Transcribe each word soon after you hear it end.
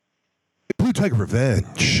Blue Tiger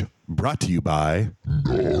Revenge, brought to you by...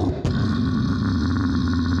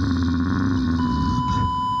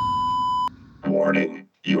 Warning,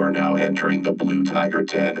 you are now entering the Blue Tiger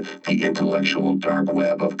 10, the intellectual dark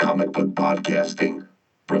web of comic book podcasting.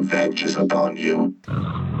 Revenge is upon you.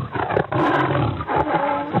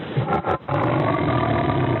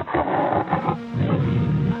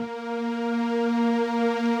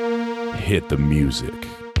 Hit the music.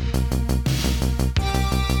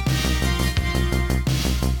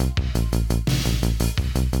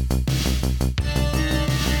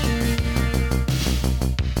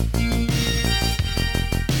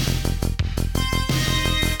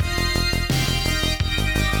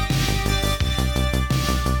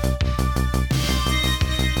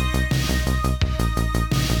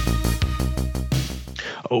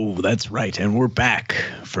 Oh, that's right. And we're back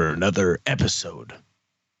for another episode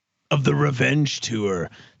of the Revenge Tour.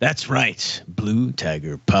 That's right. Blue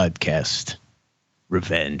Tiger Podcast.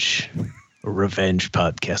 Revenge. Or Revenge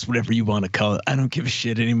Podcast. Whatever you want to call it. I don't give a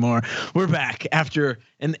shit anymore. We're back after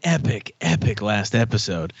an epic last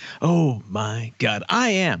episode. Oh, my God.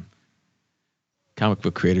 I am comic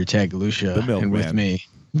book creator Tag Galusha. The Milkman. And with me,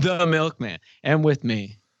 the Milkman. And with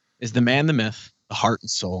me is the man, the myth, the heart and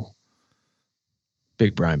soul.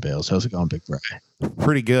 Big Brian Bales. How's it going, Big Brian?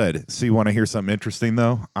 Pretty good. So you want to hear something interesting,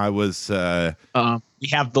 though? I was... We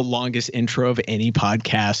have the longest intro of any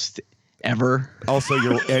podcast ever. Also,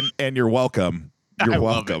 you're welcome. You're I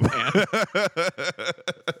love welcome. it, man.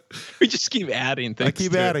 We just keep adding things. I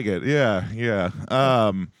keep adding it. Yeah.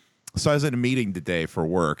 So I was in a meeting today for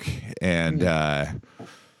work, and the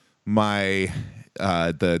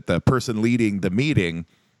person leading the meeting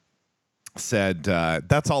said,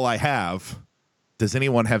 "That's all I have. Does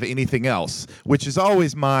anyone have anything else?" Which is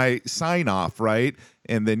always my sign off, right?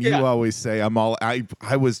 And then you always say, "I'm all." I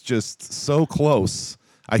was just so close.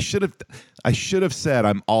 I should have said,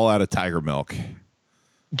 "I'm all out of tiger milk."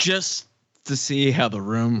 Just to see how the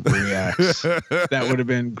room reacts. That would have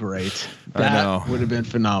been great. That would have been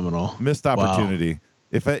phenomenal. Missed opportunity.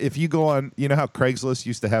 Wow. If you go on, you know how Craigslist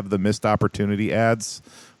used to have the missed opportunity ads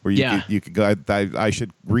where you could go. I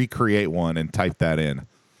should recreate one and type that in.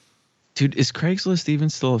 Dude, is Craigslist even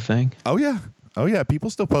still a thing? Oh yeah. People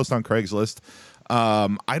still post on Craigslist.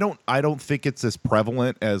 I don't think it's as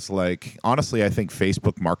prevalent as, like, honestly, I think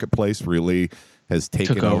Facebook Marketplace really has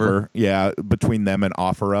taken over. Yeah, between them and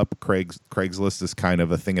OfferUp, Craigslist is kind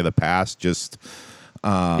of a thing of the past. Just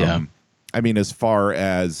I mean, as far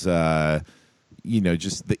as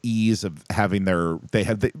just the ease of having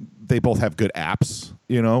they both have good apps,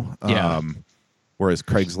 whereas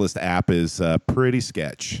Craigslist app is pretty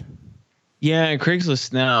sketch. Yeah, and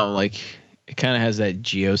Craigslist now, like, it kind of has that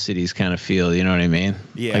GeoCities kind of feel. You know what I mean?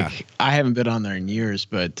 Yeah. Like, I haven't been on there in years,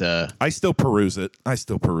 but I still peruse it.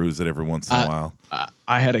 Every once in a while.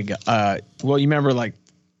 I had you remember, like,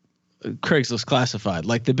 Craigslist Classified.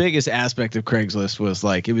 Like, the biggest aspect of Craigslist was,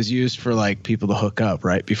 like, it was used for, like, people to hook up,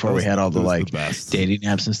 right? Before we had all the dating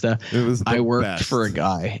apps and stuff. I worked for a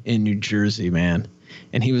guy in New Jersey, man.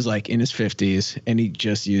 And he was, like, in his 50s, and he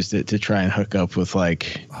just used it to try and hook up with,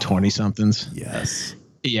 like, 20-somethings. Yes.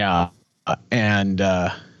 Yeah. And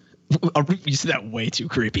you said that way too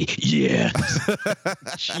creepy. Yeah.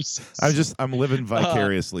 Jesus. I'm living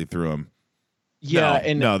vicariously through him.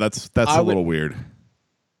 Yeah. That's a little weird.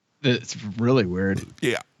 It's really weird.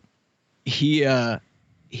 Yeah.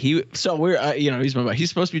 So we're he's my buddy. He's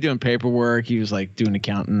supposed to be doing paperwork. He was, like, doing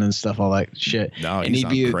accounting and stuff, all that shit. No, and he'd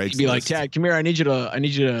be like, "Tad, come here. I need you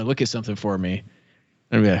to look at something for me."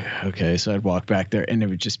 And I'd be like, "Okay." So I'd walk back there, and it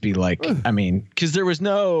would just be like, I mean, because there was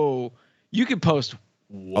no, you could post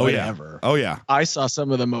whatever. Oh yeah. I saw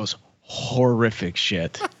some of the most horrific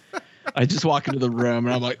shit. I just walk into the room,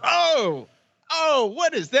 and I'm like, "Oh,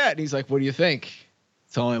 what is that?" And he's like, "What do you think?"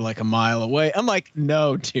 It's only like a mile away. I'm like,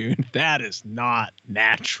 "No, dude, that is not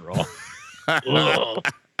natural."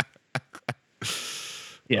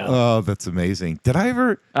 Yeah. Oh, that's amazing. Did I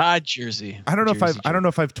ever? Jersey. I don't know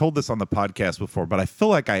if I've told this on the podcast before, but I feel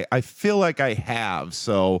like I have.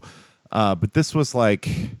 So, but this was like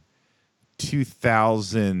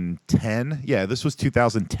 2010. Yeah, this was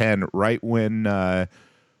 2010, right when.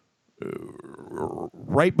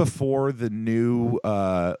 Right before the new,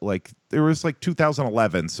 there was like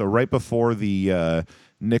 2011, so right before the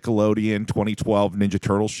Nickelodeon 2012 Ninja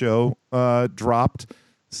Turtle show dropped.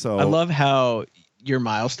 So I love how your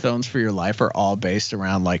milestones for your life are all based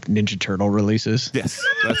around, like, Ninja Turtle releases. Yes,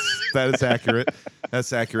 that is accurate.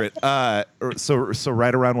 That's accurate. So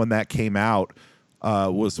right around when that came out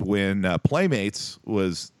was when Playmates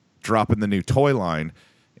was dropping the new toy line.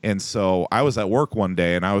 And so I was at work one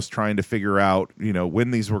day and I was trying to figure out,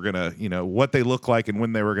 when these were going to, what they look like and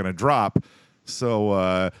when they were going to drop.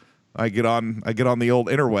 So I get on the old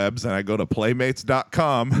interwebs and I go to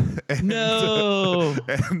playmates.com. And, no.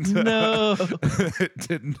 No. It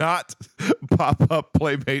did not pop up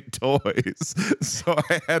Playmate toys. So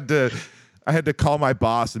I had to call my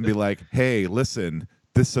boss and be like, "Hey, listen,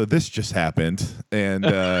 this just happened." And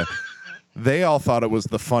they all thought it was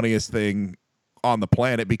the funniest thing on the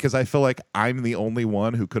planet because I feel like I'm the only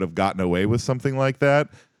one who could have gotten away with something like that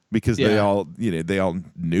because they all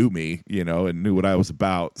knew me, and knew what I was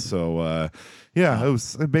about. So, I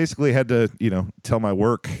basically had to, tell my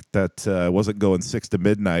work that I wasn't going 6 to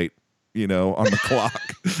midnight, on the clock.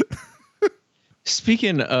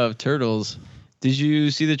 Speaking of Turtles, did you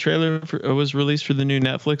see the trailer was released for the new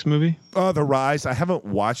Netflix movie? The Rise. I haven't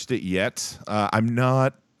watched it yet. I'm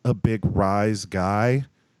not a big Rise guy.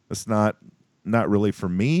 It's not really for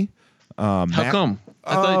me. How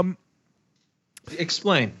come?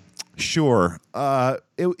 Explain. Sure.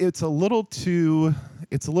 It's a little too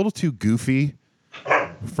goofy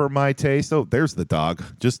for my taste. Oh, there's the dog.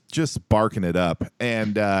 Just barking it up.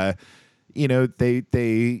 And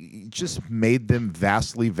they just made them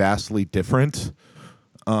vastly different.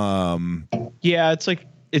 Yeah,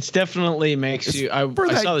 it's definitely makes you. I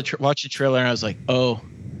saw watch the trailer and I was like, oh,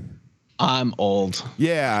 I'm old.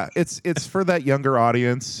 Yeah, it's for that younger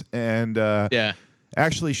audience, and yeah.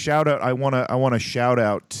 Actually, shout out! I want to shout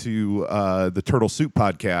out to the Turtle Soup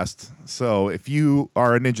podcast. So, if you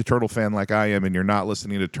are a Ninja Turtle fan like I am, and you're not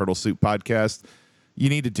listening to Turtle Soup podcast, you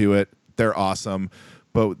need to do it. They're awesome.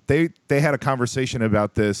 But they had a conversation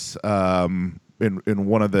about this in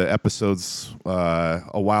one of the episodes a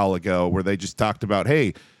while ago, where they just talked about,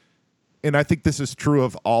 hey, and I think this is true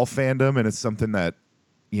of all fandom, and it's something that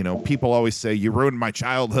people always say, you ruined my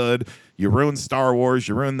childhood, you ruined Star Wars,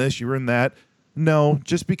 you ruined this, you ruined that. No,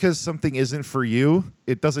 just because something isn't for you,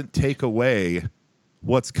 it doesn't take away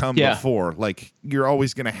what's come before. Like, you're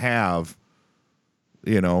always going to have,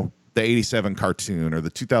 the 87 cartoon or the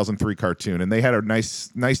 2003 cartoon. And they had a nice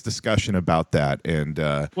discussion about that. And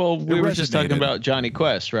well, we were just talking about Johnny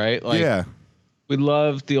Quest, right? Like, yeah. We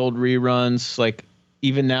loved the old reruns. Like,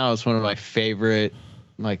 even now, it's one of my favorite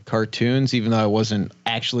cartoons, even though I wasn't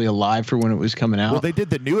actually alive for when it was coming out. Well, they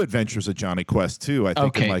did the New Adventures of Johnny Quest too, I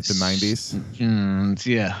think, in the 90s.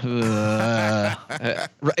 Yeah.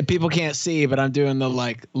 People can't see, but I'm doing the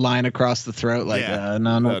line across the throat,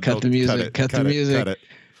 no, cut the music, cut the music. Cut it.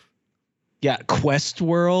 Yeah, Quest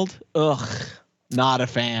World. Ugh, not a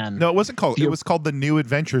fan. No, it wasn't called. It was called The New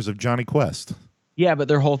Adventures of Johnny Quest. Yeah, but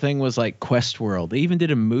their whole thing was Quest World. They even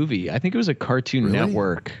did a movie. I think it was a Cartoon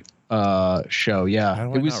Network show. Yeah.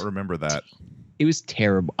 How do I not remember that? It was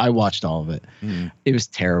terrible. I watched all of it. It was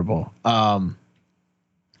terrible.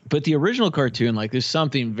 But the original cartoon, there's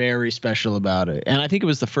something very special about it. And I think it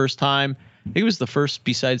was the first time, besides the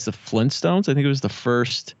Flintstones, I think it was the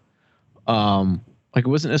first, it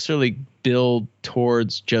wasn't necessarily billed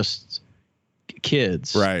towards just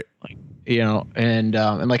kids. Right. And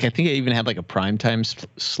I think it even had a primetime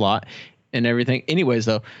slot and everything. Anyways,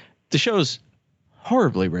 though, the show's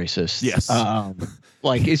horribly racist. Yes.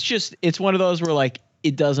 It's one of those where it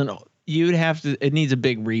needs a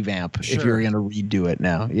big revamp if you're going to redo it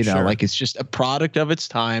now. It's just a product of its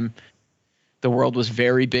time. The world was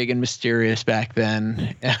very big and mysterious back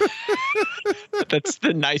then. That's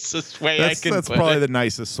the nicest way I can put it. That's probably the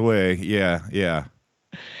nicest way. Yeah. Yeah.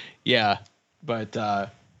 Yeah. But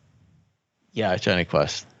Johnny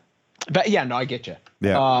Quest. But yeah, no, I get you.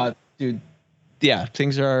 Yeah. Dude. Yeah,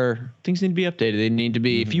 things need to be updated. They need to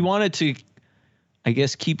be, if you wanted to, I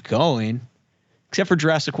guess, keep going, except for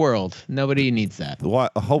Jurassic World. Nobody needs that. Well,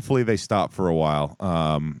 hopefully they stop for a while,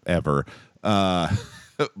 ever. But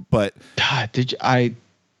God, I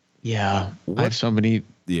have so many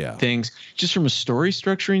things. Just from a story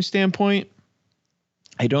structuring standpoint,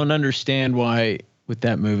 I don't understand why with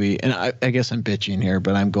that movie, and I guess I'm bitching here,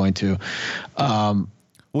 but I'm going to. Well,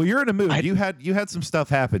 you're in a mood. You had some stuff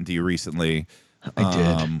happen to you recently. I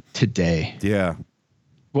did today. Yeah.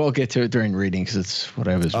 We'll get to it during reading because it's what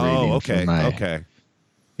I was reading. Oh, okay. Okay.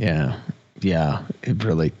 Yeah. Yeah. It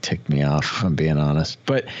really ticked me off, if I'm being honest.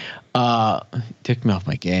 But ticked me off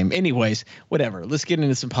my game. Anyways, whatever. Let's get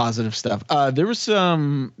into some positive stuff. There's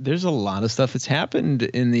a lot of stuff that's happened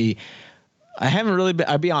I haven't really been,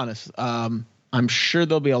 I'll be honest. I'm sure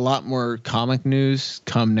there'll be a lot more comic news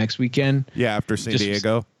come next weekend. Yeah, after San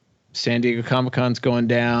Diego. San Diego Comic-Con's going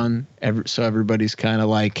down, so everybody's kind of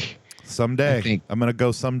someday. I'm gonna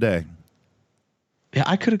go someday. Yeah,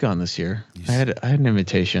 I could have gone this year. I had an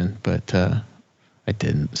invitation, but I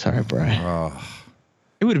didn't. Sorry, Brian. Oh.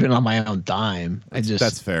 It would have been on my own dime.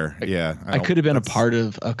 That's fair. Yeah, I could have been a part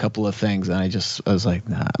of a couple of things, and I was like,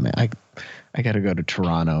 nah, man, I got to go to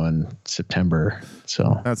Toronto in September.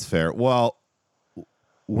 So that's fair. Well,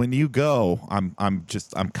 when you go, I'm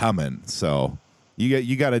coming. So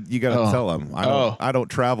you gotta tell them I don't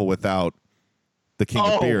travel without the King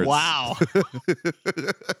of Beards. Wow.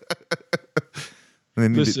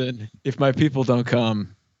 Listen, if my people don't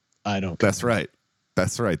come, I don't come. That's right.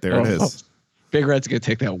 There it is. Big Red's going to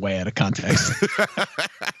take that way out of context.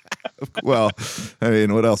 Well, I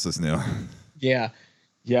mean, what else is new? Yeah.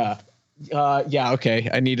 Okay.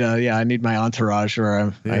 I need my entourage, or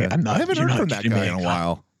I'm not. I haven't heard from that guy in a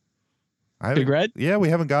while. Big Red? Yeah, we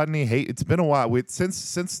haven't gotten any hate. It's been a while.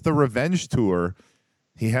 Since the Revenge tour,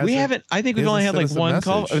 he hasn't. We haven't. I think we've only had like one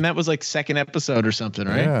call, and that was like second episode or something,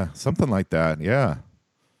 right? Yeah, something like that. Yeah.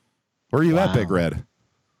 Where are you at, Big Red?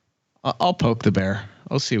 I'll poke the bear.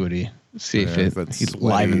 I'll see what he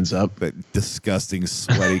livens up. That disgusting,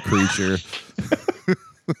 sweaty creature.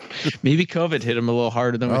 Maybe COVID hit him a little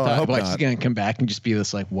harder than we thought. Like he's gonna come back and just be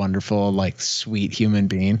this like wonderful, like sweet human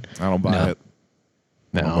being. I don't buy it.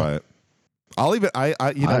 No. I don't buy it. I'll even.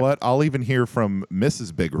 You know what? I'll even hear from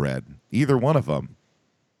Mrs. Big Red. Either one of them.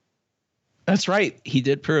 That's right. He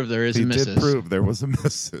did prove there is a Mrs. He did prove there was a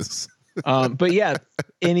Mrs. But yeah.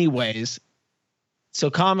 Anyways. So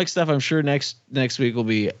comic stuff, I'm sure next week will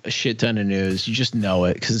be a shit ton of news. You just know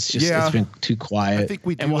it because it's been too quiet. I think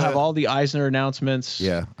we do, and we'll have all the Eisner announcements.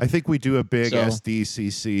 Yeah, I think we do a big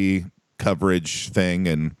SDCC coverage thing,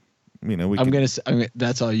 and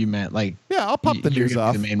that's all you meant. Like, yeah, I'll pop the news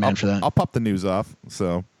off. Be the main man for that. I'll pop the news off.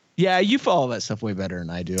 So yeah, you follow that stuff way better than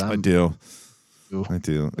I do. I do.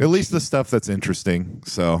 At least the stuff that's interesting.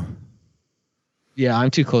 So yeah,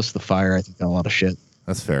 I'm too close to the fire. I think on a lot of shit.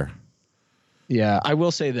 That's fair. Yeah, I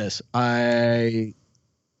will say this. I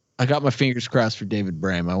got my fingers crossed for David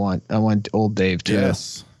Bram. I want old Dave too.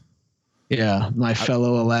 Yes. Yeah, my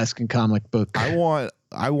fellow Alaskan comic book.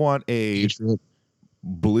 I want a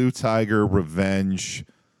Blue Tiger Revenge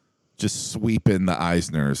just sweeping the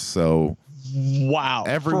Eisners. So wow.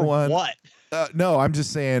 Everyone for what? No, I'm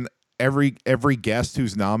just saying every guest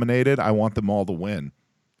who's nominated, I want them all to win.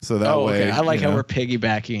 So that way, okay. I like how we're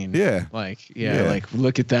piggybacking. Yeah. Like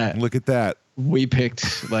look at that. Look at that. We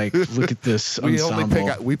picked look at this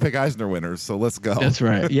ensemble. We pick Eisner winners, so let's go. That's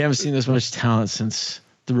right. You haven't seen this much talent since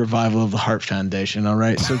the revival of the Hart Foundation. All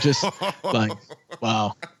right, so just like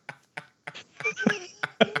wow.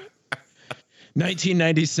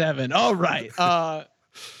 1997. All right.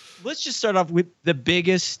 Let's just start off with the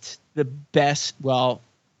best. Well,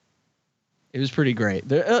 it was pretty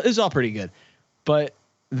great. It was all pretty good, but.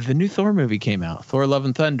 The new Thor movie came out, Thor: Love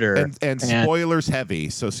and Thunder, and spoilers heavy.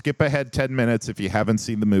 So skip ahead 10 minutes if you haven't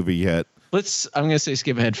seen the movie yet. I'm gonna say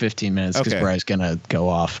skip ahead 15 minutes because Bry's gonna go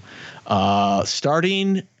off.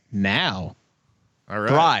 Starting now. All right,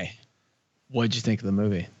 Bry, what'd you think of the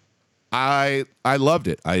movie? I loved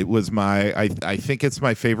it. I think it's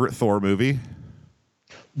my favorite Thor movie.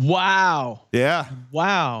 Wow. Yeah.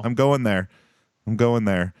 Wow. I'm going there.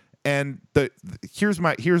 And here's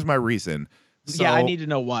my reason. So, yeah, I need to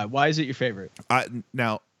know why. Why is it your favorite? I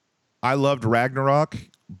loved Ragnarok,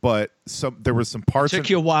 but there was some parts. It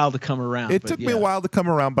took you a while to come around. It took me a while to come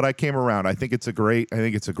around, but I came around. I think it's a great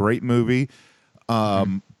movie.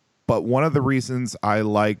 But one of the reasons I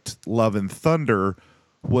liked Love and Thunder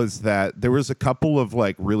was that there was a couple of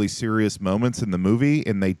like really serious moments in the movie,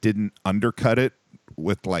 and they didn't undercut it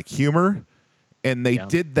with like humor. And they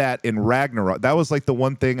did that in Ragnarok. That was like the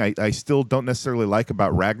one thing I still don't necessarily like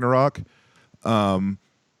about Ragnarok.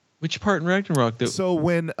 Which part in Ragnarok? So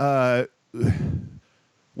when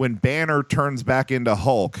Banner turns back into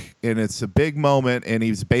Hulk, and it's a big moment, and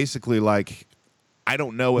he's basically like, I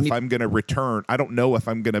don't know if I'm going to return. I don't know if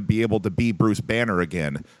I'm going to be able to be Bruce Banner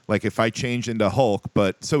again. Like if I change into Hulk.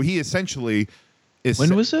 But so he essentially is.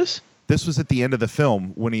 When was this? This was at the end of the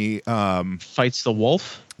film when he fights the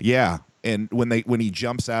wolf. Yeah, and when he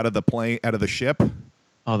jumps out of the ship.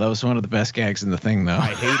 Oh, that was one of the best gags in the thing, though.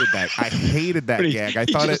 I hated that gag. I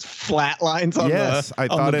thought it flatlines on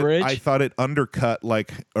the bridge. I thought it undercut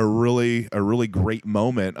like a really great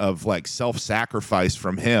moment of like self-sacrifice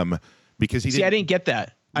from him because he didn't. I didn't get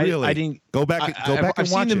that. Really? I didn't go back. I've and watch it. I've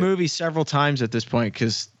seen the movie several times at this point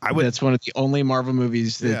because that's one of the only Marvel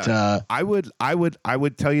movies that I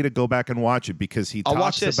would tell you to go back and watch it because he. I'll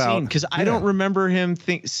watch that scene because I don't remember him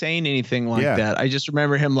saying anything like that. I just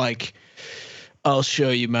remember him like. I'll show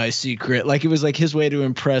you my secret. Like it was like his way to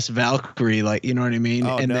impress Valkyrie, like you know what I mean.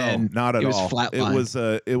 Oh, and no, then not at all.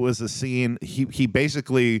 It was a scene. He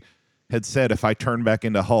basically had said, if I turn back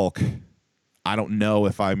into Hulk, I don't know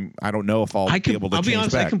if I'll be able to I'll be change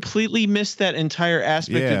honest, back. I completely missed that entire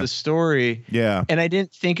aspect of the story. Yeah. And I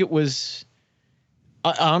didn't think it was.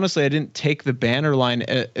 Honestly, I didn't take the Banner line,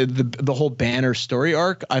 the whole Banner story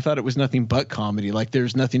arc. I thought it was nothing but comedy. Like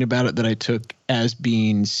there's nothing about it that I took as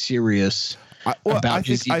being serious about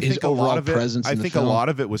his overall presence. I in the think film. a lot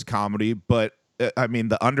of it was comedy, but I mean,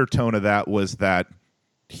 the undertone of that was that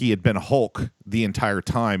he had been Hulk the entire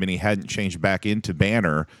time and he hadn't changed back into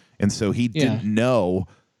Banner, and so he didn't know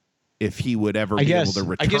if he would ever be able to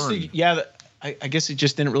return. I guess it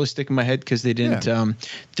just didn't really stick in my head because they didn't.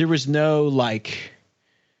 There was no like.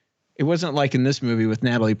 It wasn't like in this movie with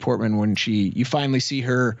Natalie Portman when you finally see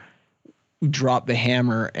her drop the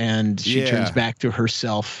hammer and she turns back to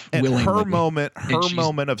herself and willingly. Her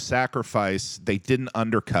moment of sacrifice, they didn't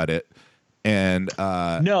undercut it. And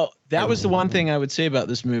no, that was the one thing I would say about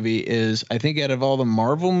this movie is I think out of all the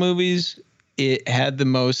Marvel movies, it had the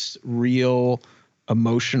most real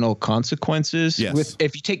emotional consequences. Yes.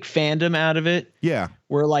 If you take fandom out of it,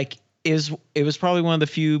 where like it was probably one of the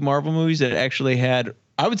few Marvel movies that actually had,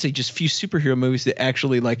 I would say, just few superhero movies that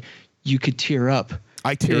actually like you could tear up.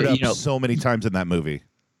 I teared up so many times in that movie.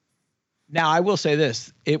 Now I will say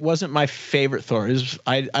this: it wasn't my favorite Thor.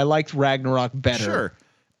 I liked Ragnarok better. Sure,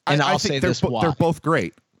 and I'll say this: why they're both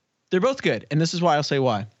great. They're both good, and this is why I'll say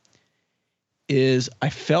why. Is I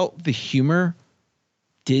felt the humor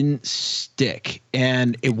didn't stick,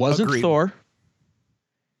 and it wasn't Agreed. Thor.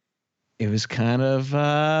 It was kind of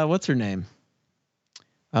what's her name,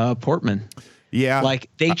 Portman. Yeah, like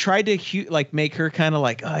they tried to like make her kind of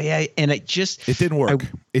like, oh yeah, and it didn't work.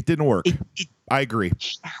 It didn't work. I agree.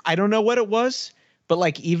 I don't know what it was, but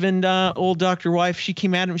like even old Dr. Wife, she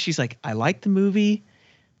came at him. She's like, I like the movie,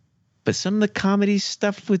 but some of the comedy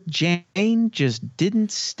stuff with Jane just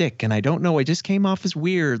didn't stick, and I don't know. It just came off as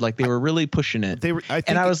weird. Like they were really pushing it.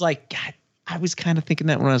 I was like, God, I was kind of thinking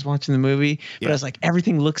that when I was watching the movie, but I was like,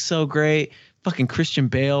 everything looks so great. Fucking Christian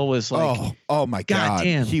Bale was like, oh my God,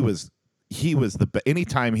 damn. He was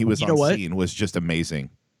anytime he was on scene was just amazing.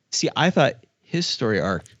 See, I thought his story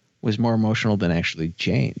arc was more emotional than actually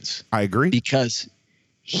Jane's. I agree. Because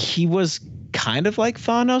he was kind of like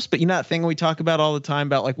Thanos, but you know that thing we talk about all the time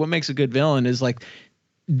about like what makes a good villain is like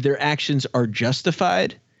their actions are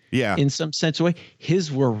justified. Yeah. In some sense of way.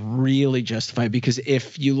 His were really justified because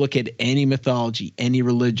if you look at any mythology, any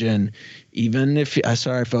religion, even if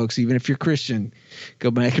sorry folks, even if you're Christian,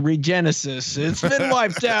 go back and read Genesis. It's been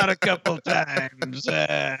wiped out a couple times.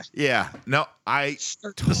 Yeah. No, I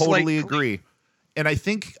totally agree. And I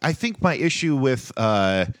think my issue with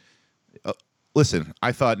listen,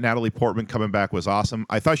 I thought Natalie Portman coming back was awesome.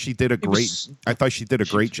 I thought she did a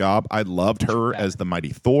great job. I loved her as the Mighty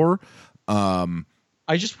Thor.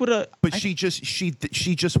 I just would have. But she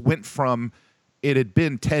just went from. It had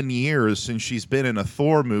been 10 years since she's been in a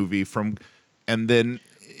Thor movie and then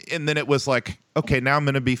it was like, okay, now I'm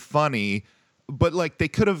going to be funny, but like they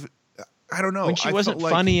could have. I don't know. When she wasn't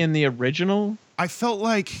funny in the original. I felt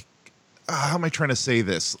like, how am I trying to say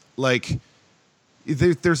this? Like,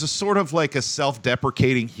 there's a sort of like a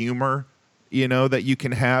self-deprecating humor, you know, that you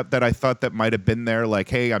can have that I thought that might have been there. Like,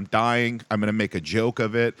 hey, I'm dying. I'm going to make a joke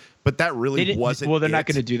of it. But that really wasn't. Well, they're not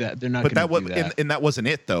going to do that. They're not going to do that. And that wasn't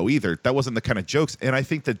it, though, either. That wasn't the kind of jokes. And I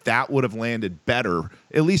think that would have landed better,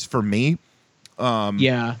 at least for me.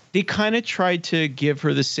 Yeah. They kind of tried to give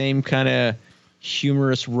her the same kind of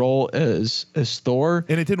humorous role as Thor.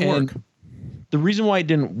 And it didn't work. The reason why it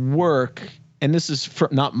didn't work, and this is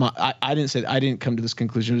not my, I didn't come to this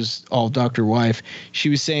conclusion. It was all Dr. Wife. She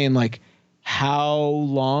was saying like, how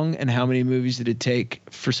long and how many movies did it take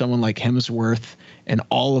for someone like Hemsworth and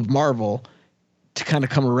all of Marvel to kind of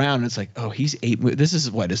come around? And it's like, oh, he's 8. This is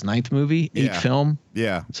what, his 9th movie, 8th film.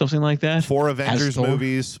 Yeah. Something like that. 4 Avengers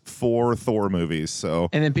movies, 4 Thor movies. So,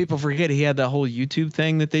 and then people forget he had that whole YouTube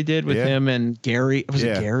thing that they did with him and Gary. Was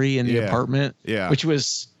it Gary in the apartment? Yeah. Which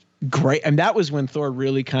was great. And that was when Thor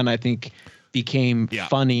really kind of, I think, became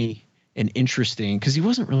funny and interesting, because he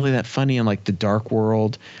wasn't really that funny in like the Dark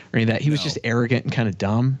World or any of that. He was just arrogant and kind of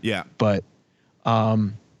dumb. Yeah. But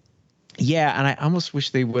and I almost wish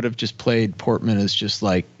they would have just played Portman as just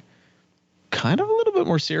like kind of a little bit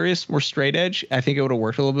more serious, more straight edge. I think it would have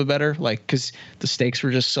worked a little bit better, like because the stakes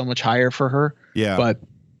were just so much higher for her. Yeah. But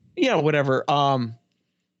whatever.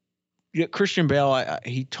 Christian Bale,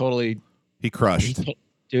 he crushed.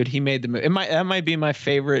 Dude, he made the movie. That might be my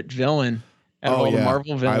favorite villain. Out of all the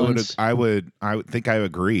Marvel villains. I would think I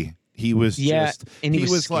agree. He was and he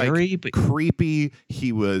was scary, like creepy.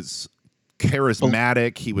 He was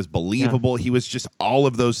charismatic. He was believable. He was just all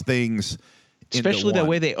of those things. Especially the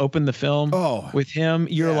way they opened the film with him.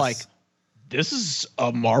 You're like, this is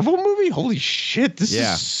a Marvel movie? Holy shit, this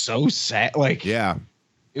is so sad. Like, it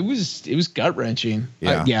was gut wrenching.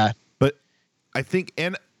 Yeah. But I think,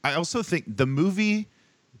 and I also think the movie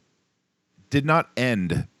did not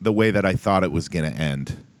end the way that I thought it was going to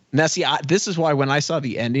end. Now, see, this is why when I saw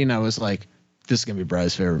the ending, I was like, this is going to be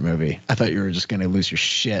Brad's favorite movie. I thought you were just going to lose your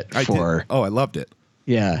shit for. Oh, I loved it.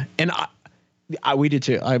 Yeah. And we did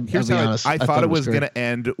too. Here's how honest, I thought it was going to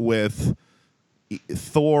end with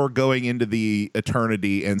Thor going into the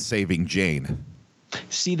eternity and saving Jane.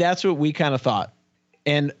 See, that's what we kind of thought.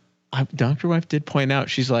 And Dr. Wife did point out,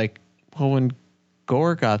 she's like, well, when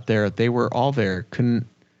Gore got there, they were all there.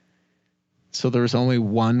 So there was only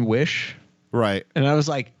one wish. Right. And I was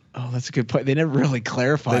like, oh, that's a good point. They never really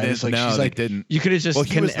clarified. It's like, she's like, didn't. You could have just. Well,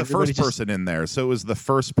 he was the first person in there, so it was the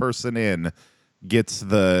first person in gets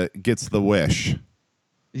the wish.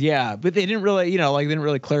 Yeah, but they didn't really, they didn't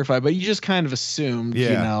really clarify. But you just kind of assumed,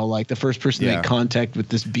 like the first person to make contact with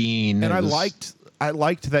this being. And I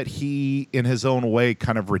liked that he, in his own way,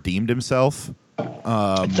 kind of redeemed himself.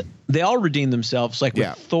 They all redeemed themselves, like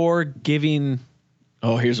with Thor giving.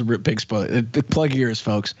 Oh, here's a big spoiler. Plug your ears,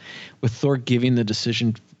 folks. With Thor giving the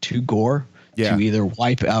decision to Gore to either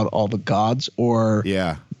wipe out all the gods or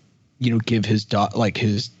give his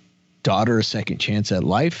daughter a second chance at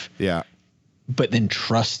life. Yeah. But then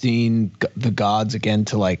trusting the gods again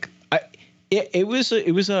to it was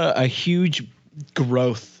a huge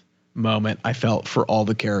growth moment I felt for all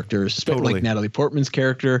the characters, especially like Natalie Portman's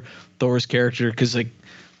character, Thor's character, because I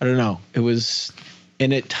don't know, it was.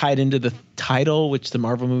 And it tied into the title, which the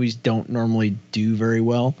Marvel movies don't normally do very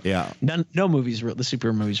well. Yeah. No movies, the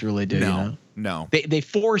super movies really do. No. They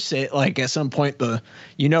force it. Like at some point, the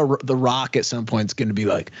Rock at some point is going to be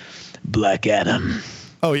like Black Adam.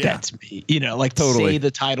 Oh yeah, that's me. Say the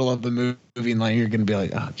title of the movie, and like you're going to be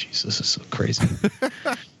like, oh jeez, this is so crazy.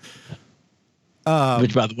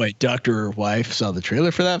 Which, by the way, Dr. Wife saw the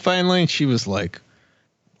trailer for that finally, and she was like,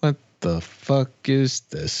 "What the fuck is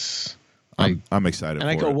this?" I'm excited. And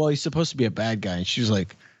I go, well, he's supposed to be a bad guy. And she was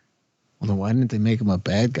like, well, then why didn't they make him a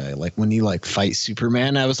bad guy? Like when he fights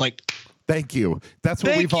Superman, I was like, thank you. That's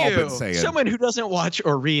what we've all been saying. Someone who doesn't watch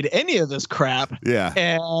or read any of this crap. Yeah.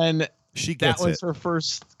 And she gets that was her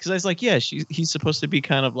first. Because I was like, yeah, he's supposed to be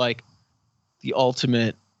kind of like the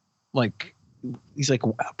ultimate, like he's like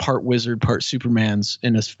part wizard, part Superman's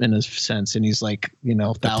in a sense. And he's like,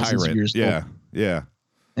 thousands of years old. Yeah.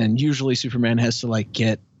 And usually Superman has to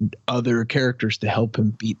get other characters to help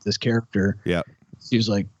him beat this character. Yeah. He was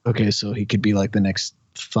like, okay, so he could be like the next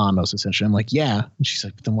Thanos, essentially. I'm like, yeah. And she's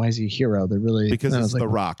like, but then why is he a hero? They're really because it's The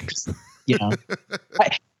Rock. Yeah.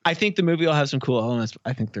 I think the movie will have some cool elements.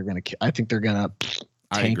 I think they're gonna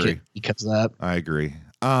tank it because of that. I agree.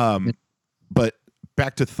 But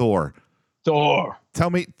back to Thor. Tell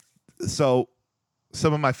me. So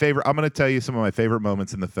I'm going to tell you some of my favorite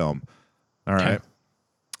moments in the film. All right. Okay.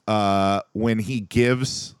 When he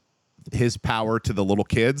gives his power to the little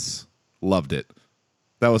kids, loved it.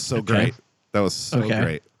 That was so great. That was so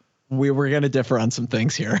great. We were going to differ on some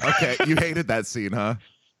things here. Okay. You hated that scene, huh?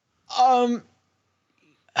 I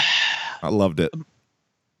loved it.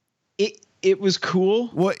 It was cool.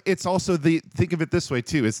 Well, it's also think of it this way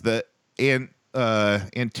too. It's the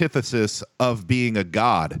antithesis of being a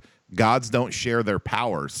god. Gods don't share their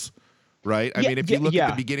powers. Right. I mean, if you look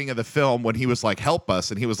at the beginning of the film when he was like, help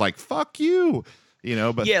us, and he was like, fuck you,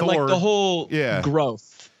 but Thor, like the whole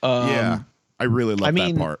growth. I really love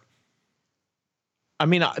that part. I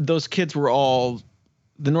mean, those kids were all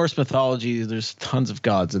the Norse mythology. There's tons of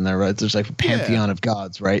gods in there, right? There's like a pantheon of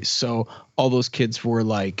gods, right? So all those kids were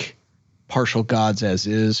like partial gods as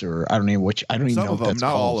is, or I don't even know some what of them, that's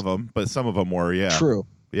not called. all of them, but some of them were. Yeah. True.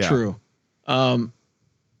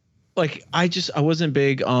 Like I wasn't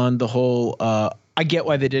big on the whole. I get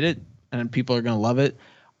why they did it, and people are gonna love it.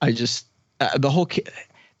 I just the whole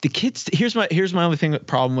the kids. Here's my only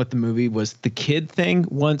problem with the movie was the kid thing.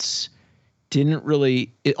 Once didn't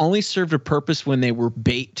really. It only served a purpose when they were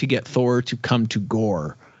bait to get Thor to come to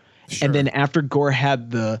Gore, and then after Gore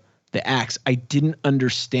had the axe, I didn't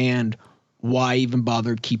understand why even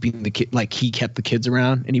bother keeping the kid. Like he kept the kids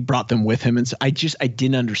around and he brought them with him, and so I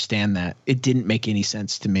didn't understand that. It didn't make any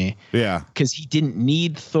sense to me. Yeah, because he didn't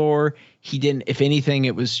need Thor. He didn't. If anything,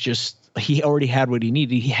 it was just he already had what he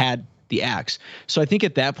needed. He had the axe. So I think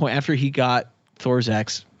at that point, after he got Thor's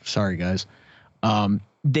axe, sorry guys,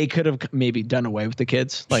 they could have maybe done away with the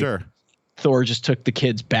kids. Like Thor just took the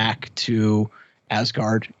kids back to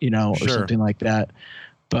Asgard, or something like that.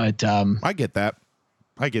 But I get that.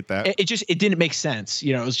 It didn't make sense.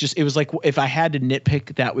 It was like if I had to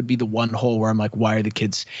nitpick, that would be the one hole where I'm like, why are the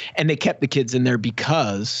kids? And they kept the kids in there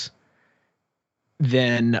because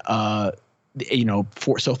then so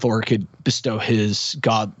Thor could bestow his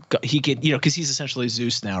god. He could, because he's essentially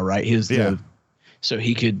Zeus now, right? So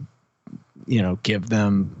he could, give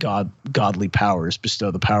them godly powers,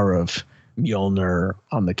 bestow the power of Mjolnir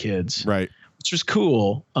on the kids, right? Which was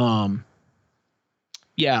cool.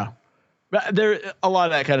 Yeah, there a lot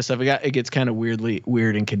of that kind of stuff. It gets kind of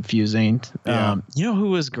weird and confusing. Yeah.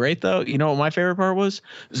 Who was great though? You know what my favorite part was?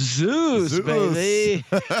 Zeus. Baby.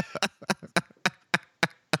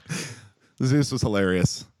 Zeus was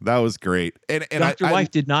hilarious. That was great. And Dr.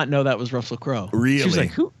 Wife did not know that was Russell Crowe. Really? She was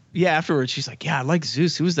like, who? Yeah, afterwards, she's like, yeah, I like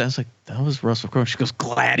Zeus. Who was that? I was like, that was Russell Crowe. She goes,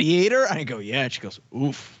 Gladiator? I go, yeah. She goes,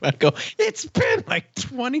 oof. I go, it's been like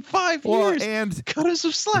 25 years. And cut us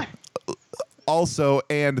some slack. Also,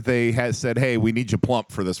 and they had said, hey, we need you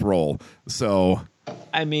plump for this role. So,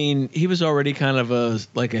 I mean, he was already kind of a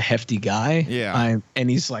hefty guy. Yeah. And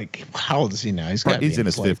he's like, how old is he now? He's in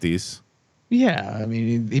his 50s. Yeah. I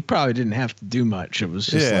mean, he probably didn't have to do much. It was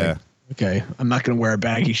just like, okay, I'm not going to wear a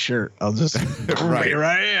baggy shirt. I'll just right. Here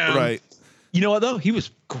I am. Right. You know what though? He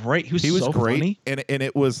was great. He was so great. Funny. And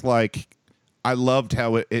it was like, I loved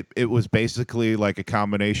how it was basically like a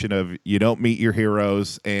combination of you don't meet your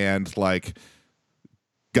heroes and like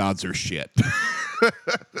gods are shit.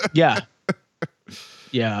 Yeah.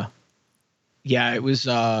 Yeah. Yeah. It was,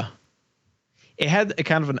 it had a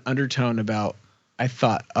kind of an undertone about, I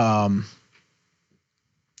thought,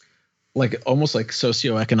 like almost like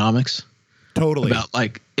socioeconomics. Totally. About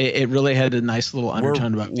like it really had a nice little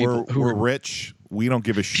undertone about people who were rich. We don't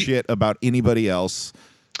give a shit about anybody else.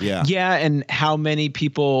 Yeah. Yeah, and how many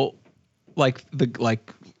people like the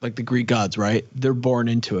Greek gods, right? They're born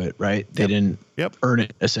into it, right? They didn't earn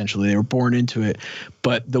it essentially. They were born into it.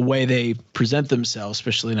 But the way they present themselves,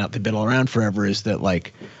 especially now they've been around forever, is that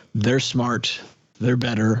like they're smart, they're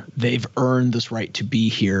better, they've earned this right to be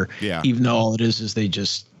here. Yeah. Even though all it is they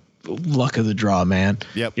just luck of the draw, man.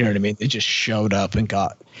 Yep. You know what I mean? They just showed up and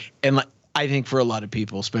like I think for a lot of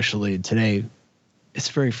people, especially today, it's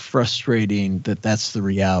very frustrating that that's the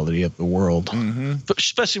reality of the world. Mm-hmm. But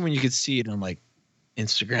especially when you can see it on like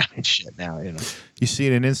Instagram and shit now, You see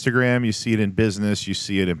it in Instagram, you see it in business, you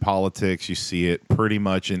see it in politics, you see it pretty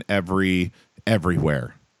much in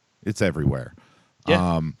everywhere. It's everywhere.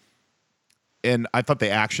 Yeah. And I thought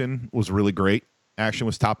the action was really great. Action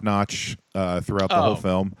was top notch throughout the whole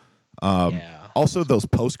film. Also, those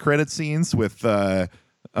post-credit scenes with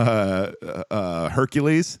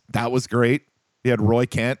Hercules, that was great. He had Roy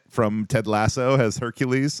Kent from Ted Lasso as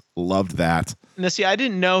Hercules. Loved that. Now, see, I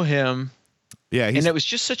didn't know him. Yeah, and it was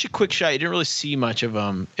just such a quick shot. You didn't really see much of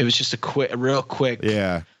him. It was just a real quick.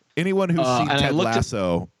 Yeah. Anyone who's seen Ted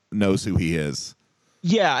Lasso knows who he is.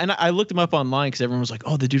 Yeah, and I looked him up online because everyone was like,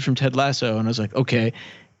 "Oh, the dude from Ted Lasso," and I was like, "Okay."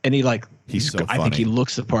 And he's so funny. I think he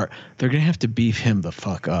looks the part. They're gonna have to beef him the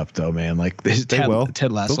fuck up, though, man. Like this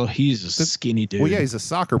Ted Lasso, he's a skinny dude. Well, yeah, he's a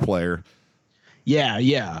soccer player. Yeah.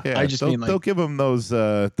 I just mean like they'll give him those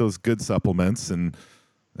good supplements and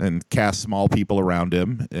cast small people around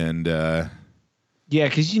him and. Yeah,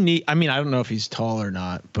 because you need. I mean, I don't know if he's tall or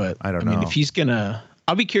not, but I don't know. mean, if he's gonna.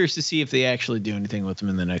 I'll be curious to see if they actually do anything with him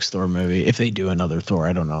in the next Thor movie. If they do another Thor,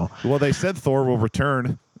 I don't know. Well, they said Thor will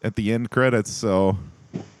return at the end credits, so.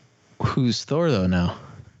 Who's Thor though now?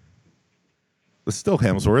 It's still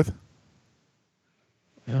Hemsworth.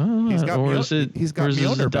 He's got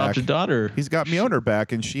Mjolnir adopted daughter. He's got Mjolnir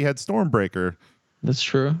back, and she had Stormbreaker. That's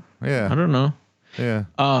true. Yeah, I don't know. Yeah.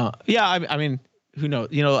 Yeah. I mean, who knows?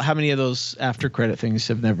 How many of those after credit things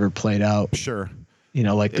have never played out? Sure.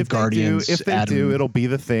 Like the Guardians. If they do, it'll be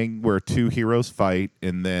the thing where two heroes fight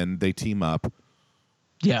and then they team up.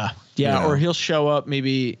 Yeah. Or he'll show up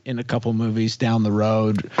maybe in a couple movies down the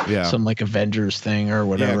road. Yeah. Some like Avengers thing or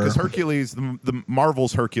whatever. Yeah, because Hercules, the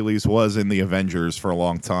Marvel's Hercules was in the Avengers for a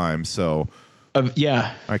long time. So. I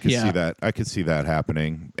could see that. I could see that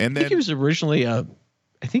happening. And I think he was originally I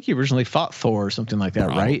think he originally fought Thor or something like that,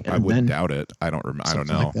 right? I wouldn't doubt it. I don't remember. I don't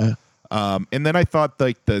know. Like and then I thought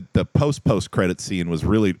like the post credit scene was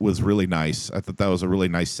really nice. I thought that was a really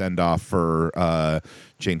nice send off for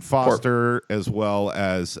Jane Foster as well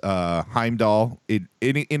as Heimdall.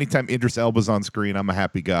 Anytime Idris Elba's on screen, I'm a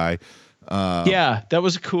happy guy. Yeah, that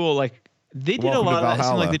was cool. Like they did a lot of that. It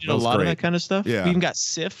seemed like they did a lot of that kind of stuff. Yeah. We even got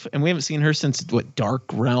Sif, and we haven't seen her since Dark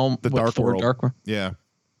Realm. The Dark World. Yeah.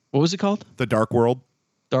 What was it called? The Dark World.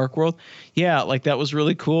 Dark World. Yeah, like that was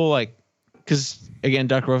really cool. Like, because again,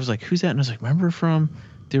 Dr. Ruff was like, "Who's that?" And I was like, "Remember from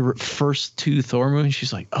the first two Thor movies?"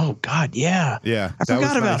 She's like, "Oh God, yeah, yeah." I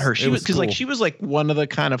forgot about her. She was because like she was like one of the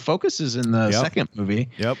kind of focuses in the second movie.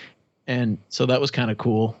 Yep. And so that was kind of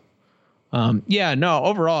cool. Yeah. No.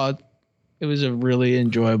 Overall, It was a really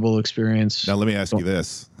enjoyable experience. Now let me ask you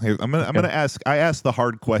this. Hey, I'm gonna ask. I ask the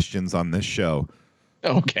hard questions on this show.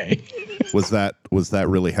 Okay. Was that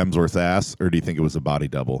really Hemsworth's ass, or do you think it was a body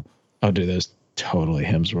double? Oh, dude, that's totally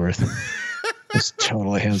Hemsworth. It's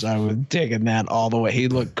totally Hemsworth. I was digging that all the way. He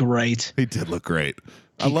looked great. He did look great.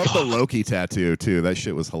 I love the Loki tattoo too. That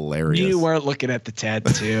shit was hilarious. You weren't looking at the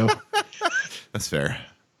tattoo. That's fair.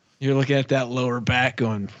 You're looking at that lower back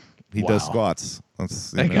going, He does squats.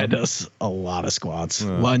 That guy does a lot of squats.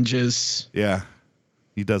 Lunges. Yeah.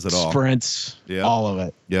 He does it all. Sprints. Yep. All of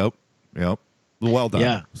it. Yep. Well done.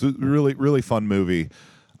 Yeah. It's a really, really fun movie.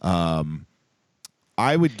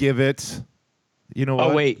 I would give it, you know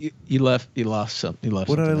what? Oh, wait. You lost something. What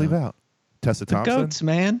did I leave out? Tessa The Thompson? goats,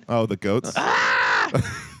 man. Oh, the goats?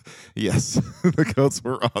 Yes. The goats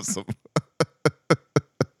were awesome.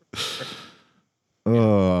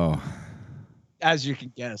 Oh. As you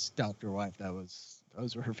can guess, Dr. Wife,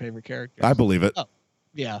 those were her favorite characters. I believe it. Oh,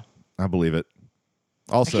 yeah. I believe it.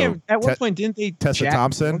 Also, at one point, didn't they Tessa jack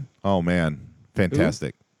Thompson? Oh, man.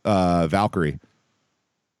 Fantastic. Valkyrie.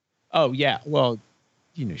 Oh, yeah. Well,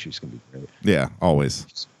 you knew she was going to be great. Yeah,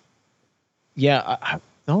 always. Yeah.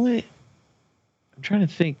 I'm trying to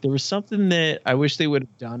think. There was something that I wish they would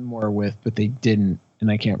have done more with, but they didn't, and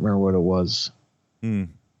I can't remember what it was. I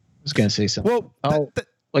was going to say something. Well,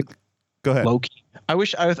 go ahead. Loki. I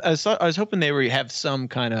wish I was hoping they would have some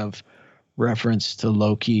kind of reference to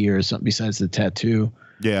Loki or something besides the tattoo.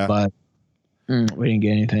 Yeah. But we didn't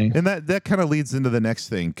get anything. And that kind of leads into the next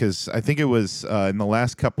thing, because I think it was in the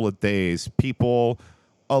last couple of days, some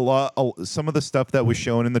of the stuff that was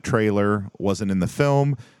shown in the trailer wasn't in the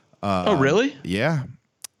film. Oh, really? Yeah.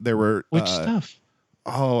 There were Which stuff?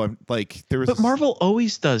 Oh, like there was. But Marvel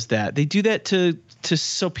always does that. They do that to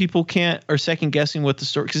so people can't are second guessing what the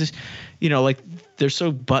story, because like they're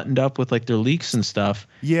so buttoned up with like their leaks and stuff.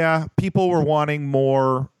 Yeah, people were wanting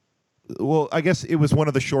more. Well, I guess it was one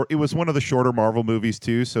of the shorter Marvel movies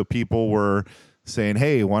too. So people were saying,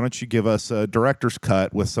 "Hey, why don't you give us a director's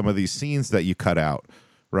cut with some of these scenes that you cut out?"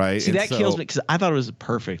 Right? See, that kills me, because I thought it was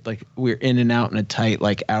perfect. Like we're in and out in a tight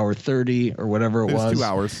like hour 30 or whatever it was. 2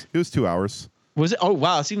 hours. It was 2 hours. Was it? Oh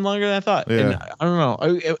wow, it's even longer than I thought. Yeah. And I don't know.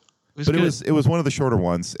 It was but good. it was one of the shorter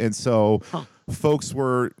ones, and so folks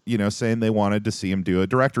were saying they wanted to see him do a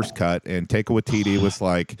director's cut, and Taika Waititi was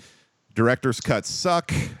like, "Director's cuts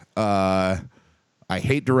suck. I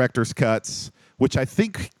hate director's cuts," which I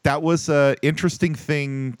think that was a interesting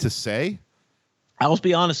thing to say. I'll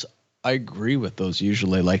be honest. I agree with those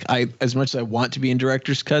usually. Like as much as I want to be in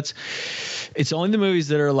director's cuts, it's only the movies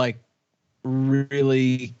that are like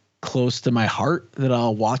really close to my heart that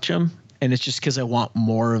I'll watch them, and it's just because I want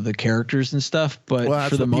more of the characters and stuff. But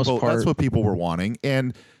for the most part, that's what people were wanting.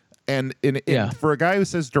 And for a guy who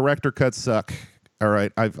says director cuts suck, all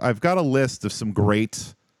right, I've got a list of some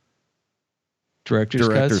great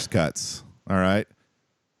director's cuts. All right.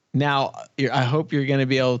 Now, I hope you're going to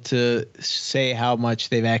be able to say how much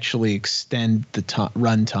they've actually extended the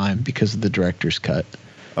run time because of the director's cut.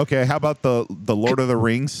 Okay, how about the Lord of the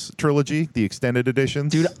Rings trilogy, the extended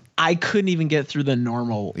editions? Dude, I couldn't even get through the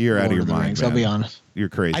normal. You're Lord out of your the mind, Rings, man. I'll be honest. You're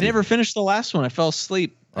crazy. I never finished the last one. I fell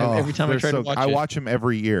asleep every time I tried to watch it. I watch them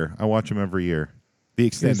every year. The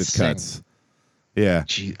extended cuts. Yeah.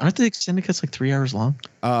 Gee, aren't the extended cuts like 3 hours long?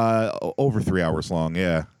 Over 3 hours long.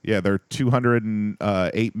 Yeah. Yeah. They're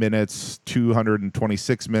 208 minutes,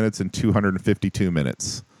 226 minutes, and 252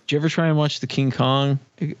 minutes. Did you ever try and watch the King Kong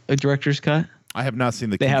director's cut? I have not seen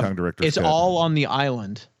the King Kong director's cut. It's all on the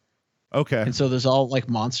island. Okay. And so there's all like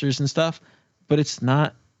monsters and stuff, but it's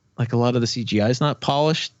not like a lot of the CGI is not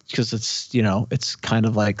polished because it's, it's kind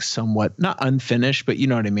of like somewhat not unfinished, but you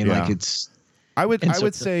know what I mean? Yeah. Like it's. I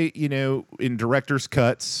would say, in director's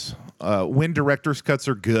cuts, when director's cuts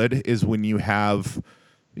are good is when you have,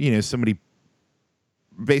 somebody,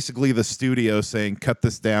 basically the studio saying, cut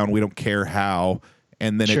this down. We don't care how.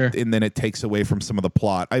 And then it takes away from some of the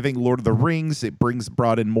plot. I think Lord of the Rings,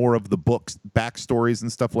 brought in more of the books, backstories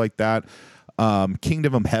and stuff like that.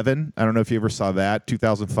 Kingdom of Heaven. I don't know if you ever saw that.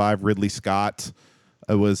 2005, Ridley Scott.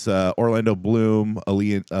 It was Orlando Bloom,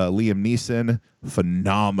 Liam Neeson.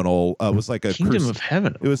 Phenomenal. It was like a Kingdom of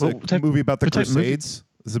Heaven. It was a movie about the Crusades.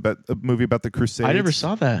 It was about a movie about the Crusades. I never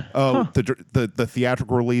saw that. Oh, the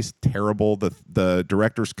theatrical release, terrible. The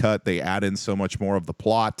director's cut, they add in so much more of the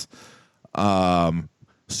plot.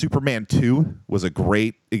 Superman 2 was a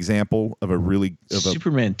great example of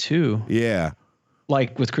Superman 2? Yeah.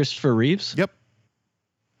 Like with Christopher Reeves? Yep.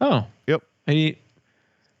 Oh. Yep.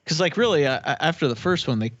 Because like really, after the first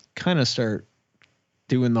one, they kind of start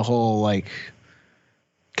doing the whole like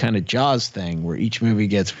kind of Jaws thing where each movie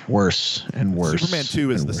gets worse and worse. Superman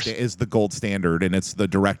 2 is the gold standard, and it's the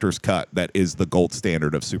director's cut that is the gold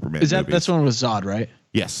standard of Superman movies. That's one with Zod, right?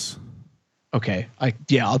 Yes. Okay.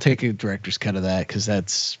 I'll take a director's cut of that because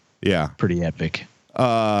that's pretty epic.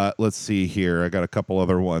 Let's see here. I got a couple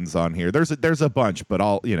other ones on here. There's a bunch,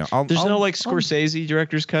 but there's no like Scorsese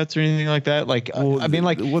director's cuts or anything like that. Like, I mean,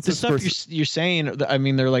 like what's the stuff you're saying. I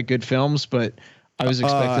mean, they're like good films, but I was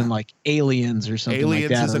expecting like Aliens or something like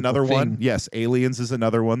that. Aliens is another one. Yes, Aliens is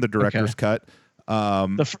another one. The director's cut.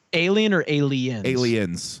 Alien or Aliens?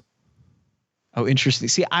 Aliens. Oh, interesting.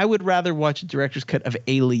 See, I would rather watch a director's cut of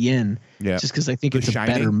Alien, just because I think it's a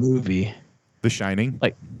better movie. The Shining.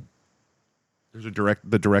 Like, there's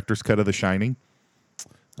the director's cut of The Shining.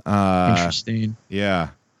 Interesting.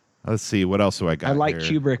 Yeah. Let's see. What else do I got? I like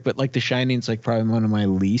here? Kubrick, but like The Shining's like probably one of my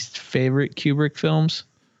least favorite Kubrick films.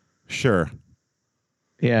 Sure.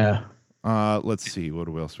 Yeah. Let's see. What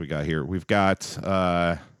else we got here? We've got.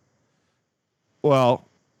 Well,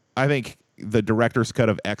 I think the director's cut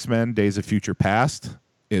of X-Men: Days of Future Past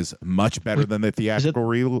is much better than the theatrical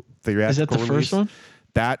release. Is that the first one?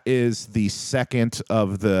 That is the second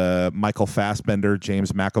of the Michael Fassbender,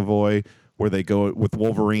 James McAvoy, where they go with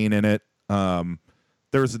Wolverine in it.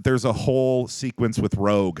 There's a whole sequence with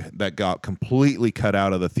Rogue that got completely cut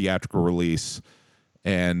out of the theatrical release,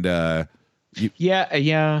 and I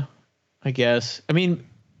guess. I mean,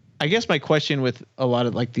 I guess my question with a lot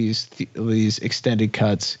of like these extended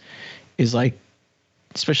cuts is like,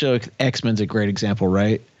 especially like X-Men's a great example,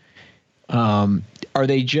 right? Are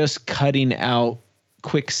they just cutting out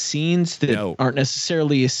quick scenes that aren't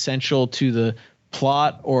necessarily essential to the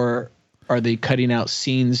plot, or are they cutting out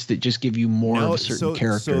scenes that just give you more of a certain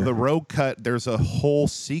character? So the Rogue cut, there's a whole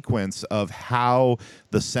sequence of how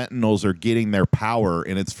the Sentinels are getting their power,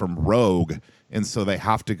 and it's from Rogue. And so they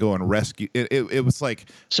have to go and rescue. It was like,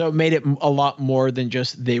 so it made it a lot more than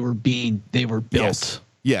just they were built.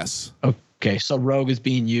 Yes. Okay. So Rogue is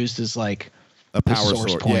being used as like a power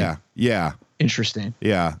source point. Yeah. Yeah. Interesting.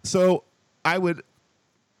 Yeah. So I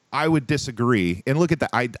would disagree. And look at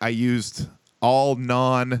that. I used all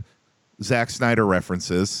non Zack Snyder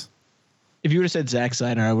references. If you would have said Zack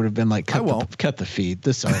Snyder, I would have been like, cut the feed.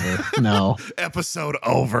 This over. No. Episode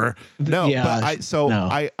over. No. Yeah,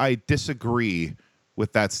 but I disagree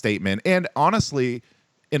with that statement. And honestly,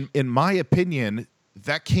 in my opinion,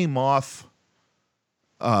 that came off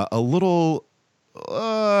a little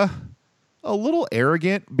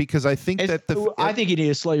arrogant, because I think I think you need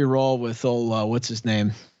to slow your roll with what's his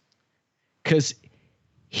name, because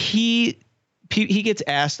he gets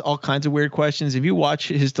asked all kinds of weird questions. If you watch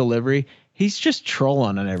his delivery, he's just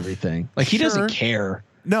trolling on everything. Like, he doesn't care.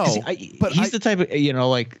 No, but he's the type of,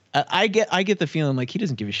 like, I get the feeling like he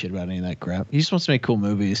doesn't give a shit about any of that crap. He just wants to make cool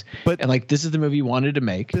movies. And like, this is the movie he wanted to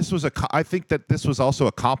make. I think that this was also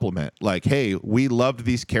a compliment. Like, hey, we loved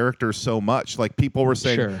these characters so much. Like, people were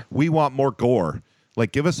saying, we want more gore.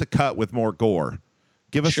 Like, give us a cut with more gore.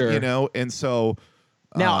 Give us, and so.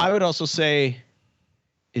 Now, I would also say,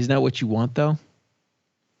 isn't that what you want, though?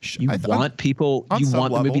 You want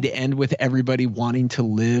the movie to end with everybody wanting to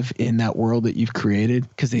live in that world that you've created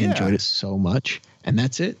because they enjoyed it so much, and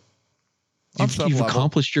that's it. You've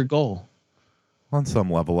accomplished your goal. On some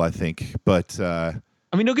level, I think. But I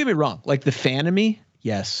mean, don't get me wrong. Like, the fan of me,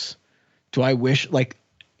 yes. Do I wish, like,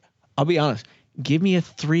 I'll be honest, give me a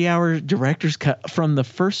 3-hour director's cut from the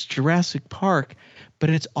first Jurassic Park, but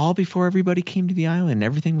it's all before everybody came to the island.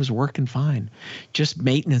 Everything was working fine. Just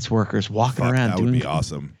maintenance workers walking around. That would be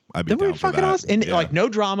awesome. I'd be down for that. Awesome. And like, no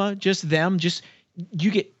drama, just them. Just, you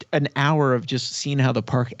get an hour of just seeing how the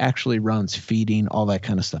park actually runs, feeding, all that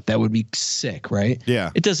kind of stuff. That would be sick, right? Yeah.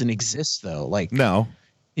 It doesn't exist though. Like, no.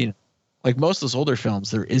 Like most of those older films,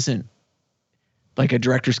 there isn't, like, a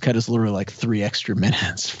director's cut is literally like 3 extra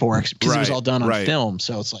minutes, 4 extra, because it was all done on film.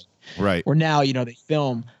 So it's like, where now, they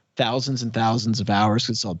film thousands and thousands of hours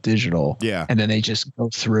because it's all digital. Yeah. And then they just go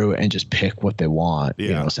through and just pick what they want,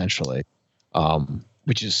 essentially,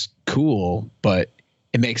 which is cool, but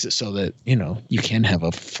it makes it so that, you can have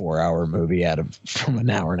a 4-hour movie from an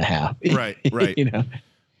hour and a half. Right. Right.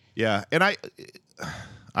 Yeah. And I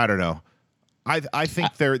don't know. I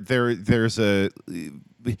think there's a,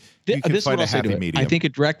 you can find a happy medium. I think a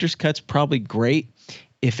director's cut's probably great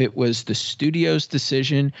if it was the studio's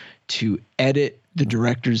decision to edit the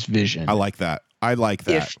director's vision. I like that.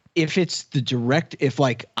 If it's if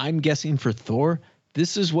like, I'm guessing for Thor,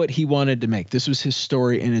 this is what he wanted to make. This was his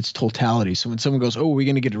story in its totality. So when someone goes, "Oh, we're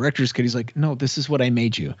going to get a director's cut," he's like, "No, this is what I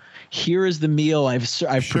made you. Here is the meal I've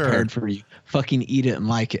prepared for you. Fucking eat it and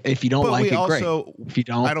like it. If you don't like it, great. If you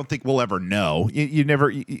don't, I don't think we'll ever know. You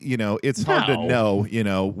never, it's hard to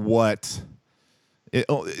know, what.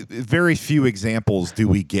 Very few examples do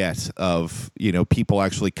we get of, people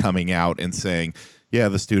actually coming out and saying, yeah,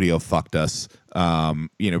 the studio fucked us,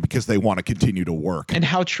 because they want to continue to work. And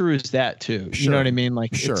how true is that too? Sure. You know what I mean?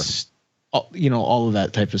 Like, sure. It's, all of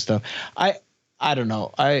that type of stuff. I don't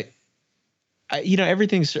know.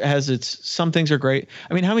 Everything has some things are great.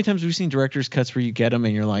 I mean, how many times have we seen director's cuts where you get them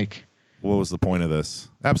and you're like, what was the point of this?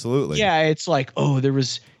 Absolutely. Yeah. It's like,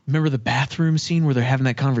 remember the bathroom scene where they're having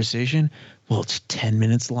that conversation? Well, it's 10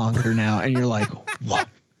 minutes longer now. And you're like, what?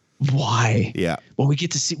 Why? Yeah. Well, we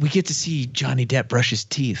get to see Johnny Depp brush his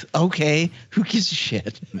teeth. Okay. Who gives a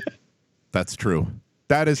shit? That's true.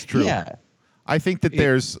 That is true. Yeah. I think that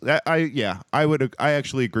there's I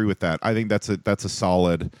actually agree with that. I think that's a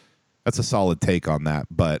solid take on that,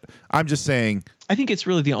 but I'm just saying I think it's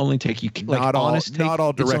really the only take you can not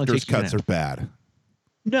all director's cuts are bad.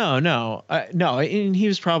 No. And he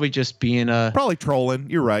was probably just being probably trolling.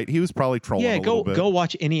 You're right. He was probably trolling. Yeah, go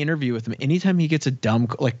watch any interview with him. Anytime he gets a dumb,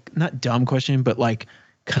 not dumb question, but like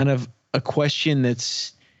kind of a question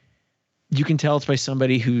that's, you can tell it's by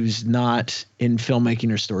somebody who's not in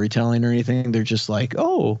filmmaking or storytelling or anything. They're just like,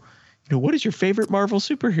 oh, what is your favorite Marvel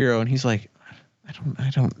superhero? And he's like,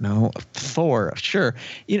 I don't know. Thor, sure.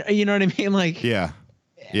 You know what I mean? Like, yeah.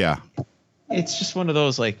 It's just one of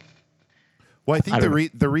those like. Well, I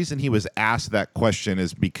think the reason he was asked that question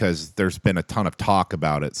is because there's been a ton of talk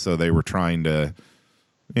about it, so they were trying to,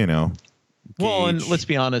 Well, and let's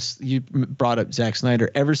be honest, you brought up Zack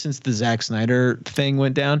Snyder. Ever since the Zack Snyder thing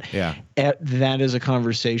went down, that is a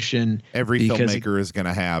conversation every filmmaker is going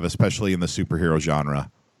to have, especially in the superhero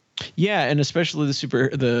genre. Yeah, and especially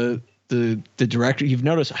the director. You've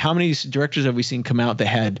noticed how many directors have we seen come out that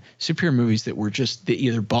had superhero movies that were just that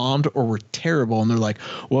either bombed or were terrible, and they're like,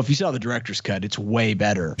 well, if you saw the director's cut, it's way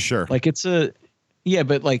better. Sure. Like but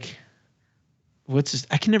like,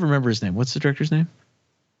 I can never remember his name. What's the director's name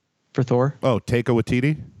for Thor? Oh, Taika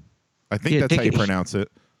Waititi. I think that's how you pronounce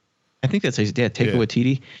it. I think that's how you Taika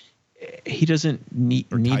Waititi. He doesn't need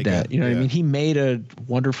that. You know what I mean? He made a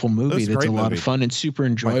wonderful movie that's a lot of fun and super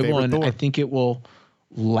enjoyable, and Thor. I think it will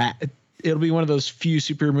it'll be one of those few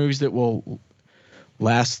superhero movies that will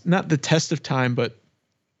last, not the test of time, but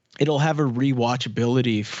it'll have a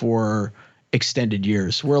rewatchability for extended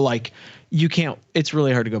years where like it's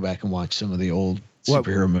really hard to go back and watch some of the old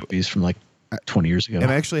superhero movies from like 20 years ago.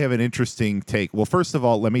 And I actually have an interesting take. Well, first of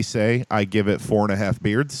all, let me say I give it 4.5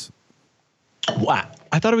 beards. Wow.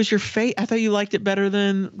 I thought it was your fate. I thought you liked it better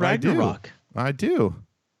than Ragnarok. I do.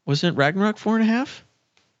 Wasn't Ragnarok 4.5?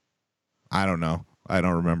 I don't know. I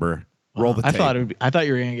don't remember. Roll the tape. I thought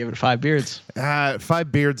you were going to give it 5 beards.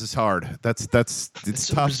 5 beards is hard. It's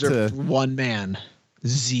tough to one man.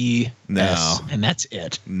 Z. No. And that's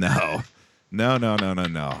it. No. Even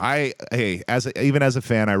as a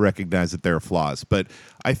fan, I recognize that there are flaws, but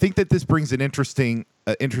I think that this brings an interesting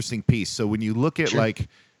piece. So when you look at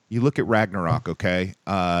you look at Ragnarok, okay?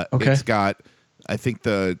 It's got, I think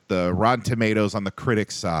the Rotten Tomatoes on the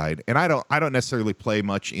critics side, and I don't necessarily play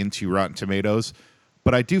much into Rotten Tomatoes,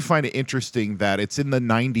 but I do find it interesting that it's in the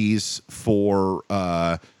 90s for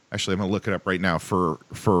actually I'm gonna look it up right now for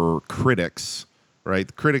critics, right?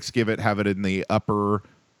 The critics have it in the upper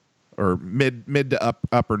or mid to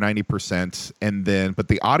upper 90%, and then but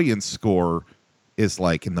the audience score is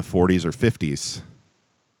like in the 40s or 50s.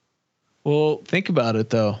 Well, think about it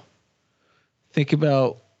though. Think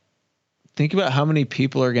about how many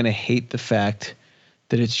people are going to hate the fact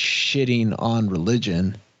that it's shitting on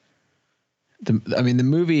religion. The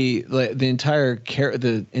movie, the entire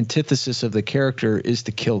the antithesis of the character is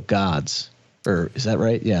to kill gods. Or is that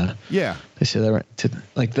right? Yeah. Yeah. They say that right.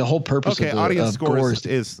 Like the whole purpose of the audience score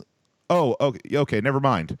is oh, okay, never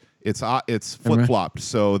mind. It's flip-flopped.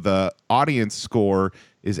 So the audience score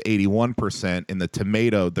is 81% and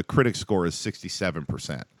the critic score is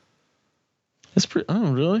 67%. That's pretty.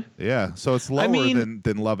 Oh, really? Yeah. So it's lower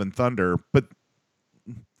than Love and Thunder, but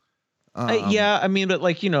but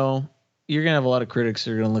like you're gonna have a lot of critics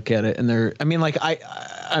that are gonna look at it, and I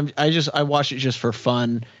watched it just for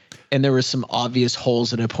fun, and there was some obvious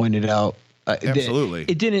holes that I pointed out. Absolutely.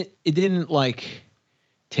 It didn't like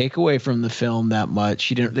take away from the film that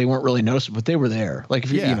much. They weren't really noticeable, but they were there. Like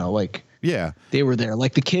they were there.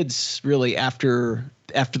 Like the kids really after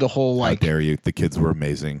the whole like. How dare you? The kids were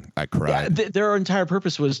amazing. I cried. Yeah, their entire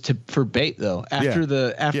purpose was for bait though. After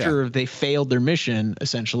they failed their mission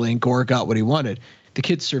essentially, and Gore got what he wanted. the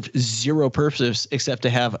kids served zero purpose except to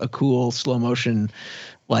have a cool slow motion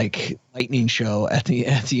like lightning show at the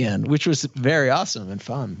end, which was very awesome and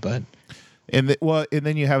fun. But and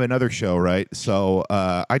then you have another show, right? So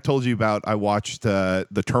I told you about I watched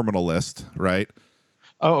the Terminal List, right?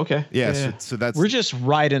 oh, okay. Yes. Yeah. So that's we're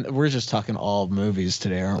just talking all movies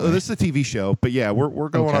today, aren't we? This is a TV show, but yeah, we're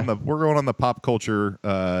going on the pop culture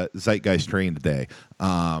zeitgeist train today.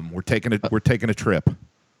 We're taking a trip.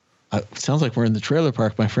 Sounds like we're in the trailer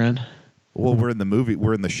park, my friend. Well, we're in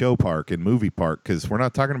the show park and movie park because we're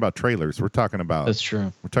not talking about trailers. We're talking about That's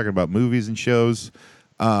true. We're talking about movies and shows.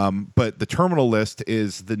 But the Terminal List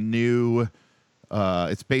is the new.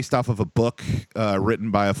 It's based off of a book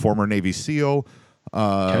written by a former Navy SEAL,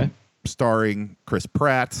 starring Chris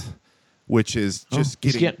Pratt, which is just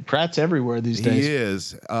getting Pratt's everywhere these days. He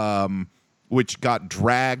is. Which got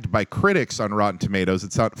dragged by critics on Rotten Tomatoes.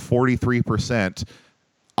 It's at 43%.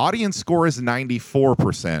 Audience score is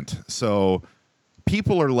 94%. So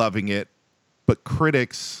people are loving it, but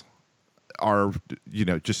critics are,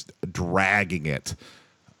 just dragging it.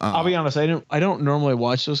 I'll be honest. I don't normally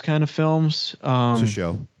watch those kind of films. It's a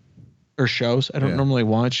show or shows. I don't normally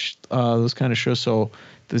watch those kind of shows. So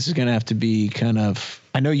this is gonna have to be kind of.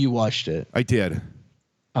 I know you watched it. I did.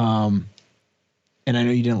 And I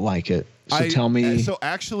know you didn't like it. So tell me. So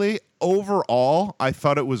actually, overall, I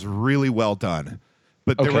thought it was really well done.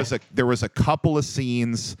 But there was a couple of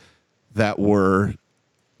scenes that were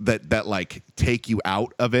that like take you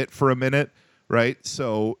out of it for a minute, right?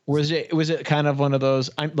 So was it kind of one of those?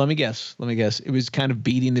 Let me guess. It was kind of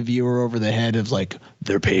beating the viewer over the head of like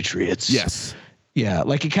they're patriots. Yes. Yeah,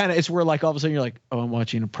 like it's where like all of a sudden you're like, oh, I'm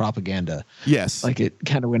watching a propaganda. Yes. Like it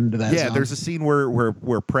kind of went into that. Yeah, zone. there's a scene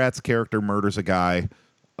where Pratt's character murders a guy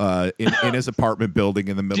in his apartment building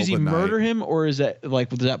in the middle of the night. Does he murder him, or is that was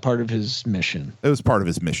that part of his mission? It was part of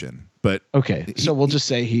his mission, but okay. So we'll just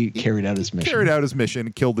say he carried out his mission. Carried out his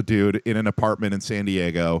mission, killed the dude in an apartment in San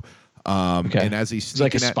Diego. And as he's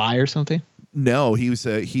like a spy or something. No, he's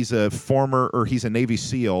a Navy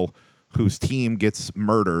SEAL whose team gets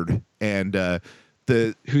murdered, and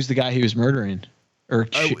who's the guy he was murdering or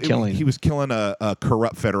killing? He was killing a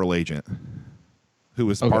corrupt federal agent. Who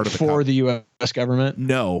was part of the U.S. government?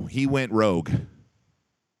 No, he went rogue.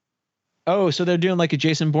 Oh, so they're doing like a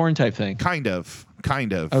Jason Bourne type thing. Kind of.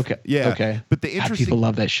 Okay. Yeah. Okay. But the interesting people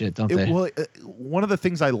love that shit, don't they? Well, one of the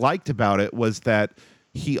things I liked about it was that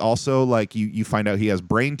he also like you find out he has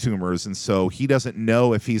brain tumors, and so he doesn't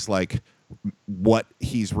know if he's like what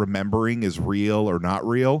he's remembering is real or not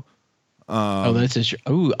real. That's interesting.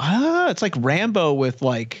 It's like Rambo with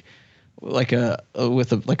like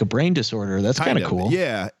a brain disorder. That's kind of cool.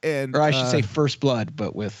 Yeah, or I should say First Blood,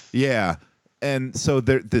 but with And so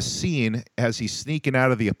the scene as he's sneaking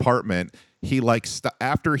out of the apartment, he like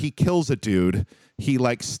after he kills a dude, he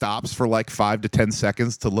like stops for like 5 to 10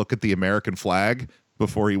 seconds to look at the American flag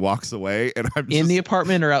before he walks away. And I'm in the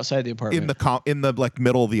apartment or outside the apartment? In the like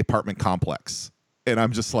middle of the apartment complex. And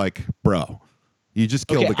I'm just like, bro, you just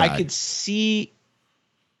killed the guy. I could see.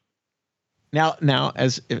 Now,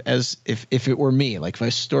 as if it were me, like if I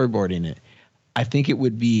was storyboarding it, I think it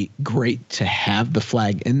would be great to have the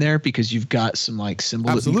flag in there because you've got some like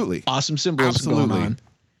symbols, awesome symbols going on.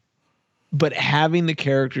 But having the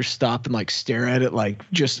character stop and like stare at it, like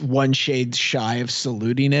just one shade shy of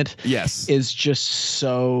saluting it, is just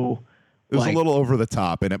so. It was a little over the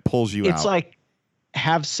top, and it pulls you out. It's like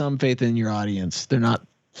have some faith in your audience. They're not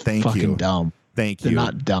fucking dumb. Thank you. They're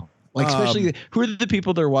not dumb. Like, especially, who are the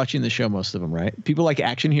people that are watching the show? Most of them, right? People like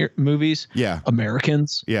action movies. Yeah.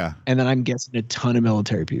 Americans. Yeah. And then I'm guessing a ton of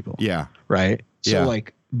military people. Yeah. Right? So,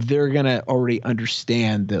 like, they're going to already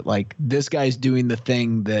understand that, like, this guy's doing the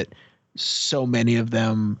thing that so many of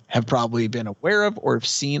them have probably been aware of or have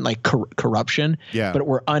seen, like corruption. Yeah. But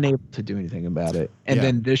we're unable to do anything about it. And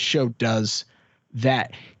then this show does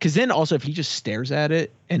that. Because then also, if he just stares at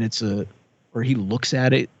it and or he looks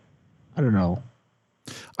at it, I don't know.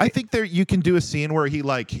 I think you can do a scene where he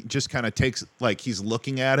like just kind of takes like he's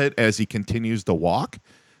looking at it as he continues to walk,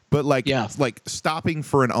 but like stopping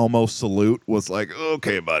for an almost salute was like,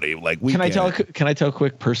 okay, buddy, like Can I tell a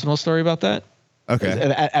quick personal story about that?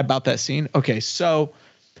 Okay, about that scene. Okay, so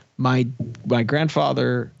my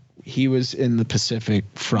grandfather, he was in the Pacific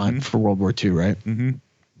Front for World War II, right? Mm-hmm.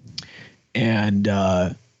 And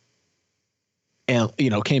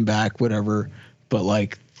came back, whatever, but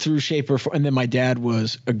like. Through shape or form, and then my dad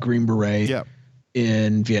was a Green Beret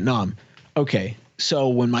in Vietnam. Okay, so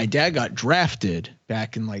when my dad got drafted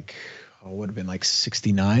back in like, would have been like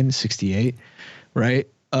 69, 68, right?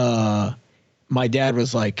 My dad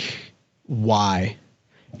was like, why?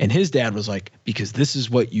 And his dad was like, because this is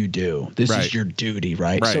what you do. This is your duty,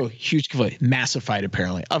 right? So huge conflict, massive fight,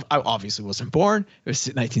 apparently. I obviously wasn't born. It was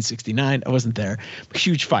 1969. I wasn't there.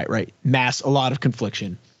 Huge fight, right? A lot of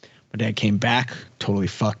confliction. My dad came back, totally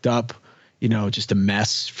fucked up, just a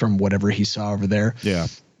mess from whatever he saw over there. Yeah.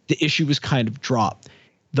 The issue was kind of dropped.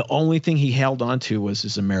 The only thing he held on to was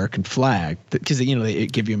his American flag, because they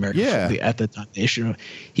give you American flag at the time. The issue,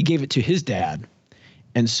 he gave it to his dad,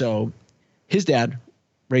 and so his dad,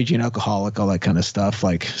 raging alcoholic, all that kind of stuff.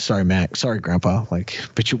 Like, sorry, Mac, sorry, Grandpa. Like,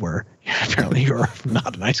 but you were. Apparently, you were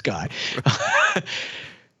not a nice guy.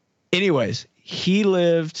 Anyways, he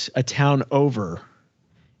lived a town over,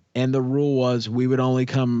 and the rule was we would only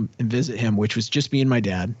come and visit him, which was just me and my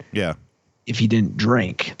dad. Yeah. If he didn't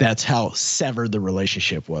drink. That's how severed the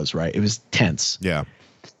relationship was, right? It was tense. Yeah.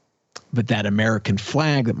 But that American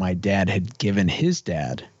flag that my dad had given his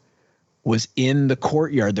dad was in the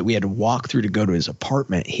courtyard that we had to walk through to go to his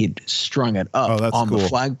apartment. He'd strung it up on the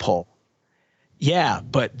flagpole. Yeah,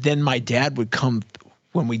 but then my dad would come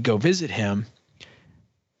when we'd go visit him.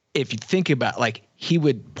 If you think about, like, he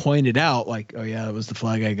would point it out, like, oh yeah, that was the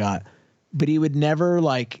flag I got. But he would never,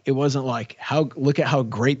 like, it wasn't like, look at how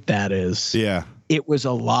great that is. Yeah. It was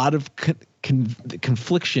a lot of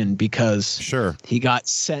confliction because he got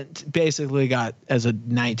basically got, as a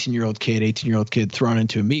 19-year-old kid, 18-year-old kid, thrown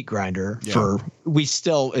into a meat grinder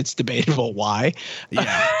it's debatable why.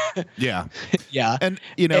 Yeah. Yeah. Yeah. And,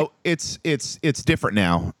 it's different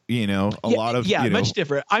now, lot of, much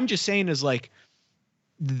different. I'm just saying is like,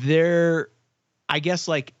 I guess,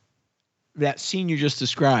 like, that scene you just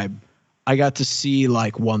described, I got to see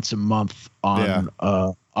like once a month on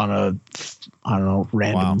a I don't know,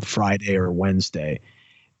 random Friday or Wednesday,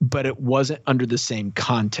 but it wasn't under the same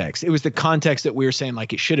context. It was the context that we were saying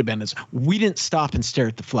like it should have been. Is we didn't stop and stare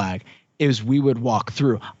at the flag. It was we would walk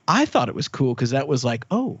through. I thought it was cool because that was like,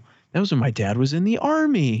 oh, that was when my dad was in the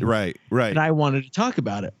army. Right. And I wanted to talk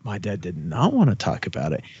about it. My dad did not want to talk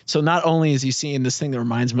about it. So not only is he seeing this thing that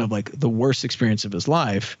reminds him of like the worst experience of his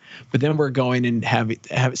life, but then we're going and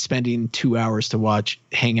spending 2 hours to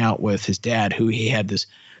hang out with his dad, who he had this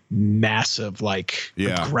massive, like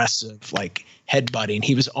aggressive, like headbutting.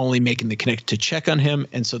 He was only making the connection to check on him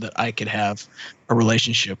and so that I could have a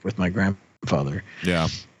relationship with my grandfather. Yeah.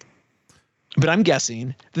 But I'm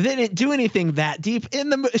guessing that they didn't do anything that deep in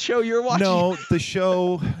the show you're watching. No, the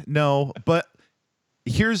show, no. But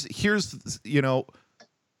here's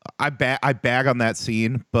I bag on that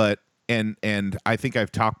scene, but and I think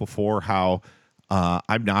I've talked before how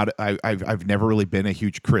I've never really been a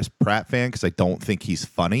huge Chris Pratt fan because I don't think he's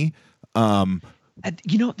funny. I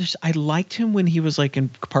liked him when he was like in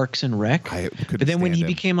Parks and Rec, but then when he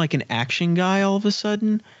became like an action guy, all of a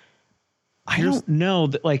sudden, I don't know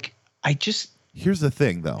that like. Here's the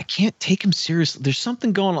thing, though. I can't take him seriously. There's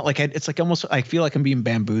something going on. Like it's like almost. I feel like I'm being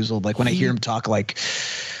bamboozled. Like when I hear him talk, like.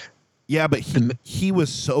 Yeah, but he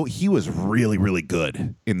was really, really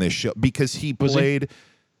good in this show because he played.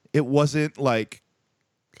 It wasn't like.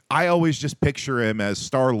 I always just picture him as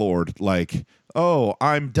Star-Lord, like, oh,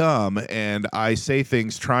 I'm dumb and I say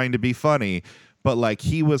things trying to be funny, but like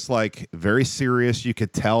he was like very serious. You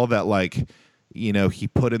could tell that like, he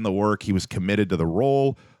put in the work. He was committed to the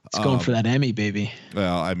role. It's going for that Emmy, baby.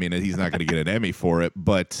 Well, I mean, he's not going to get an Emmy for it,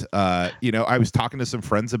 but I was talking to some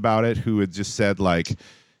friends about it who had just said like,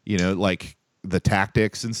 like the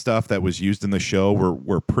tactics and stuff that was used in the show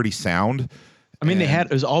were pretty sound. I mean, it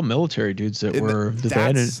was all military dudes that were.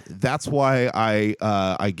 That's why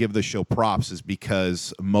I give the show props, is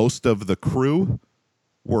because most of the crew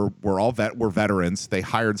were veterans. They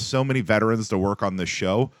hired so many veterans to work on this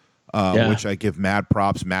show, which I give mad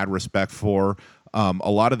props, mad respect for.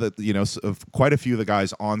 A lot of the, quite a few of the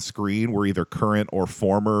guys on screen were either current or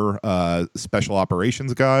former special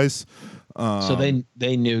operations guys. So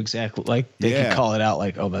they knew exactly, like they could call it out,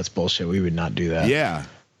 like, oh, that's bullshit. We would not do that. Yeah.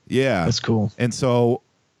 That's cool. And so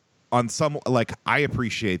on some, like, I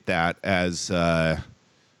appreciate that as, I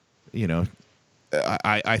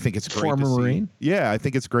think it's great. Former Marine. I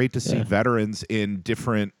think it's great to see veterans in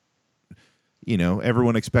different.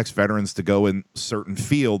 Everyone expects veterans to go in certain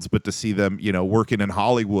fields, but to see them, working in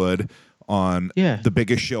Hollywood on the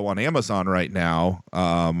biggest show on Amazon right now,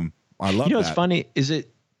 I love that. What's funny is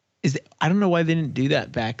I don't know why they didn't do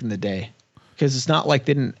that back in the day, because it's not like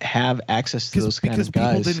they didn't have access to those kind of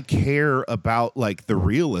guys. Because people didn't care about like the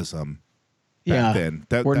realism. Back then.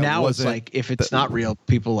 Now it's like, if it's not real,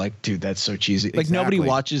 people like, dude, that's so cheesy. Like nobody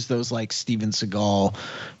watches those like Steven Seagal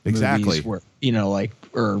movies where,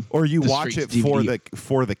 or you watch it for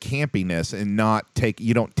the campiness and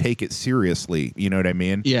you don't take it seriously. You know what I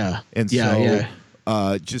mean? Yeah. And so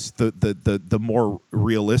just the more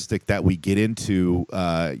realistic that we get into,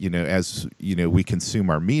 as we consume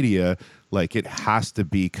our media, like it has to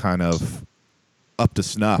be kind of up to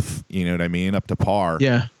snuff. You know what I mean? Up to par.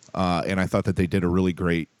 Yeah. And I thought that they did a really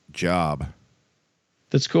great job.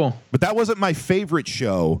 That's cool. But that wasn't my favorite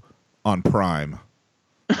show on Prime.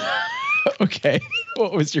 Okay.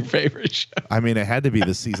 What was your favorite show? I mean, it had to be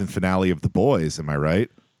the season finale of The Boys. Am I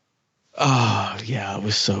right? Oh, yeah. It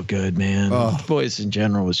was so good, man. Oh. The Boys in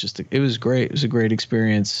general was it was great. It was a great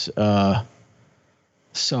experience.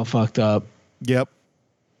 So fucked up. Yep.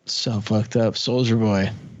 So fucked up. Soldier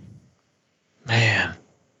Boy. Man.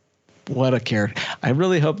 What a character. I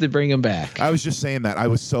really hope they bring him back. I was just saying that. I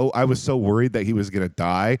was so worried that he was going to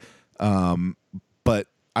die. But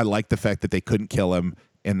I like the fact that they couldn't kill him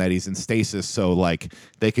and that he's in stasis. So like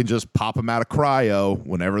they can just pop him out of cryo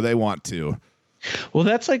whenever they want to. Well,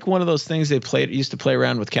 that's like one of those things used to play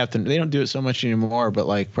around with Captain. They don't do it so much anymore, but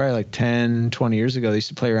like probably like 10, 20 years ago, they used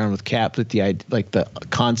to play around with Cap with the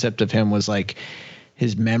concept of him was like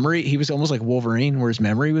his memory. He was almost like Wolverine where his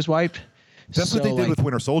memory was wiped. That's what they did with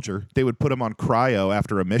Winter Soldier. They would put him on cryo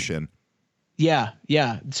after a mission. Yeah.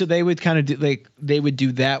 Yeah. So they would kind of they would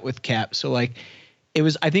do that with Cap. So like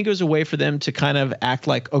I think it was a way for them to kind of act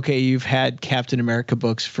like, okay, you've had Captain America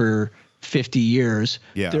books for 50 years.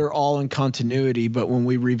 Yeah. They're all in continuity, but when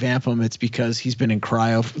we revamp them, it's because he's been in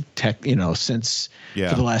cryo since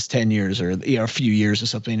for the last 10 years or a few years or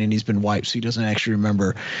something, and he's been wiped, so he doesn't actually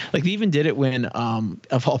remember. Like they even did it when,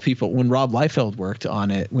 of all people, when Rob Liefeld worked on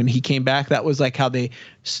it, when he came back, that was like how they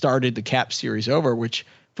started the Cap series over, which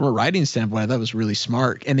from a writing standpoint, that was really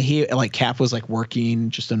smart. And Cap was like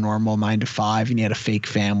working just a normal 9 to 5, and he had a fake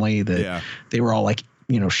family that they were all like,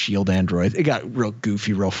 shield androids. It got real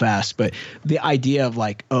goofy real fast, but the idea of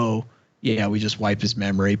like, oh yeah, we just wipe his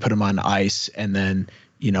memory, put him on ice, and then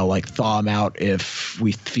thaw him out if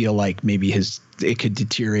we feel like maybe it could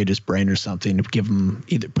deteriorate his brain or something, to give him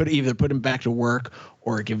either put him back to work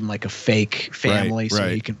or give him like a fake family so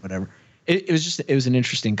he can whatever. It was an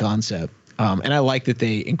interesting concept. And I like that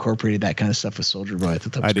they incorporated that kind of stuff with Soldier Boy. I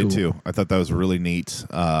thought that was cool. I did too. I thought that was really neat.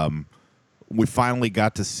 We finally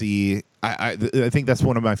got to see. I think that's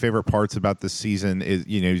one of my favorite parts about this season is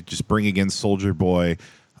just bringing in Soldier Boy,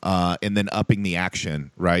 and then upping the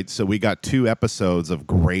action. Right. So we got 2 episodes of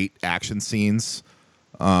great action scenes.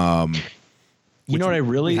 What I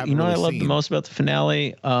loved the most about the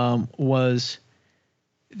finale was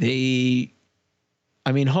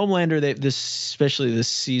Homelander, especially this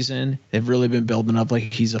season, they've really been building up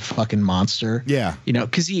like he's a fucking monster. Yeah.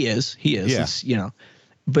 Because he is. Yeah.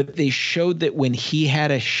 But they showed that when he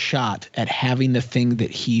had a shot at having the thing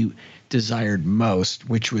that he desired most,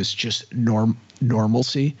 which was just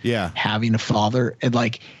normalcy. Yeah. Having a father, and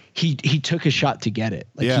like he took a shot to get it.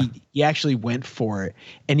 Like he actually went for it,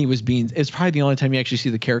 and it's probably the only time you actually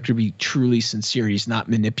see the character be truly sincere. He's not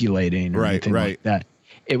manipulating or anything like that.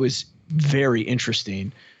 It was very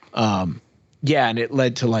interesting. And it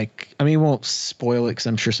led to we won't spoil it because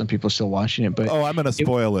I'm sure some people are still watching it, but I'm going to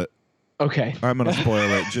spoil it. Okay. I'm going to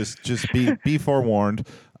spoil it. Just be forewarned.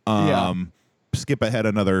 Skip ahead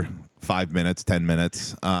another 5 minutes, 10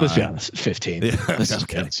 minutes. Let's be honest, 15. Yeah, Let's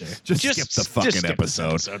okay. Just skip the fucking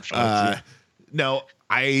episode. No,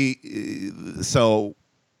 so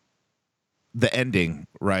the ending,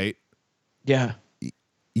 right? Yeah.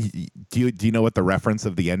 Do you know what the reference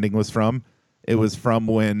of the ending was from? It was from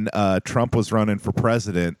when Trump was running for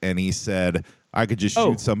president, and he said, I could just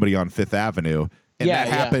shoot somebody on Fifth Avenue. And that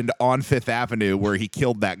happened on Fifth Avenue, where he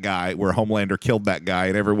killed that guy, where Homelander killed that guy,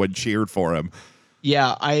 and everyone cheered for him.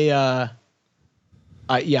 Yeah, I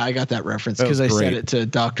got that reference because I said it to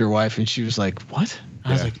Dr. Wife, and she was like, "What?"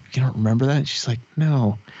 I was like, "You don't remember that?" And she's like,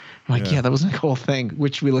 "No." I'm like, "Yeah, that was a cool thing."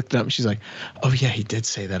 Which we looked up, and she's like, "Oh yeah, he did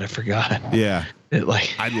say that. I forgot." Yeah,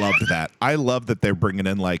 I loved that. I love that they're bringing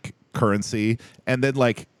in like currency, and then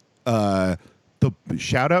the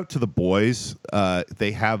shout out to the boys.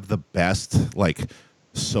 They have the best like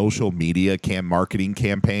social media marketing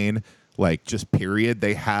campaign, like just period.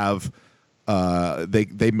 They have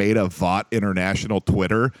they made a VOT International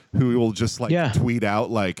Twitter who will just tweet out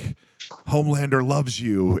like Homelander loves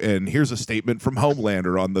you, and here's a statement from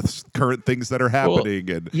Homelander on the current things that are happening.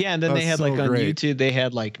 And then they had on YouTube, they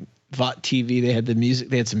had like VOT TV, they had the music,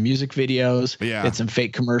 they had some music videos, they had some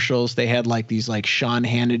fake commercials, they had like these like Sean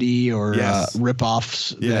Hannity or rip-offs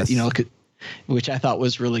that, which I thought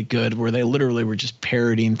was really good, where they literally were just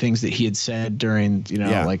parodying things that he had said during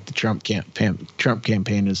like the Trump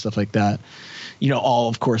campaign and stuff like that, all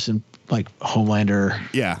of course in like Homelander.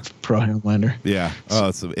 Yeah. Pro Homelander. Yeah.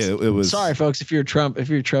 Oh, it was. Sorry, folks. If you're a Trump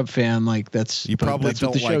fan, like that's that's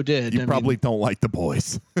what the show did. You probably don't like The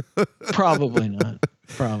Boys. Probably not.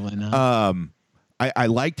 Probably not. I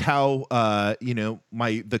liked how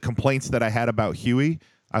the complaints that I had about Huey.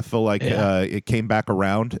 I feel like it came back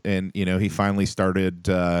around, and he finally started.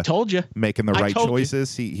 Told you making the right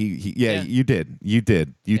choices. You. You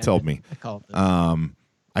did. You told me. I called it.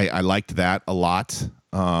 I liked that a lot.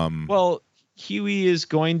 Well, Huey is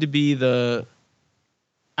going to be the.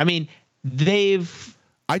 I mean,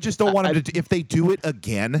 I just don't want him to. If they do it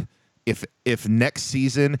again, if next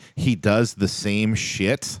season he does the same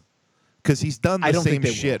shit, because he's done the same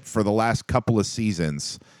shit for the last couple of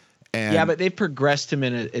seasons. And yeah, but they've progressed him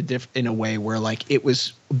in a way where like it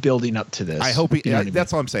was building up to this. I hope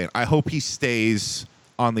that's what I'm saying. I hope he stays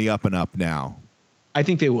on the up and up now. I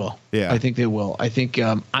think they will. Yeah, I think they will. I think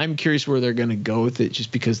I'm curious where they're going to go with it,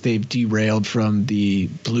 just because they've derailed from the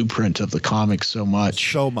blueprint of the comics so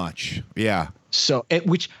much. Yeah. So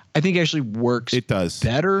which I think actually works. It does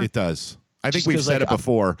better. It does. I think we've said it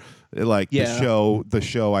before. Like the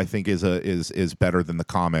show I think is better than the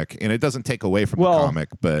comic, and it doesn't take away from the comic,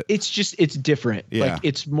 but it's different. Yeah. Like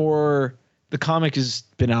it's more. The comic has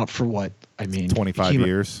been out for 25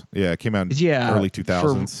 years. Yeah, it came out in early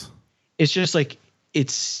 2000s. It's just like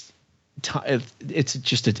it's a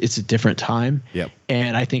different time. Yep.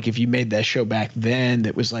 And I think if you made that show back then,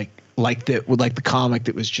 that was like the comic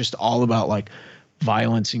that was just all about like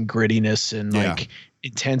violence and grittiness and like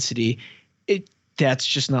intensity, that's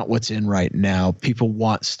just not what's in right now. People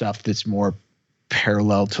want stuff that's more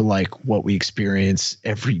parallel to like what we experience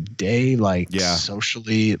every day, like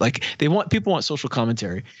socially. Like people want social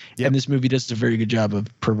commentary, and this movie does a very good job of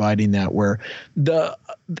providing that. Where the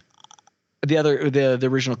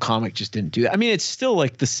original comic just didn't do that. I mean, it's still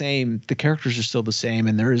like the same. The characters are still the same,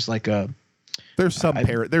 and there is like there's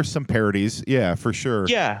some parodies, yeah, for sure.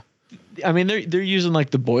 Yeah. I mean, they're using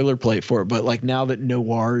like the boilerplate for it, but like now that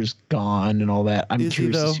Noir is gone and all that, I'm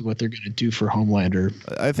curious to see what they're going to do for Homelander.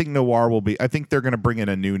 I think Noir will be. I think they're going to bring in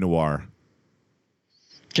a new Noir.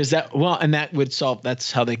 Because that would solve.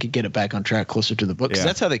 That's how they could get it back on track, closer to the book. Because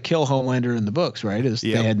that's how they kill Homelander in the books, right?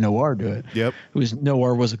 They had Noir do it. Yep.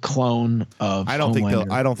 Noir was a clone of. I don't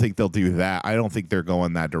think they'll do that. I don't think they're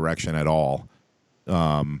going that direction at all.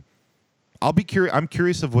 I'll be curious. I'm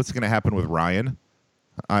curious of what's going to happen with Ryan.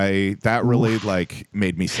 That really like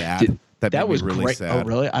made me sad. That was really great. sad. Oh,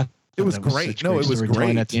 really? It was great. No, it was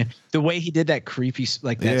great. At the end. The way he did that creepy,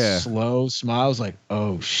 like that slow smile, I was like,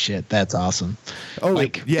 "Oh shit, that's awesome." Oh,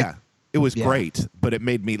 it was great. But it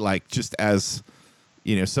made me like, just as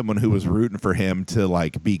someone who was rooting for him to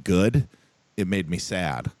like be good, it made me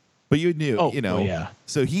sad. But you knew,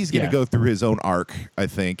 So he's going to go through his own arc, I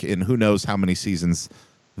think, and who knows how many seasons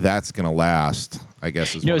that's going to last, I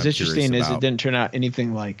guess. What's interesting is it didn't turn out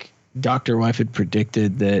anything like Dr. Wife had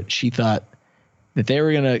predicted. That she thought that they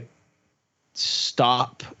were going to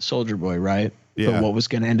stop Soldier Boy, right? Yeah. But what was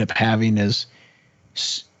going to end up having is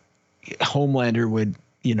Homelander would,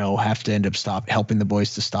 have to end up helping the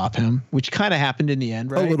boys to stop him, which kind of happened in the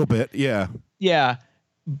end, right? A little bit, yeah. Yeah,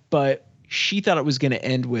 but she thought it was going to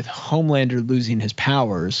end with Homelander losing his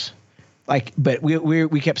powers. Like, but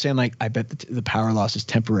we kept saying like, I bet the power loss is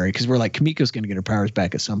temporary, because we're like, Kamiko's going to get her powers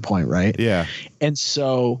back at some point, right? Yeah. And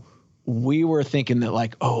so we were thinking that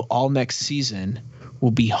like, all next season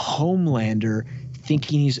will be Homelander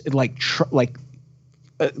thinking he's like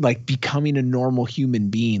becoming a normal human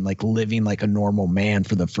being, like living like a normal man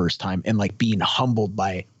for the first time, and like being humbled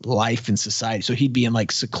by life and society. So he'd be in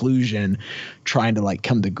like seclusion, trying to like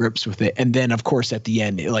come to grips with it. And then of course at the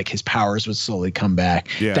end, like his powers would slowly come back.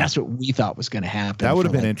 Yeah. That's what we thought was going to happen. That would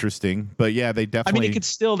have been interesting. But yeah, they definitely. I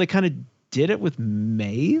mean, they kind of did it with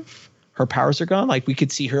Maeve. Her powers are gone. Like we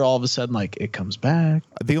could see her all of a sudden, like it comes back.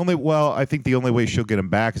 I think the only way she'll get him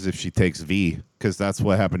back is if she takes V, because that's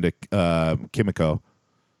what happened to Kimiko.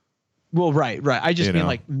 Well, right. I just mean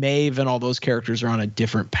like Maeve and all those characters are on a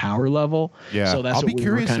different power level. Yeah, so that's I'll be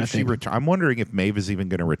curious if she I'm wondering if Maeve is even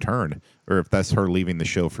going to return, or if that's her leaving the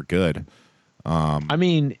show for good. I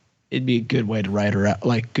mean, it'd be a good way to write her out,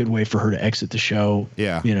 like good way for her to exit the show.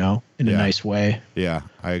 Yeah, in a nice way. Yeah,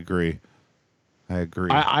 I agree.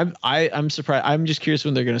 I'm surprised. I'm just curious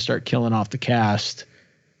when they're going to start killing off the cast.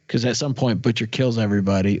 Because at some point, Butcher kills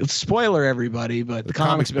everybody. Spoiler, everybody, but the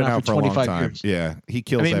comic's been out for 25 years. Yeah, he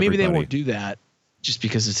kills everybody. Maybe they won't do that just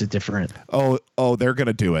because it's a different. Oh, they're going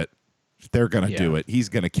to do it. They're going to do it. He's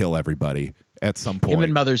going to kill everybody at some point. Him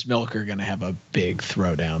and Mother's Milk are going to have a big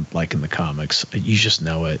throwdown, like in the comics. You just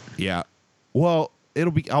know it. Yeah. Well,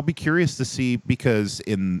 I'll be curious to see, because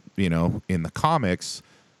in the comics,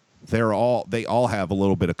 they all have a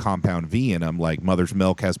little bit of compound V in them. Like Mother's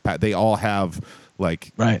Milk has, they all have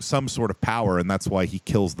like some sort of power, and that's why he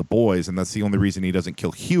kills the boys, and that's the only reason he doesn't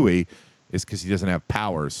kill Huey is because he doesn't have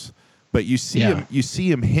powers. But you see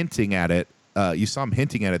him hinting at it. You saw him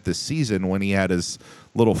hinting at it this season when he had his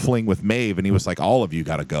little fling with Maeve, and he was like, "All of you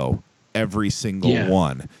got to go, every single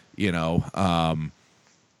one." You know,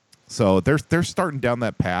 so they're starting down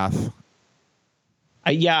that path.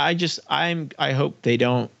 I hope they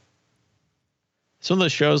don't. Some of the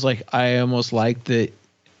shows, like I almost like that.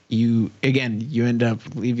 You end up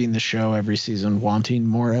leaving the show every season wanting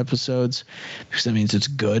more episodes because that means it's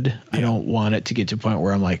good. Yeah. I don't want it to get to a point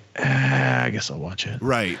where I'm like, I guess I'll watch it.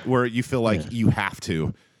 Right. Where you feel like you have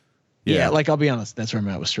to. Yeah. Like I'll be honest, that's where I'm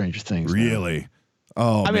at with Stranger Things. Really? Now.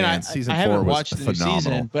 Oh, I mean, man. Season 4 haven't was watched the phenomenal. new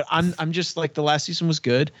season, but I'm just like the last season was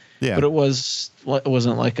good. Yeah. But it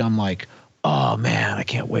wasn't like I'm like, oh man, I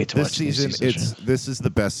can't wait to watch this season. This is the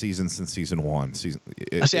best season since season 1.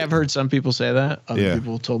 I've heard some people say that. Other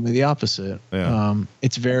people told me the opposite. Yeah.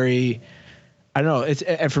 It's very, I don't know. It's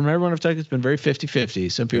from everyone I've talked to, it's been very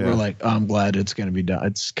 50-50. Some people are like, oh, I'm glad it's going to be done.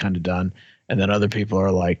 It's kind of done. And then other people are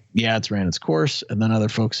like, yeah, it's ran its course. And then other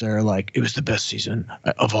folks are like, it was the best season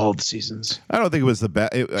of all the seasons. I don't think it was the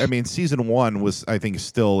best. I mean, season 1 was, I think,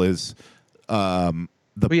 still is.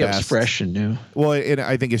 The best. It's fresh and new. Well,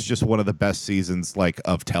 I think it's just one of the best seasons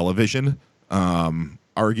of television.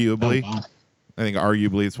 Arguably, oh, wow. I think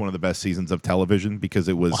arguably it's one of the best seasons of television because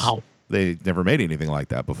it was. Wow. They never made anything like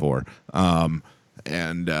that before. But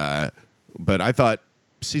I thought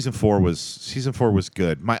season 4 was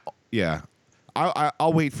good.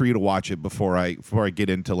 I'll wait for you to watch it before I get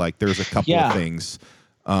into there's a couple of things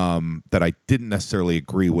that I didn't necessarily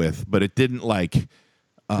agree with, but it didn't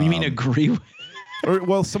you mean agree with?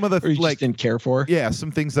 Some of the or you just didn't care for. Yeah,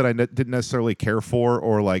 some things that I didn't necessarily care for,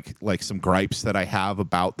 or like some gripes that I have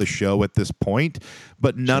about the show at this point.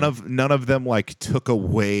 But none of them took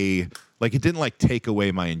away. It didn't take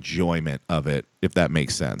away my enjoyment of it, if that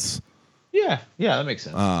makes sense. Yeah, that makes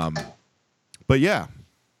sense. But yeah,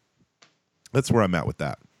 that's where I'm at with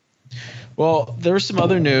that. Well, there was some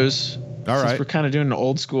other news. All right, we're kind of doing an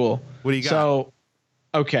old school. What do you got? So.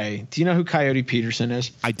 Okay. Do you know who Coyote Peterson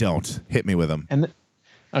is? I don't. Hit me with him.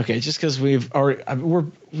 Just because we've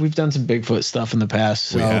done some Bigfoot stuff in the past.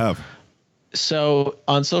 So, we have. So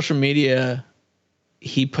on social media,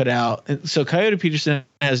 he put out. So Coyote Peterson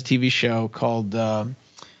has a TV show called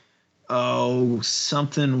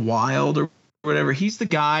something wild or whatever. He's the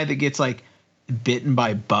guy that gets bitten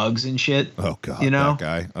by bugs and shit. Oh god, that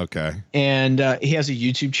guy. Okay. And he has a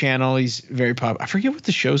YouTube channel. He's very popular. I forget what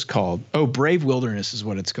the show's called. Oh, Brave Wilderness is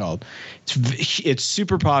what it's called. It's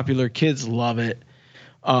super popular. Kids love it.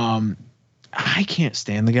 I can't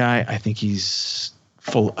stand the guy. I think he's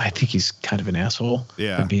kind of an asshole.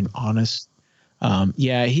 Yeah. If I'm being honest.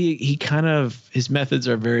 He kind of, his methods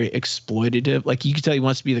are very exploitative. You can tell he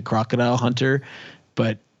wants to be the crocodile hunter,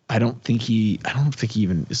 but I don't think he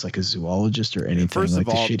even is a zoologist or anything. First of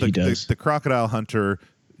all, he does. The crocodile hunter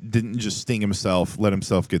didn't just sting himself, let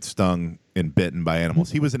himself get stung and bitten by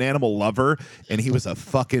animals. He was an animal lover, and he was a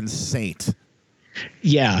fucking saint.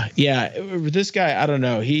 Yeah. This guy, I don't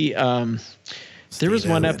know. He there was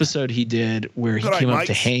one episode he did where he came up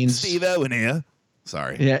to Haynes. Steve Owen here.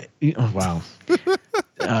 Sorry. Yeah. Oh, wow.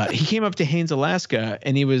 He came up to Haines, Alaska,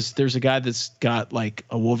 and there's a guy that's got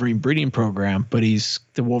a Wolverine breeding program, but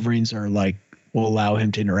the Wolverines are will allow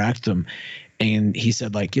him to interact with them. And he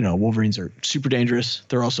said Wolverines are super dangerous.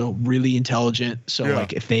 They're also really intelligent. So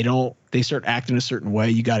if they start acting a certain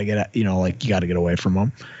way, you got to get you got to get away from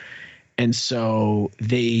them. And so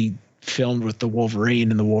they filmed with the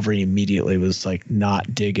Wolverine, and the Wolverine immediately was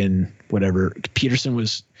not digging whatever.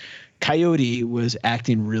 Coyote was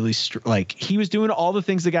acting really he was doing all the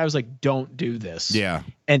things the guy was don't do this. Yeah.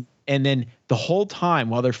 And then the whole time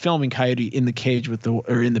while they're filming Coyote in the cage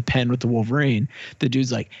in the pen with the Wolverine, the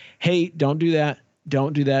dude's hey, don't do that.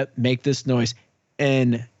 Don't do that. Make this noise.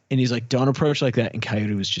 And he's don't approach like that. And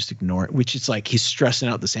Coyote was just ignoring, which is he's stressing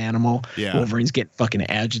out this animal. Yeah. Wolverine's getting fucking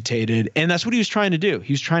agitated. And that's what he was trying to do.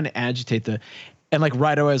 He was trying to agitate and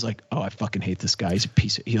right away I was oh, I fucking hate this guy. He's a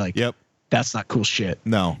piece of, yep. That's not cool shit.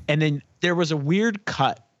 No. And then there was a weird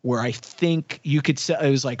cut where I think you could say it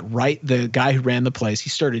was the guy who ran the place. He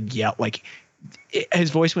started his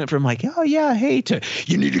voice went from oh yeah, hey, to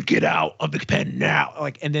you need to get out of the pen now.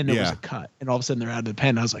 And then there was a cut, and all of a sudden they're out of the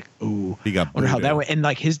pen. I was ooh, he got. Wonder how that went. And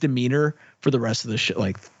his demeanor for the rest of the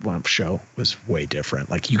show was way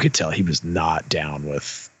different. You could tell he was not down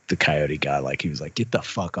with the Coyote guy. He was get the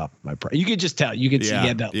fuck up my you could just tell. You could see he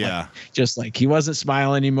had that just he wasn't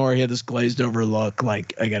smiling anymore. He had this glazed over look I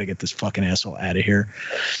gotta get this fucking asshole out of here.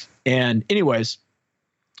 And anyways,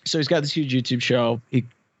 so he's got this huge YouTube show.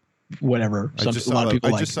 Whatever. A lot of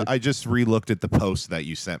people I just re-looked at the post that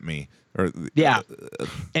you sent me. Yeah.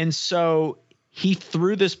 And so he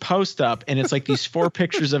threw this post up, and it's like these 4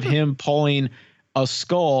 pictures of him pulling a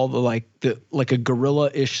skull, like a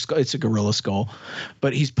gorilla-ish skull. It's a gorilla skull,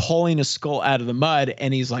 but he's pulling a skull out of the mud,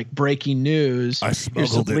 and he's like, breaking news.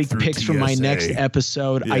 Here's some leaked pics from my next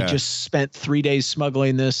episode. Yeah. I just spent 3 days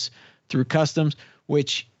smuggling this through customs,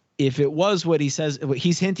 which, if it was what he says,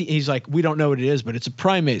 he's hinting, he's like, we don't know what it is, but it's a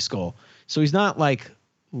primate skull. So he's not like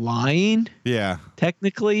lying. Yeah.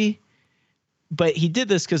 Technically. But he did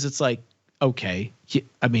this because it's like, okay.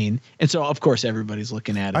 I mean, and so of course everybody's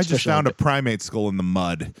looking at it. I just found a primate skull in the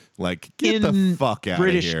mud. Like, get the fuck out of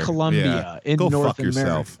here. British Columbia, in Go North fuck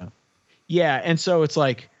yourself. America. Yeah. And so it's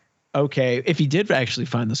like, okay, if he did actually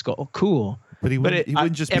find the skull, cool. But he wouldn't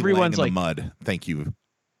just be laying in the mud. Thank you.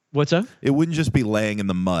 What's up? It wouldn't just be laying in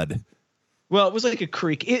the mud. Well, it was like a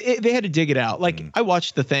creek. They had to dig it out. Like, I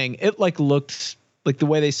watched the thing. It like looked like, the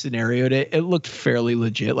way they scenarioed it, it looked fairly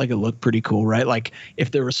legit. Like, it looked pretty cool, right? Like,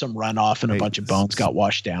 if there was some runoff and a bunch of bones got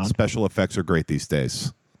washed down. Special effects are great these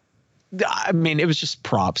days. I mean, it was just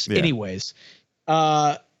props. Yeah. Anyways.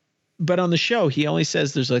 But on the show, he only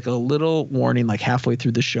says there's like a little warning like halfway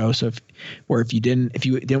through the show. So if you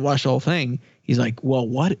didn't watch the whole thing, he's like, well,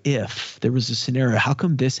 what if there was a scenario? How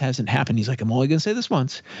come this hasn't happened? He's like, I'm only going to say this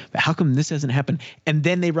once, but how come this hasn't happened? And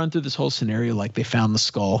then they run through this whole scenario, like they found the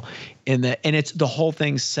skull, and it's the whole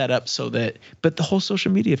thing set up so that. But the whole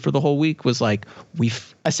social media for the whole week was like,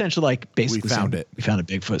 we've essentially like basically found it. We found a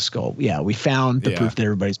Bigfoot skull. Yeah, we found the proof that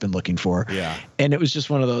everybody's been looking for. Yeah, and it was just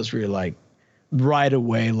one of those where you're like, right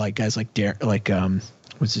away, like guys like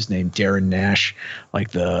what's his name, Darren Nash,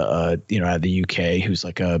 like the out of the UK, who's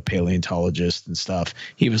like a paleontologist and stuff.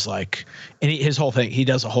 He was like, and his whole thing, he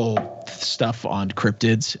does a whole stuff on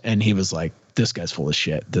cryptids, and he was like, this guy's full of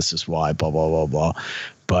shit. This is why, blah blah blah blah.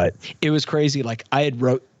 But it was crazy. Like, I had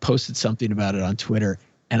posted something about it on Twitter,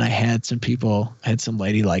 and I had some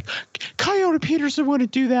lady like, Coyote Peterson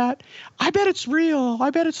wouldn't do that. I bet it's real. I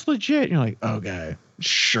bet it's legit. And you're like, okay,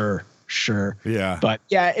 sure. Yeah. But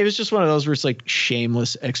yeah, it was just one of those where it's like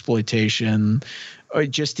shameless exploitation, or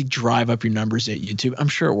just to drive up your numbers at YouTube. I'm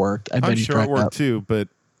sure it worked. I'm sure it worked too, but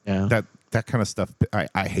yeah, that kind of stuff,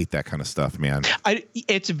 I hate that kind of stuff, man.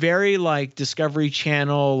 It's very like Discovery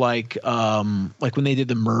Channel, like when they did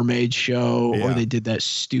the Mermaid show, or they did that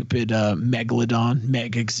stupid Megalodon,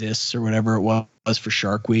 Meg Exists, or whatever it was for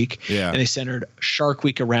Shark Week. Yeah. And they centered Shark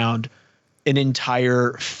Week around an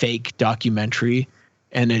entire fake documentary.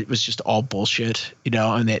 And it was just all bullshit,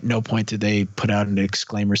 and at no point did they put out an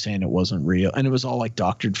exclaimer saying it wasn't real. And it was all like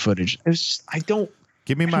doctored footage. It was just,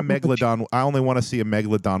 give me my Megalodon. I only want to see a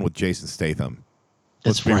Megalodon with Jason Statham.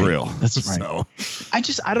 Let's be real. That's right. So.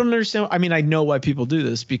 I don't understand. I mean, I know why people do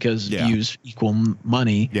this, because views equal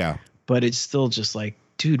money. Yeah. But it's still just like,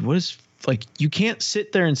 dude, what is, like, you can't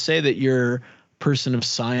sit there and say that you're a person of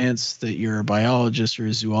science, that you're a biologist or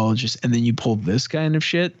a zoologist, and then you pull this kind of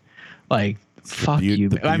shit. Like, fuck you.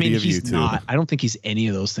 I mean, he's YouTube. Not. I don't think he's any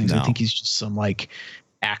of those things. No. I think he's just some like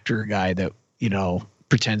actor guy that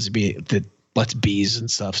pretends to be, that lets bees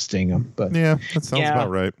and stuff sting him. But yeah, that sounds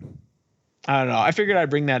about right. I don't know. I figured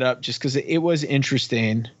I'd bring that up just because it was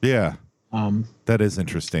interesting. Yeah, that is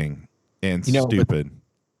interesting and stupid.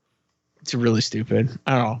 It's really stupid.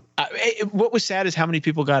 I don't know. What was sad is how many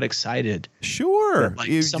people got excited. Sure, that,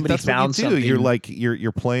 like, somebody found something. You're like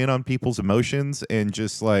you're playing on people's emotions and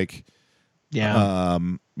just like. Yeah.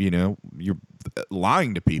 You're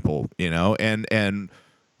lying to people, and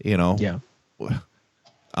yeah.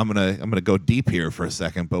 I'm gonna go deep here for a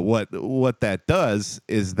second, but what that does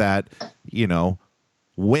is that,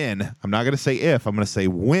 when, I'm not gonna say if, I'm gonna say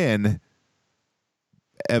when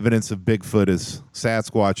evidence of Bigfoot as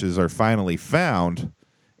Sasquatches are finally found,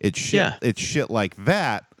 it's shit like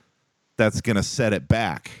that's gonna set it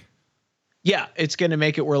back. Yeah, it's going to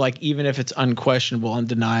make it where, like, even if it's unquestionable,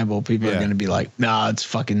 undeniable, people are going to be like, nah, it's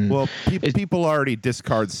fucking... Well, people already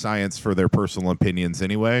discard science for their personal opinions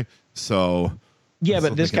anyway, so... Yeah,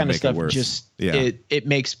 but this kind of stuff just... Yeah. It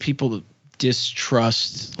makes people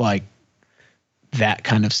distrust, like, that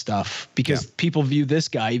kind of stuff. Because people view this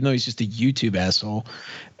guy, even though he's just a YouTube asshole,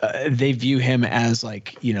 they view him as,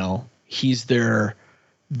 like, he's their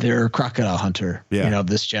crocodile hunter, of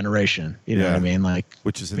this generation. You know what I mean? Like,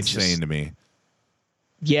 which is insane to me.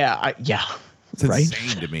 Yeah, it's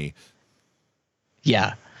insane to me.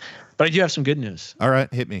 Yeah, but I do have some good news. All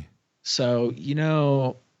right, hit me. So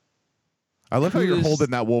I love how you're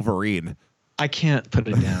holding that Wolverine. I can't put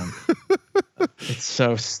it down. It's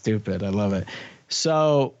so stupid. I love it.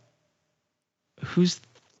 So, who's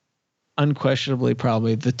unquestionably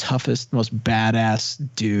probably the toughest, most badass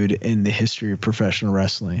dude in the history of professional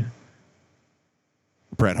wrestling.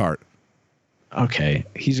 Bret Hart. Okay,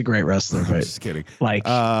 he's a great wrestler, but Just kidding. like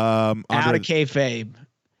out of kayfabe,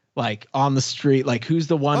 like on the street, like who's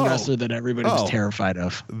the one wrestler that everybody was terrified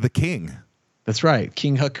of? The King. That's right,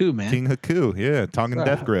 King Haku, man. King Haku, yeah, Tongan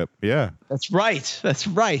Death Grip, yeah. That's right.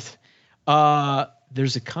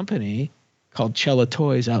 There's a company called Cella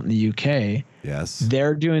Toys out in the UK. Yes.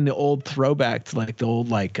 They're doing the old throwback to like the old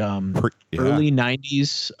early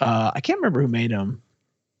 90s. I can't remember who made them.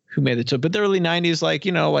 Who made the toy, but the early 90s, like,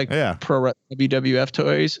 you know, like pro WWF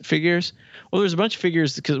toys figures. Well, there's a bunch of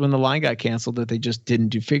figures because when the line got canceled that they just didn't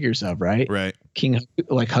do figures of, right? Right. King,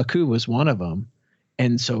 like Haku was one of them.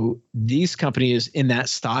 And so these companies in that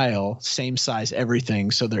style, same size,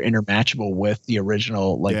 everything. So they're intermatchable with the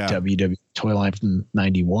original WWF toy line from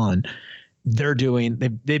 91.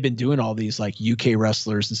 They've been doing all these like UK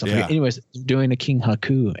wrestlers and stuff. Yeah. Anyways, they're doing a King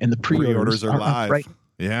Haku and the pre-orders are live. Right.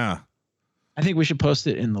 Yeah. I think we should post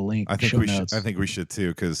it in the link. I think we should too,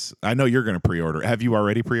 because I know you're going to pre-order. Have you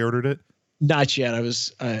already pre-ordered it? Not yet.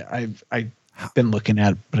 I've been looking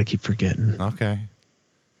at it, but I keep forgetting. Okay.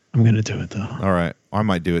 I'm going to do it though. All right. I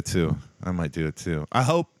might do it too.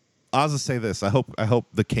 I'll just say this. I hope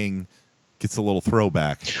the King gets a little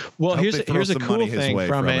throwback. Well, here's a cool thing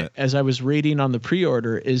from it. As I was reading on the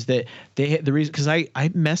pre-order is that the reason, because I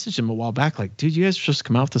messaged him a while back, like, dude, you guys just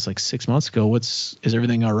come out with this like 6 months ago. Is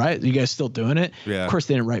everything all right? Are you guys still doing it? Yeah. Of course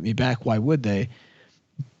they didn't write me back. Why would they?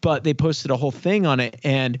 But they posted a whole thing on it,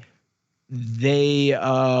 and they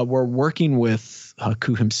were working with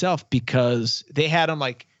Haku himself because they had him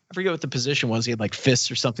like, I forget what the position was. He had like fists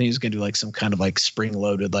or something. He was going to do like some kind of like spring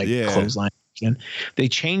loaded clothesline. They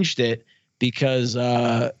changed it because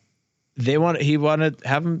he wanted to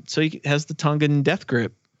have him so he has the Tongan death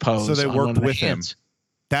grip pose. So they worked with him.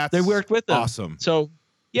 They worked with him. Awesome. So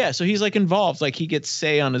yeah, so he's like involved. Like he gets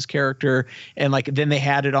say on his character, and like then they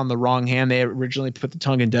had it on the wrong hand. They originally put the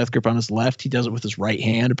Tongan death grip on his left. He does it with his right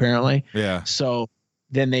hand apparently. Yeah. So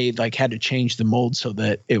then they like had to change the mold so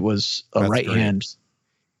that it was a right hand.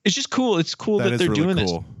 It's just cool. It's cool that they're really doing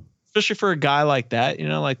this, especially for a guy like that. You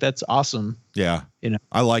know, like that's awesome. Yeah. You know,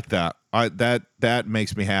 I like that. That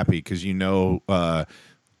makes me happy because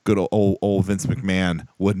good old Vince McMahon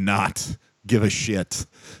would not give a shit.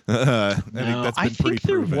 I think that's been pretty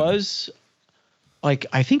proven. There was, like,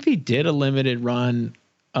 I think they did a limited run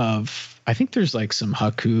of. I think there's like some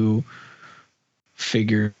Haku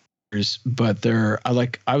figures, but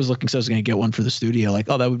I was looking, so I was gonna get one for the studio. Like,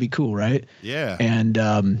 oh, that would be cool, right? Yeah.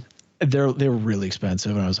 And they were really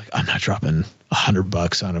expensive, and I was like, I'm not dropping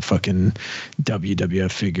 $100 on a fucking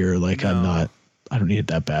WWF figure. Like, no. I don't need it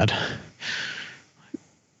that bad.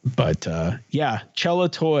 But yeah, Cella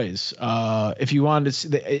Toys. If you wanted to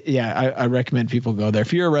see, I recommend people go there.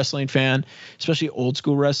 If you're a wrestling fan, especially old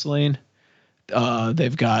school wrestling,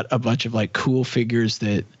 they've got a bunch of like cool figures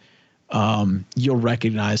that you'll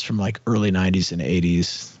recognize from like early 90s and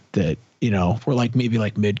 80s that, you know, were like maybe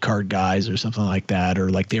like mid-card guys or something like that, or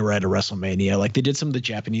like they were at a WrestleMania. Like they did some of the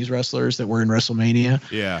Japanese wrestlers that were in WrestleMania.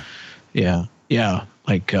 Yeah. Yeah. Yeah.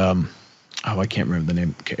 Like, I can't remember the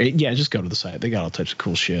name. Yeah, just go to the site. They got all types of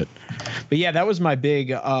cool shit. But yeah, that was my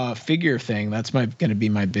big figure thing. That's going to be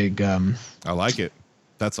my big. I like it.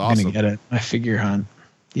 That's awesome. I'm gonna get it. My figure hunt.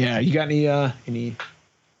 Yeah, you got any?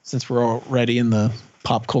 Since we're already in the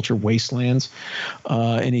pop culture wastelands,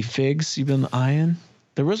 any figs you've been eyeing?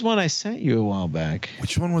 There was one I sent you a while back.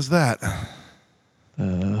 Which one was that?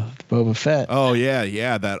 Boba Fett. Oh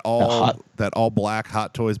yeah, that all black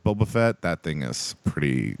Hot Toys Boba Fett. That thing is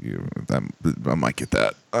pretty. I might get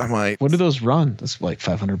that. I might. What do those run? That's like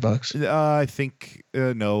 $500. I think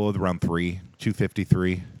no, around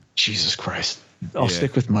 $253. Jesus Christ! I'll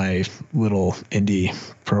stick with my little indie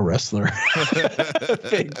pro wrestler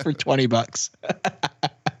fig for $20.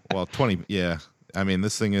 Well, 20. Yeah, I mean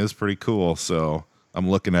this thing is pretty cool. So I'm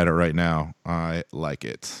looking at it right now. I like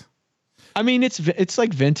it. I mean, it's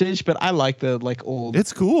like vintage, but I like the like old.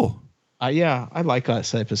 It's cool. Yeah, I like that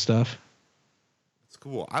type of stuff. It's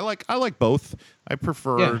cool. I like both. I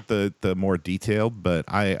prefer the more detailed, but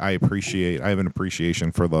I have an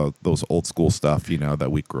appreciation for those old school stuff, you know,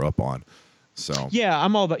 that we grew up on. So yeah,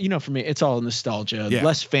 I'm all about, you know, for me, it's all nostalgia. Yeah.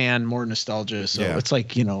 Less fan, more nostalgia. So it's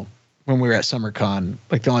like, you know, when we were at SummerCon,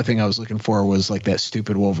 like the only thing I was looking for was like that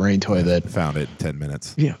stupid Wolverine toy that found it in 10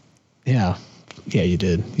 minutes. Yeah. Yeah. Yeah, you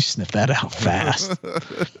did. You sniffed that out fast.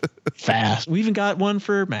 Fast. We even got one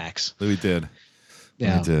for Max. We did.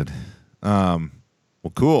 Yeah. We did. Well,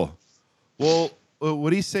 cool. Well, what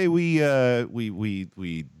do you say we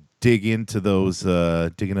dig into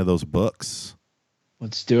those books?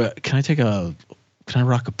 Let's do it. Can I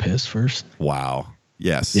rock a piss first? Wow.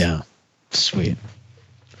 Yes. Yeah. Sweet.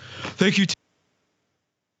 Thank you.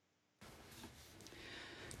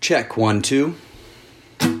 Check 1, 2.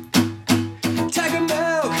 Tiger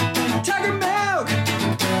milk, tiger milk.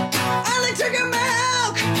 I like tiger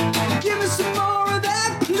milk. Give me some more of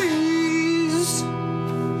that, please.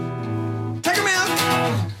 Tiger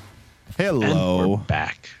milk. Hello. And we're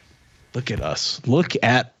back. Look at us. Look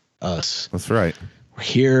at us. That's right. We're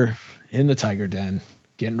here in the Tiger Den,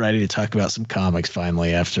 getting ready to talk about some comics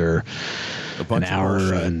finally after an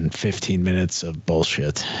hour and 15 minutes of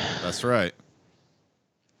bullshit. That's right.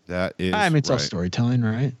 That is. I mean, it's all right. storytelling,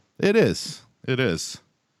 right? It is. It is.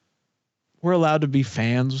 We're allowed to be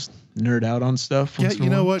fans, nerd out on stuff. Yeah, once in a you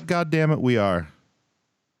know while. what? God damn it, we are.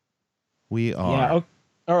 We are. Yeah. Okay.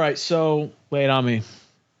 All right. So, wait on me.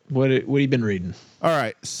 What have you been reading? All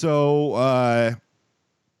right. So,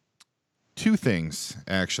 two things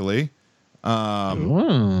actually.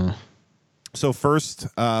 So first,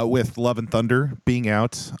 with Love and Thunder being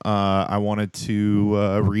out, I wanted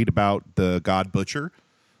to read about the God Butcher.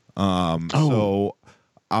 So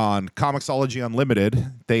on Comixology Unlimited,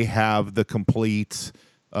 they have the complete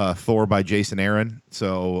Thor by Jason Aaron.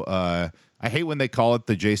 So I hate when they call it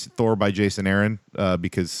the Thor by Jason Aaron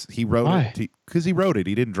because he wrote it. Because he wrote it,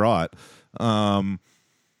 he didn't draw it.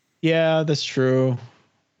 Yeah, that's true.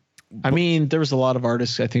 I mean, there was a lot of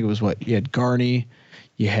artists. I think it was you had Garney,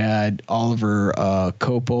 you had Oliver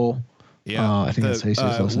Kopel. Yeah, I think that's how you say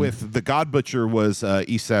his last name. With the God Butcher was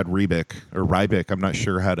Esad Rybick. I'm not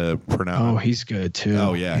sure how to pronounce. Oh, he's good too.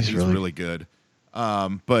 Oh yeah, he's really good.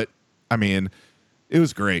 But I mean, it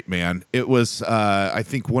was great, man. It was. I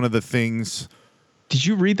think one of the things. Did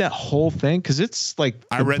you read that whole thing? Because it's like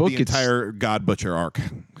I read the entire God Butcher arc.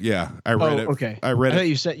 Yeah, I read it. Okay, I read it. I thought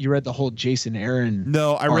you said you read the whole Jason Aaron.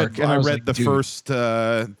 No, I read. Arc, I read like, the first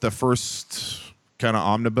kind of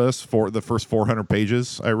omnibus for the first 400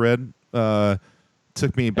 pages. I read.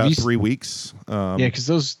 Took me about 3 weeks. Yeah, because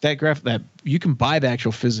that you can buy the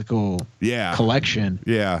actual physical collection.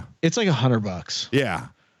 Yeah, it's like $100. Yeah,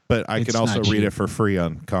 but I can also read it for free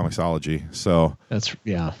on Comixology. So that's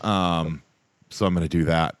So I'm going to do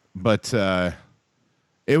that. But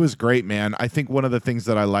it was great, man. I think one of the things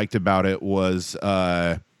that I liked about it was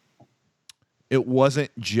it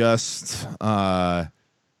wasn't just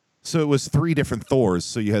so it was 3 different Thors.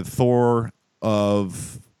 So you had Thor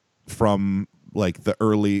from like the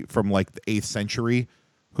 8th century,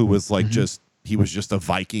 who was like he was just a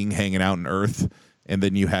Viking hanging out on Earth. And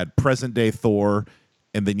then you had present day Thor,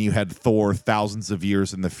 and then you had Thor thousands of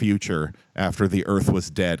years in the future after the Earth was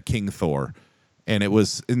dead, King Thor. And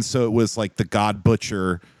so it was like the God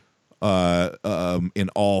Butcher in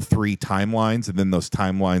all 3 timelines, and then those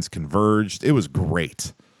timelines converged. It was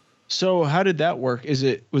great. So how did that work?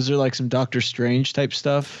 Was there like some Doctor Strange type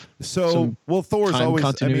stuff? So Thor's always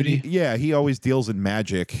continuity? He always deals in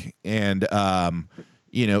magic, and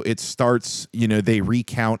it starts. They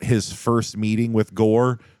recount his first meeting with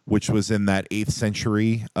Gore, which was in that 8th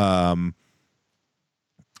century. On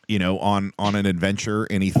an adventure,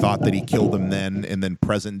 and he thought that he killed him then, and then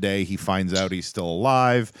present day he finds out he's still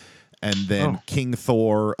alive, and then King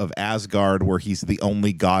Thor of Asgard, where he's the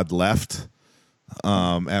only god left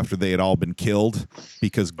after they had all been killed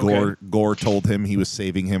because Gore told him he was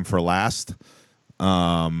saving him for last.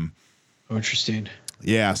 Interesting.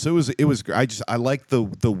 Yeah, so it was. I liked the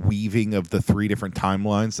weaving of the 3 different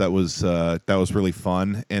timelines. That was really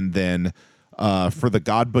fun, and then. For the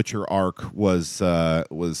God Butcher arc was Esad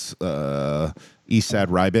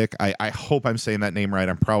Rybick. I hope I'm saying that name right.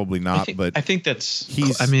 I'm probably not, but I think I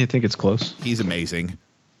think it's close. He's amazing.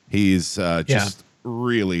 He's just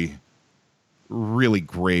really, really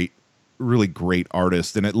great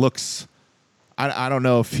artist, and it looks. I don't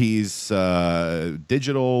know if he's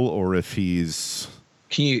digital or if he's.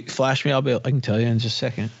 Can you flash me? I can tell you in just a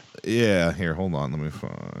second. Yeah, here, hold on. Let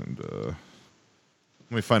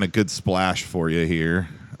me find a good splash for you here.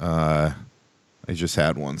 I just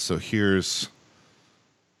had one. So here's...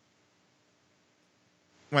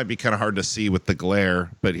 Might be kind of hard to see with the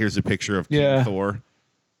glare, but here's a picture of King Thor.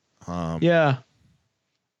 Yeah,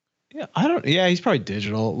 he's probably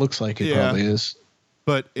digital. It looks like it probably is.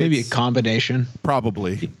 But maybe a combination.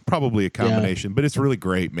 Probably a combination. But it's really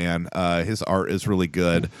great, man. His art is really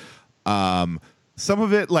good. Some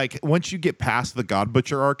of it, like once you get past the God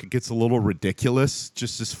Butcher arc, it gets a little ridiculous.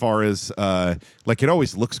 Just as far as it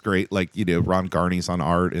always looks great. Like Ron Garney's on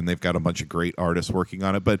art, and they've got a bunch of great artists working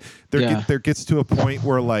on it. But there gets to a point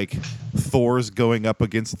where like Thor's going up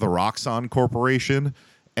against the Roxxon Corporation,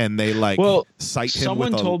 and they cite him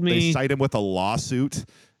with a lawsuit,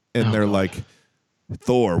 and they're like,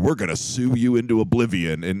 Thor, we're gonna sue you into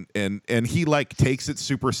oblivion, and he like takes it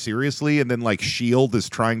super seriously, and then like Shield is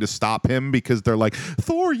trying to stop him because they're like,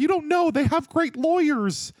 Thor, you don't know, they have great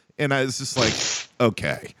lawyers, and I was just like,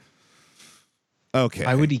 okay.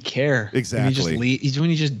 Why would he care? Exactly. When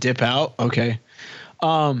he just dip out. Okay.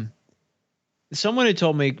 Someone had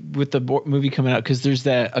told me with the movie coming out, because there's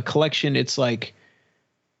a collection. It's like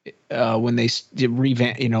when they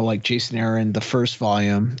revamp, like Jason Aaron, the first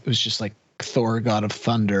volume, it was just like Thor, God of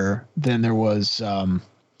Thunder. Then there was Thor,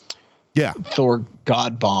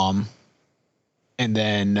 God Bomb, and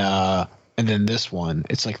then this one.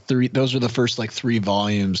 It's like three. Those are the first like 3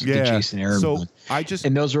 volumes of the Jason Aaron one.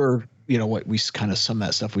 And those were what we kind of some of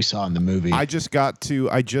that stuff we saw in the movie. I just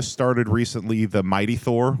started recently the Mighty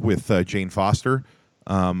Thor with Jane Foster.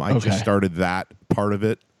 I just started that part of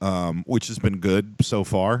it, which has been good so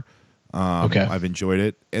far. I've enjoyed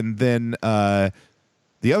it. And then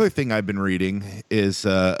the other thing I've been reading is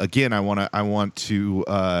again, I want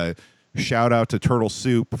to shout out to Turtle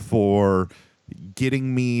Soup for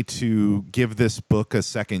getting me to give this book a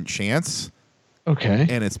second chance. Okay.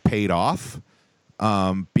 And it's paid off.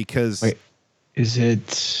 Because is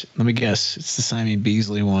it? Let me guess. It's the Simon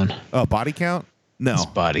Beasley one. Oh, Body Count? No, it's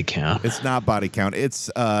Body Count. It's not Body Count.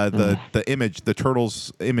 It's the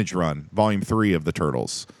Turtles Image Run, Volume 3 of the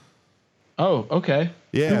Turtles. Oh, okay.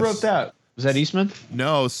 Yeah. Who wrote that? Was that Eastman?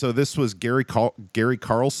 No. So this was Gary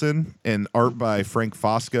Carlson and art by Frank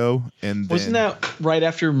Fosco. And wasn't that right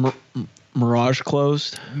after Mirage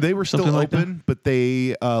closed? They were still open, but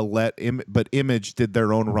they but Image did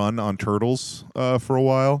their own run on Turtles for a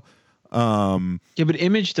while. But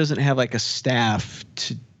Image doesn't have like a staff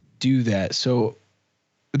to do that, so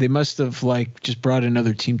they must have like just brought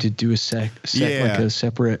another team to do a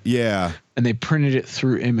separate. Yeah. And they printed it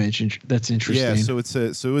through Image, and that's interesting. Yeah, so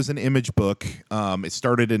it was an Image book. It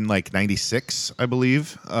started in like '96, I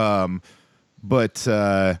believe. But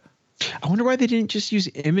I wonder why they didn't just use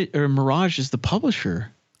Image or Mirage as the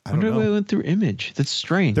publisher. I wonder why they went through Image. That's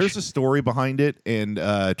strange. There's a story behind it, and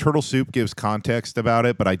Turtle Soup gives context about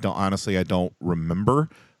it, but I don't remember.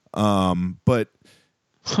 But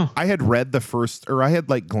I had read I had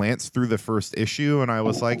like glanced through the first issue, and I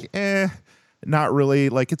was like, not really.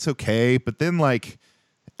 Like, it's okay. But then, like,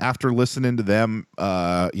 after listening to them,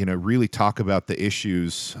 really talk about the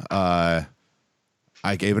issues,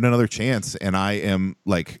 I gave it another chance, and I am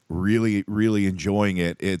like really, really enjoying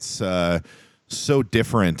it. It's so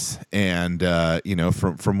different, and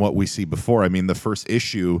from what we see before. I mean, the first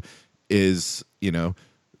issue is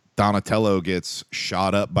Donatello gets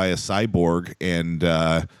shot up by a cyborg and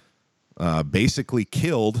basically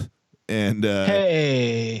killed. And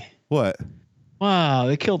hey, what? Wow,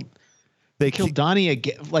 they killed Donnie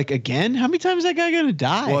again. Like, again? How many times is that guy gonna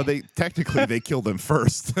die? Well, they killed him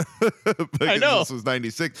first. I know this was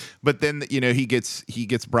 '96, but then he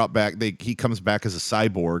gets brought back. He comes back as a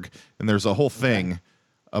cyborg, and there's a whole thing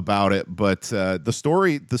about it. But the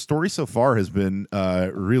story so far has been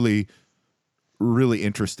really, really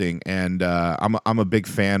interesting, and I'm a big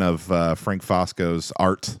fan of Frank Fosco's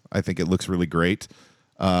art. I think it looks really great.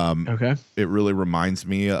 It really reminds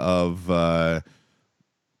me of.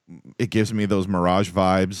 It gives me those Mirage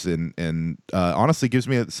vibes, and honestly,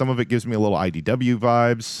 some of it gives me a little IDW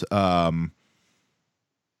vibes.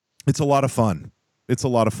 It's a lot of fun.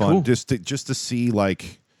 Cool. just to see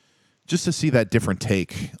that different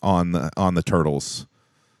take on the Turtles.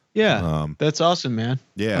 Yeah, that's awesome, man.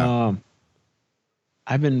 Yeah.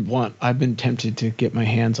 I've been tempted to get my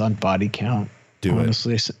hands on Body Count.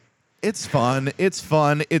 Honestly. It's fun. It's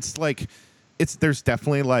like there's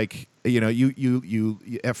definitely like. You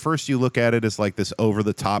at first you look at it as like this over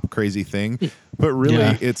the top crazy thing, but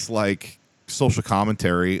really it's like social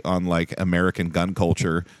commentary on like American gun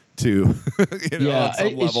culture too. It's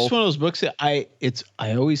just one of those books that I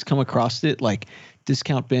always come across it like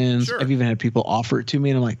discount bins. Sure. I've even had people offer it to me,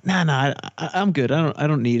 and I'm like, nah, I'm good. I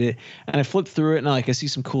don't need it. And I flip through it, and I see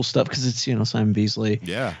some cool stuff because it's Simon Beasley.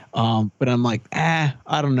 Yeah. But I'm like, I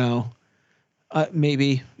don't know,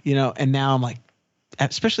 maybe and now I'm like.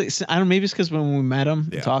 Especially, I don't know, maybe it's because when we met him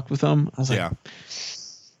and talked with him, I was like, I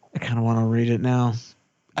kind of want to read it now.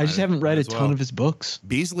 I just haven't read a ton of his books.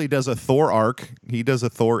 Beasley does a Thor arc. He does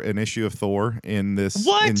an issue of Thor in this.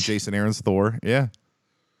 What? In Jason Aaron's Thor. Yeah.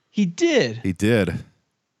 He did. He did.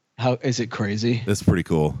 How is it crazy? That's pretty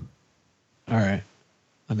cool. All right.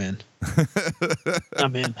 I'm in.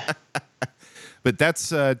 I'm in. But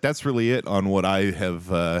that's really it on what I have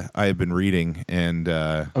been reading, and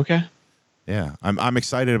okay. Yeah, I'm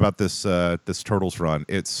excited about this Turtles run.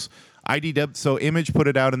 It's IDW. So Image put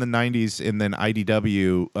it out in the '90s, and then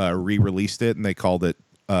IDW re-released it, and they called it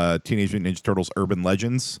Teenage Mutant Ninja Turtles Urban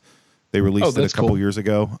Legends. They released it a couple years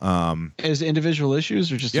ago. As individual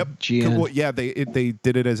issues or just GN? Well, yeah, they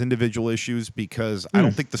did it as individual issues because I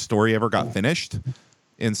don't think the story ever got finished.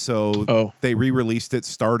 And so they re-released it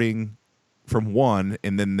starting from 1,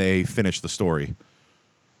 and then they finished the story.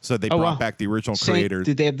 So they brought back the original creators.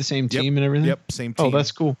 Did they have the same team and everything? Yep, same team. Oh,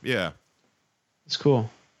 that's cool. Yeah. That's cool.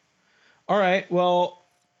 All right. Well,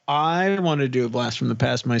 I want to do a blast from the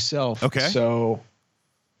past myself. Okay. So,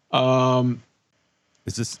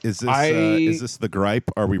 is this the gripe?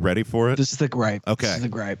 Are we ready for it? This is the gripe. Okay. This is the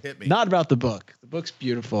gripe. Hit me. Not about the book. The book's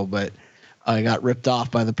beautiful, but I got ripped off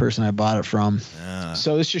by the person I bought it from.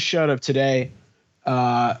 So this just showed up today.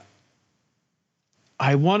 I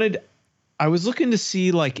was looking to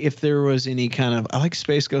see like if there was any kind of, I like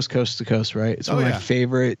Space Ghost Coast to Coast, right? It's one of my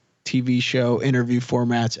favorite TV show interview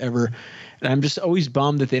formats ever. And I'm just always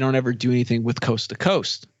bummed that they don't ever do anything with Coast to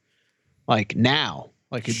Coast. Like now.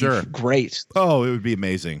 Like it'd be great. Oh, it would be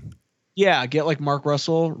amazing. Yeah, get like Mark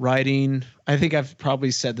Russell writing. I think I've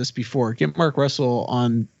probably said this before. Get Mark Russell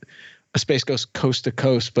on a Space Ghost Coast to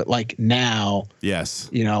Coast, but like now. Yes.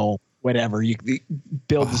 You know, whatever. You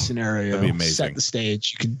build the scenario, that'd be amazing. Set the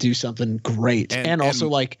stage. You could do something great. And also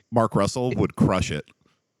like Mark Russell would crush it.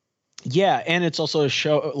 Yeah, and it's also a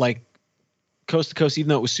show like Coast to Coast, even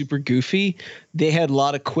though it was super goofy, they had a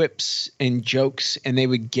lot of quips and jokes, and they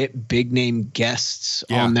would get big name guests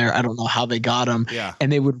on there. I don't know how they got them. Yeah.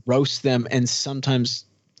 And they would roast them, and sometimes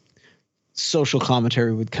social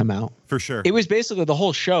commentary would come out. For sure. It was basically the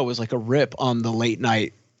whole show was like a rip on the late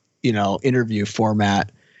night, interview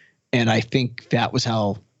format. And I think that was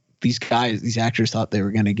how these actors thought they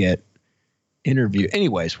were going to get interviewed.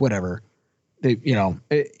 Anyways, whatever.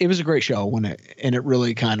 It was a great show and it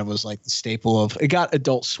really kind of was like the staple of, it got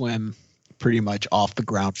Adult Swim pretty much off the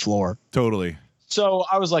ground floor. Totally. So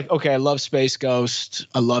I was like, okay, I love Space Ghost.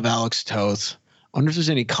 I love Alex Toth. I wonder if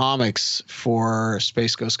there's any comics for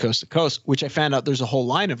Space Ghost Coast to Coast, which I found out there's a whole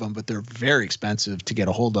line of them, but they're very expensive to get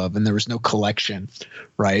a hold of. And there was no collection,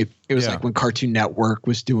 right? It was like when Cartoon Network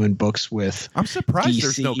was doing books with I'm surprised DC.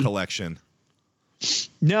 There's no collection.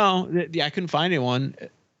 No, I couldn't find anyone.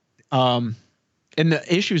 And the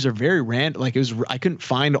issues are very random. Like I couldn't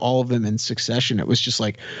find all of them in succession. It was just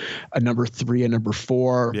like a number 3, a number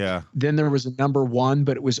 4. Yeah. Then there was a number 1,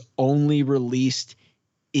 but it was only released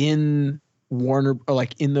in Warner, or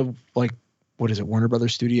like in the what is it, Warner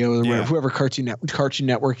Brothers Studio or whoever Cartoon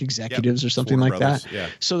Network executives or something Warner like Brothers, that. Yeah.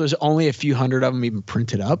 So there's only a few hundred of them even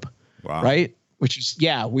printed up. Wow. Right? Which is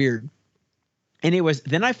weird. Anyways,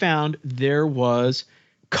 then I found there was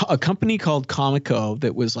a company called Comico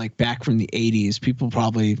that was like back from the 80s. People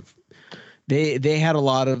probably they had a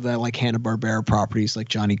lot of the like Hanna-Barbera properties like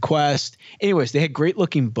Johnny Quest. Anyways, they had great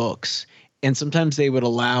looking books, and sometimes they would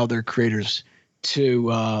allow their creators to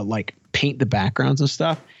like paint the backgrounds and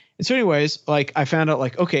stuff. And so anyways, like I found out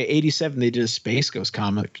like, okay, 87, they did a Space Ghost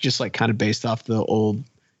comic, just like kind of based off the old,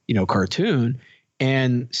 cartoon.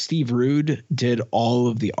 And Steve Rude did all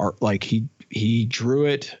of the art. Like he drew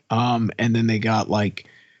it. And then they got like,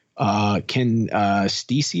 Ken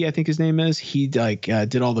Stacey, I think his name is. He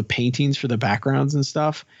did all the paintings for the backgrounds and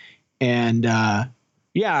stuff. And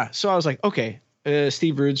so I was like, okay,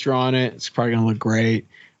 Steve Rude's drawing it. It's probably gonna look great.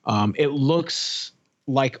 It looks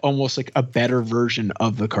like almost like a better version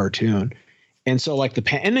of the cartoon. And so like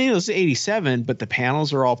and it was 87, but the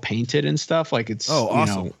panels are all painted and stuff. Like it's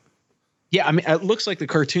awesome. Yeah, I mean it looks like the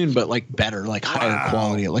cartoon, but like better, like higher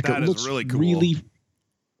quality. Like it looks really cool.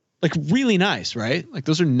 Really nice, right? Like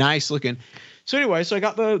those are nice looking. So anyway, so I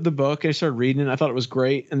got the book and I started reading it. I thought it was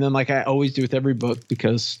great. And then like I always do with every book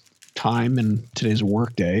because time and today's a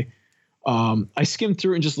work day. I skimmed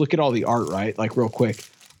through and just look at all the art, right? Like real quick.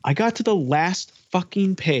 I got to the last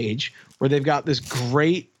fucking page where they've got this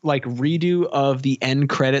great like redo of the end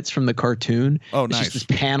credits from the cartoon. Oh, it's nice. Just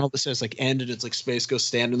this panel that says like end, and it's like Space Ghost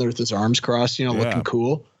standing there with his arms crossed, looking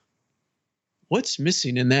cool. What's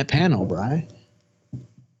missing in that panel, Bri?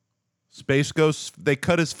 Space Ghost, they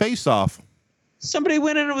cut his face off. Somebody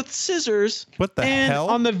went in with scissors. What the hell?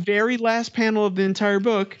 On the very last panel of the entire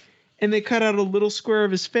book, and they cut out a little square of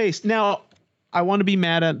his face. Now, I want to be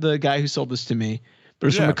mad at the guy who sold this to me. But it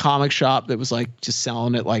was from a comic shop that was like just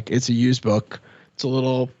selling it like it's a used book. It's a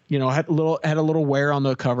little, had a little wear on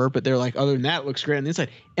the cover, but they're like, other than that, it looks great on the inside.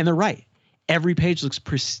 And they're right. Every page looks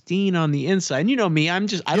pristine on the inside. And you know me, I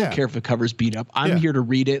don't care if the cover's beat up. I'm here to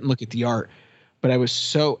read it and look at the art. But I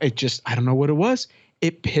don't know what it was.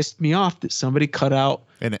 It pissed me off that somebody cut out.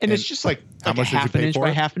 And it's just like how much a half an inch by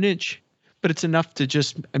half an inch. But it's enough to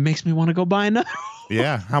it makes me want to go buy another.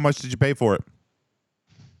 Yeah. How much did you pay for it?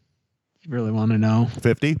 You really want to know?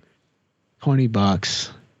 50? $20.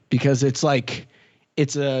 because it's like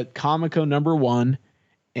it's a Comico #1,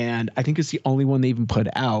 and I think it's the only one they even put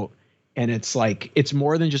out. And it's like it's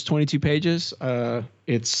more than just 22 pages.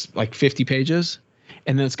 It's like 50 pages.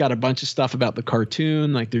 And then it's got a bunch of stuff about the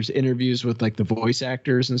cartoon. Like there's interviews with like the voice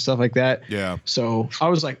actors and stuff like that. Yeah. So I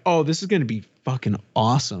was like, oh, this is going to be fucking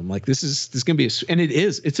awesome. Like this is going to be, and it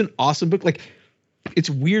is, it's an awesome book. Like it's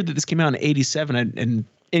weird that this came out in 87. And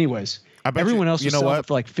anyways, I bet everyone else you was know selling what? it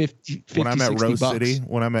for like 50, When I'm at 60 Rose bucks. City,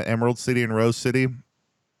 when I'm at Emerald City and Rose City,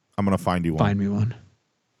 I'm going to find you one. Find me one.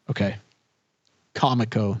 Okay.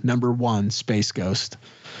 Comico #1 Space Ghost.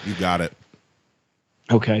 You got it.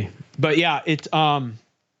 Okay. But yeah, it's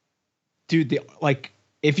dude, like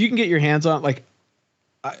if you can get your hands on like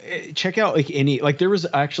check out like any like there was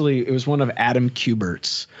actually it was one of Adam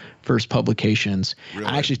Kubert's first publications. Really?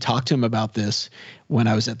 I actually talked to him about this when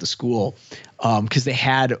I was at the school because they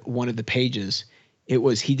had one of the pages. It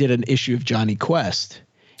was he did an issue of Johnny Quest.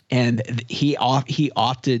 And he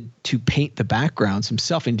opted to paint the backgrounds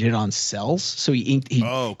himself and did it on cells. So he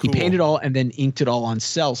painted all and then inked it all on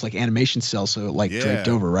cells, like animation cells, so it like draped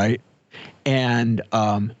over, right? And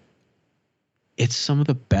it's some of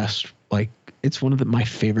the best. Like it's one of my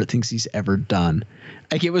favorite things he's ever done.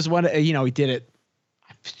 Like it was one, he did it.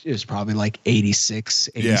 It was probably like 86,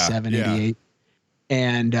 87, 88.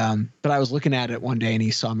 And but I was looking at it one day and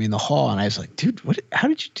he saw me in the hall and I was like, dude, how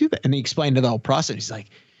did you do that? And he explained the whole process. He's like.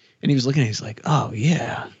 And he was looking at it, he's like, oh,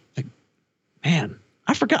 yeah. Like, man,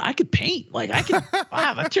 I forgot I could paint. Like, I could,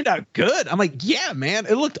 wow, that turned out good. I'm like, yeah, man,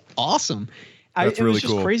 it looked awesome. That's it really was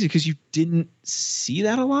just cool. crazy because you didn't see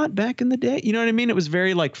that a lot back in the day. You know what I mean? It was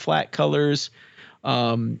very like flat colors,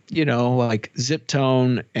 like Zip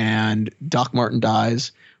Tone and Doc Martin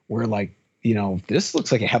dyes where like, this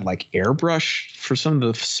looks like it had like airbrush for some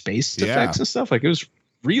of the space effects and stuff. Like, it was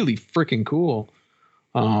really freaking cool.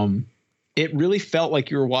 It really felt like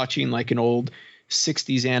you were watching like an old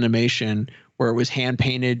 60s animation where it was hand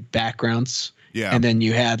painted backgrounds. Yeah. And then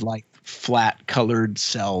you had like flat colored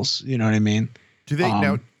cells. You know what I mean? Do they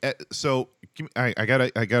now? So I got a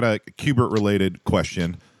Kubert related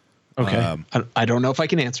question. Okay. I don't know if I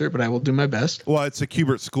can answer it, but I will do my best. Well, it's a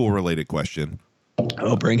Kubert school related question.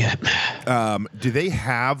 Oh, bring it. Do they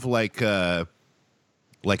have like a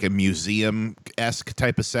museum-esque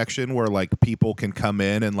type of section where like people can come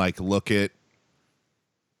in and like look at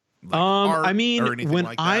art I mean, or anything when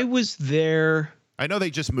like that? I was there, I know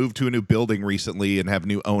they just moved to a new building recently and have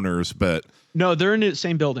new owners, but no, they're in the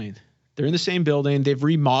same building. They're in the same building. They've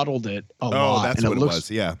remodeled it a lot. Oh, that's and what it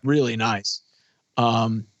was. Yeah. Really nice.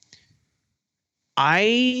 The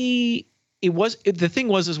thing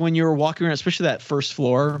was when you were walking around, especially that first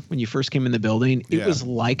floor, when you first came in the building, it was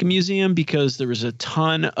like a museum because there was a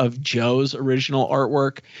ton of Joe's original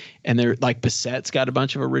artwork and there like Bissette's got a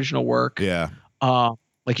bunch of original work. Yeah.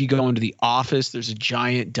 Like you go into the office, there's a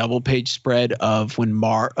giant double page spread of when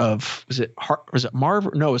was it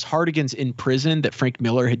Marv? No, it was Hardigan's in prison that Frank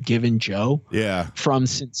Miller had given Joe. Yeah. From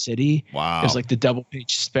Sin City. Wow. It was like the double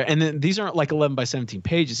page spread. And then these aren't like 11 by 17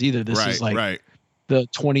 pages either. This is like the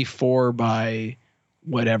 24 by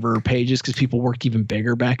whatever pages because people worked even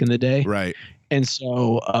bigger back in the day. Right. And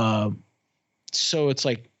so it's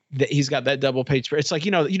like he's got that double page spread. It's like,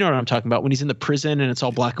 you know what I'm talking about when he's in the prison and it's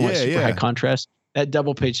all black and white, super high contrast. That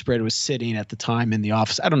double page spread was sitting at the time in the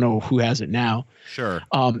office. I don't know who has it now. Sure.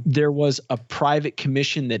 There was a private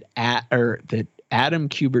commission that Adam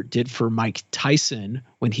Kubert did for Mike Tyson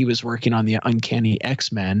when he was working on the Uncanny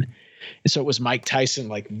X-Men. And so it was Mike Tyson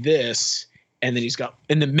like this, and then he's got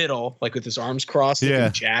in the middle, like with his arms crossed,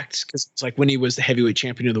 and jacked, because it's like when he was the heavyweight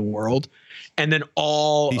champion of the world. And then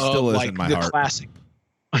all of like the classic,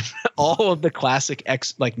 all of the classic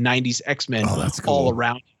 90s X-Men all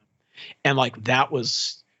around him. And like that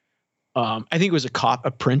was, I think it was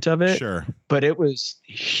a print of it. Sure. But it was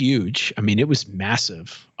huge. I mean, it was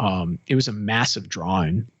massive. It was a massive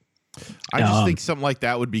drawing. I just think something like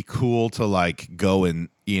that would be cool to like go and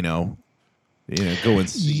go and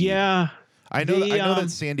see. Yeah. I know that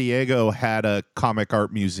San Diego had a comic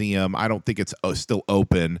art museum. I don't think it's still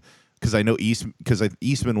open because I know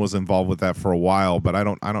Eastman was involved with that for a while, but I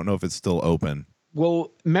don't know if it's still open.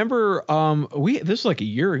 Well, remember, this was like a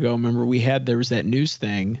year ago. Remember, there was that news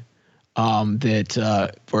thing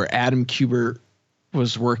that where Adam Kubert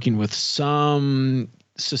was working with some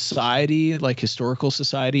society, like historical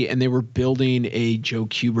society, and they were building a Joe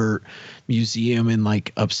Kubert museum in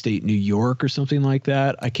like upstate New York or something like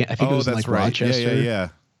that. I think it was in like Rochester. Yeah.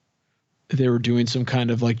 They were doing some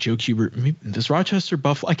kind of like Joe Kubert. Maybe, this Rochester,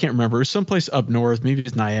 Buffalo, I can't remember. It was someplace up north. Maybe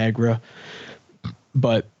it's Niagara,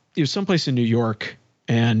 but it was someplace in New York,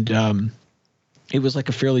 and it was like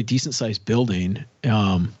a fairly decent sized building.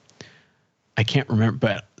 I can't remember,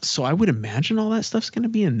 but so I would imagine all that stuff's going to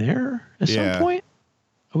be in there at some point.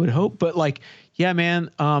 I would hope, but like, yeah, man.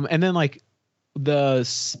 And then like the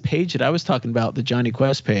page that I was talking about, the Johnny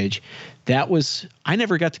Quest page, I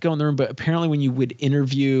never got to go in the room, but apparently when you would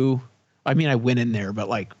interview, I mean, I went in there, but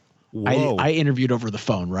like, I interviewed over the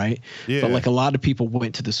phone, right? Yeah. But like a lot of people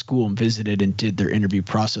went to the school and visited and did their interview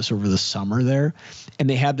process over the summer there. And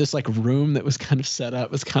they had this like room that was kind of set up.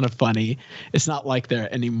 It was kind of funny. It's not like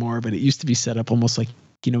that anymore, but it used to be set up almost like,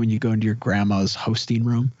 you know, when you go into your grandma's hosting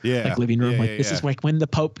room, like living room, this is like when the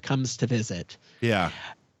Pope comes to visit. Yeah.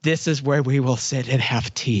 This is where we will sit and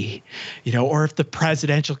have tea, you know, or if the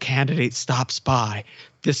presidential candidate stops by,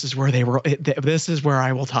 this is where this is where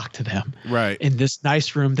I will talk to them. Right. In this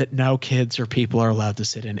nice room that no kids or people are allowed to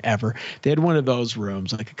sit in ever. They had one of those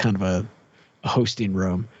rooms, like a kind of a hosting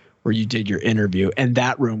room where you did your interview. And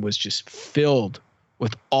that room was just filled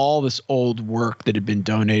with all this old work that had been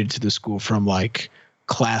donated to the school from like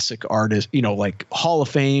classic artists, you know, like Hall of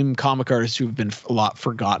Fame comic artists who have been a lot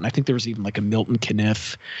forgotten. I think there was even like a Milton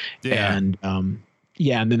Caniff and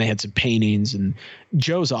and then they had some paintings, and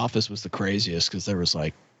Joe's office was the craziest because there was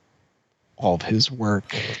like all of his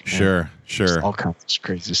work. Sure. All kinds of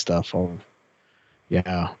crazy stuff. But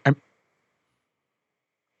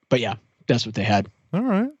yeah, that's what they had. All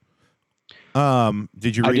right.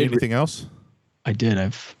 Did you read anything else? I did. I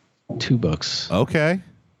have 2 books. Okay.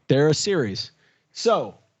 They're a series.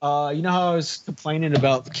 So, you know how I was complaining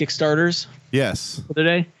about the Kickstarters? Yes. For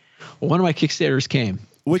today? Well, one of my Kickstarters came.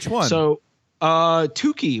 Which one? So,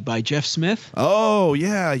 Tukey by Jeff Smith. Oh,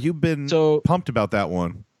 yeah. You've been pumped about that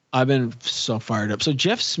one. I've been so fired up. So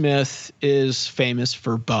Jeff Smith is famous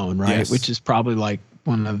for Bone, right? Yes. Which is probably like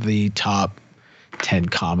one of the top 10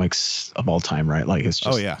 comics of all time, right? Like it's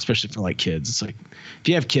just, especially for like kids. It's like, if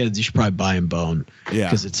you have kids, you should probably buy him Bone. Yeah.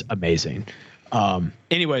 Because it's amazing.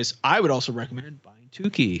 Anyways, I would also recommend buying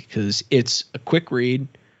Tukey because it's a quick read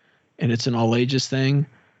and it's an all ages thing,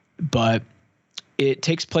 but it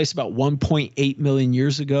takes place about 1.8 million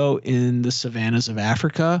years ago in the savannas of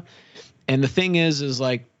Africa. And the thing is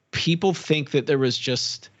like people think that there was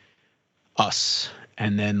just us.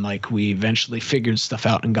 And then like we eventually figured stuff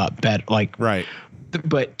out and got better. Like, right.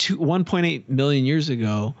 But 1.8 million years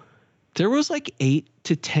ago, there was like 8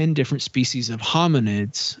 to 10 different species of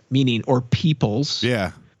hominids, meaning or peoples.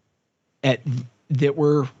 Yeah. That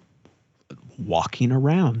were walking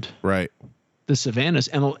around. Right. The savannas,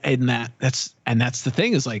 and that's the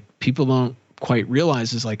thing is like people don't quite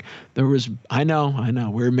realize is like I know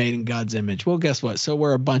we're made in God's image. Well, guess what? So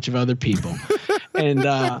we're a bunch of other people, and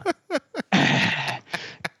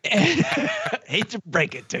hate to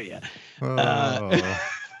break it to you.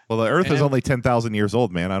 Well, the Earth is only 10,000 years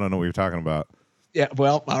old, man. I don't know what you're talking about. Yeah.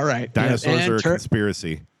 Well, all right. Dinosaurs are a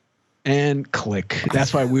conspiracy. And click.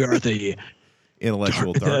 That's why we are the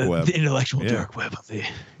intellectual dark web. The intellectual dark web of the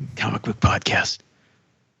comic book podcast.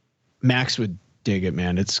 Max would dig it,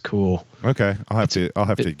 man. It's cool. Okay, I'll have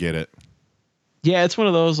to get it. Yeah, it's one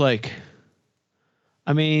of those like.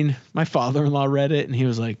 I mean, my father-in-law read it and he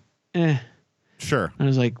was like, "Eh." Sure. I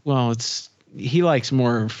was like, "Well, he likes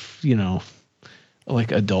more, you know,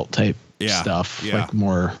 like adult type stuff. Yeah. Like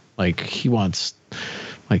more like he wants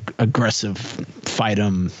like aggressive fight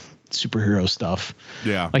 'em superhero stuff.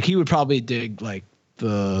 Yeah. Like he would probably dig like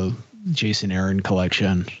the Jason Aaron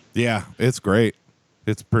collection. Yeah, it's great.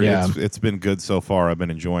 It's pretty. Yeah. It's been good so far. I've been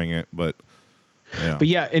enjoying it, but yeah. But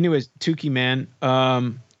yeah, anyways, Tukey, man.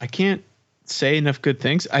 I can't say enough good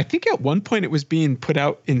things. I think at one point it was being put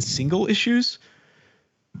out in single issues,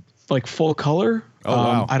 like full color. Oh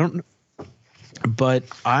wow. I don't know. But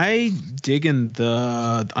I'm digging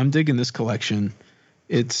this collection.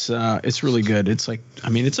 It's really good. It's like, I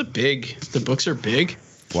mean, the books are big.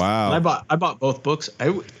 Wow. And I bought both books.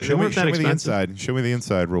 Show me the inside. Show me the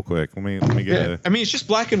inside real quick. Let me get I mean, it's just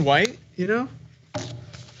black and white, you know?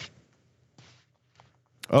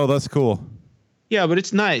 Oh, that's cool. Yeah, but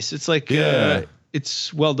it's nice. It's like,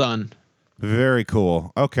 it's well done. Very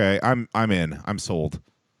cool. Okay. I'm in. I'm sold.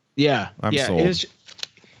 Yeah. I'm sold.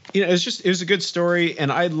 It was a good story.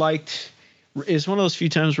 And it's one of those few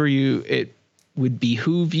times where it would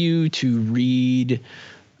behoove you to read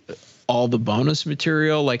all the bonus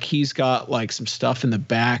material. Like he's got like some stuff in the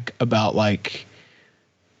back about like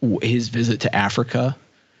his visit to Africa,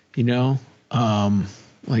 you know,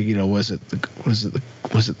 like, you know, was it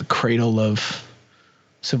the cradle of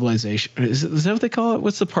civilization? Is that what they call it?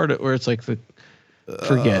 What's the part where it's like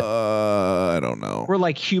forget? I don't know. Where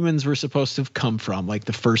like humans were supposed to have come from, like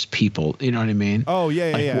the first people, you know what I mean? Oh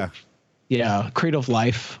yeah, like, yeah. Cradle of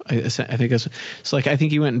Life. I think it's like, I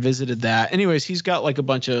think he went and visited that. Anyways, he's got like a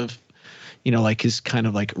bunch of, like his kind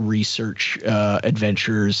of like research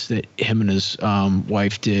adventures that him and his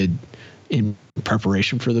wife did in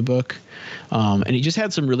preparation for the book. And he just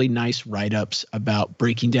had some really nice write-ups about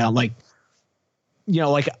breaking down, like,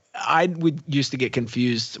 like I would used to get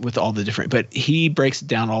confused with all the different, but he breaks it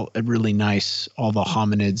down all the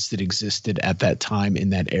hominids that existed at that time in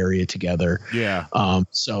that area together. Yeah.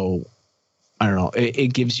 So I don't know,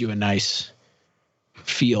 it gives you a nice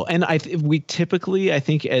feel. And we typically, I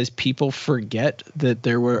think, as people forget that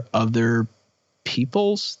there were other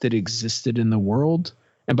peoples that existed in the world.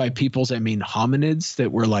 And by peoples, I mean hominids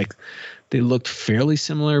that were like, they looked fairly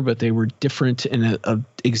similar, but they were different and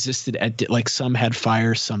existed at, like, some had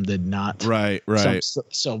fire, some did not. Right.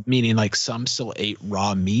 So meaning like some still ate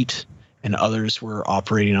raw meat and others were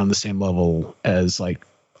operating on the same level as, like,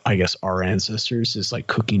 I guess our ancestors, is like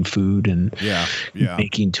cooking food and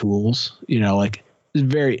making tools, like it's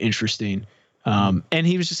very interesting. And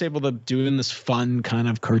he was just able to do in this fun kind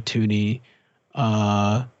of cartoony,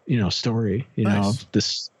 story, Nice.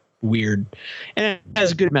 this weird, and it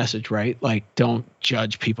has a good message, right? Like, don't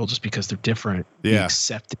judge people just because they're different. Be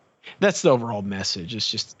accepting. That's the overall message. It's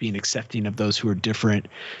just being accepting of those who are different,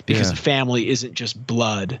 because a family isn't just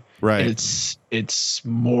blood. Right. It's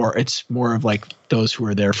more of like those who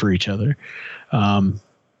are there for each other.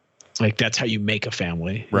 Like, that's how you make a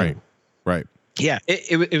family. Right. Right. Yeah.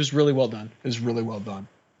 It was really well done. It was really well done.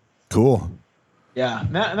 Cool. Yeah,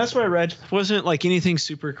 and that's what I read. It wasn't like anything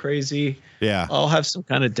super crazy. Yeah. I'll have some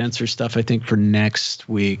kind of denser stuff, I think, for next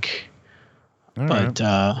week. All but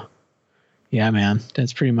right. yeah, man,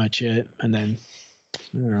 that's pretty much it. And then, I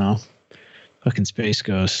don't know, fucking Space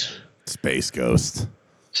Ghost. Space Ghost.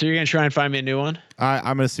 So you're gonna try and find me a new one?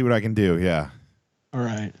 I'm gonna see what I can do. Yeah. All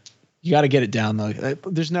right. You got to get it down though.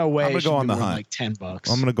 There's no way. I'm gonna go on the hunt. Like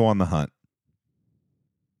 $10. I'm gonna go on the hunt.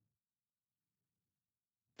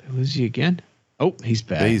 Did I lose you again? Oh, he's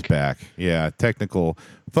back. He's back. Yeah, technical.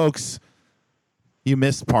 Folks, you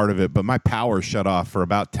missed part of it, but my power shut off for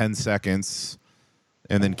about 10 seconds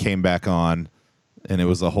and then came back on, and it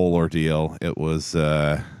was a whole ordeal. It was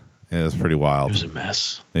pretty wild. It was a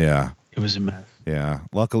mess. Yeah. It was a mess. Yeah.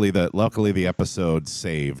 Luckily the episode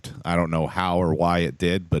saved. I don't know how or why it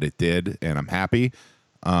did, but it did, and I'm happy.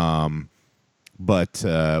 But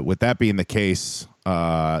with that being the case,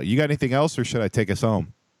 you got anything else, or should I take us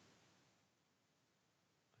home?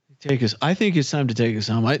 I think it's time to take us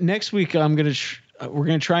home. Next week, we're gonna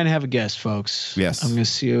try and have a guest, folks. Yes. I'm gonna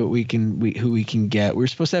see what who we can get. We were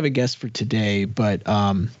supposed to have a guest for today, but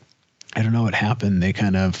I don't know what happened. They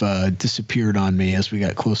kind of disappeared on me as we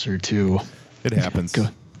got closer to. It happens.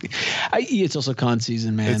 It's also con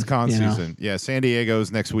season, man. It's con season. Yeah, San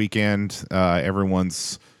Diego's next weekend.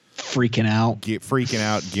 Everyone's freaking out,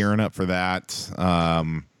 gearing up for that.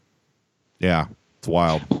 Yeah, it's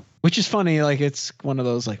wild. Which is funny. Like, it's one of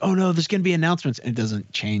those, like, oh no, there's going to be announcements, and it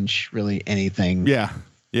doesn't change really anything. Yeah.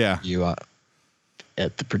 You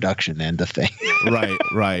at the production end of things.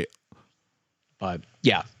 Right. But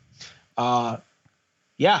yeah. I'd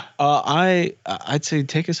say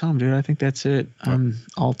take us home, dude. I think that's it. I'm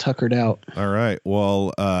all tuckered out. All right.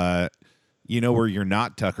 Well, you know where you're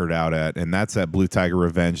not tuckered out at, and that's at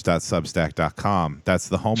bluetigerrevenge.substack.com. That's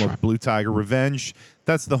the home of Blue Tiger Revenge.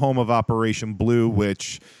 That's the home of Operation Blue,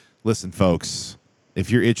 which, listen, folks,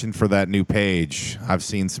 if you're itching for that new page, I've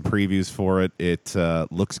seen some previews for it. It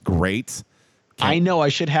looks great. I know I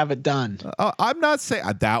should have it done. I'm not saying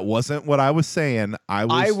that wasn't what I was saying.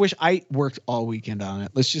 I wish I worked all weekend on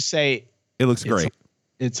it. Let's just say it looks great.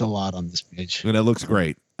 It's a lot on this page. And it looks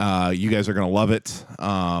great. You guys are going to love it.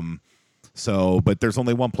 But there's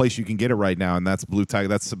only one place you can get it right now, and that's Blue Tiger.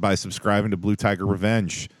 That's by subscribing to Blue Tiger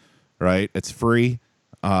Revenge, right? It's free.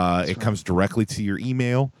 It comes directly to your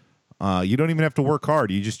email. You don't even have to work hard.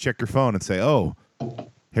 You just check your phone and say, oh,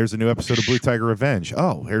 here's a new episode of Blue Tiger Revenge.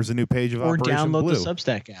 Oh, here's a new page of Operation Blue. Or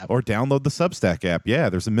download the Substack app. Yeah,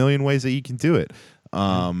 there's a million ways that you can do it.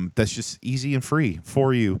 That's just easy and free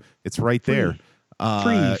for you. It's right there.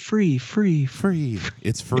 Free.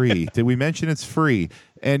 It's free. Did we mention it's free?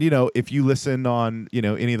 And, if you listen on,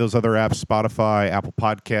 any of those other apps, Spotify, Apple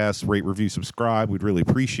Podcasts, rate, review, subscribe, we'd really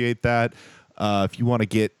appreciate that. If you want to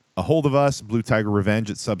get a hold of us, Blue Tiger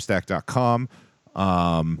Revenge at substack.com.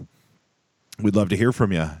 We'd love to hear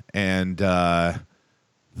from you. And that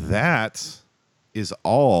is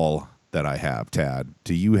all that I have, Tad.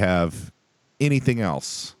 Do you have anything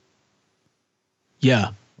else?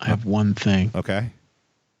 Yeah, I have one thing. Okay.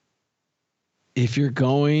 If you're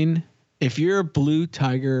a Blue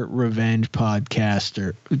Tiger Revenge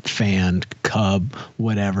podcaster, fan, cub,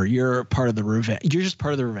 whatever, you're part of the Revenge. You're just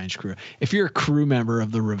part of the Revenge crew. If you're a crew member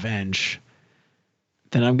of the Revenge,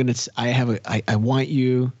 then I want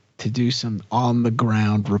you to do some on the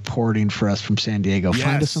ground reporting for us from San Diego. Yes.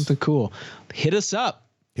 Find us something cool. Hit us up.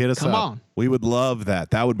 Come on. We would love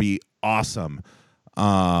that. That would be awesome.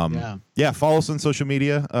 Yeah, follow us on social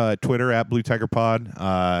media, Twitter at Blue Tiger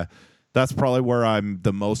Pod. That's probably where I'm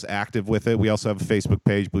the most active with it. We also have a Facebook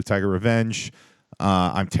page, Blue Tiger Revenge.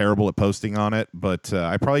 I'm terrible at posting on it, but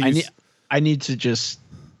I probably use... I need to just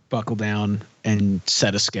buckle down and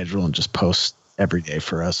set a schedule and just post every day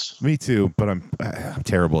for us. Me too, but I'm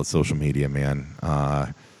terrible at social media, man.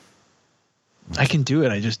 I can do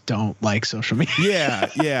it. I just don't like social media.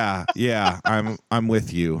 Yeah. I'm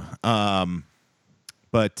with you.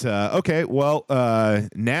 But okay, well,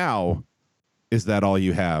 now is that all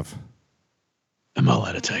you have? I'm all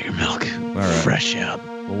out of tiger milk. All right. Fresh out.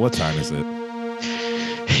 Well, what time is it?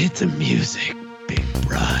 Hit the music, Big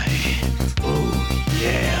Brian. Oh,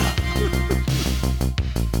 yeah.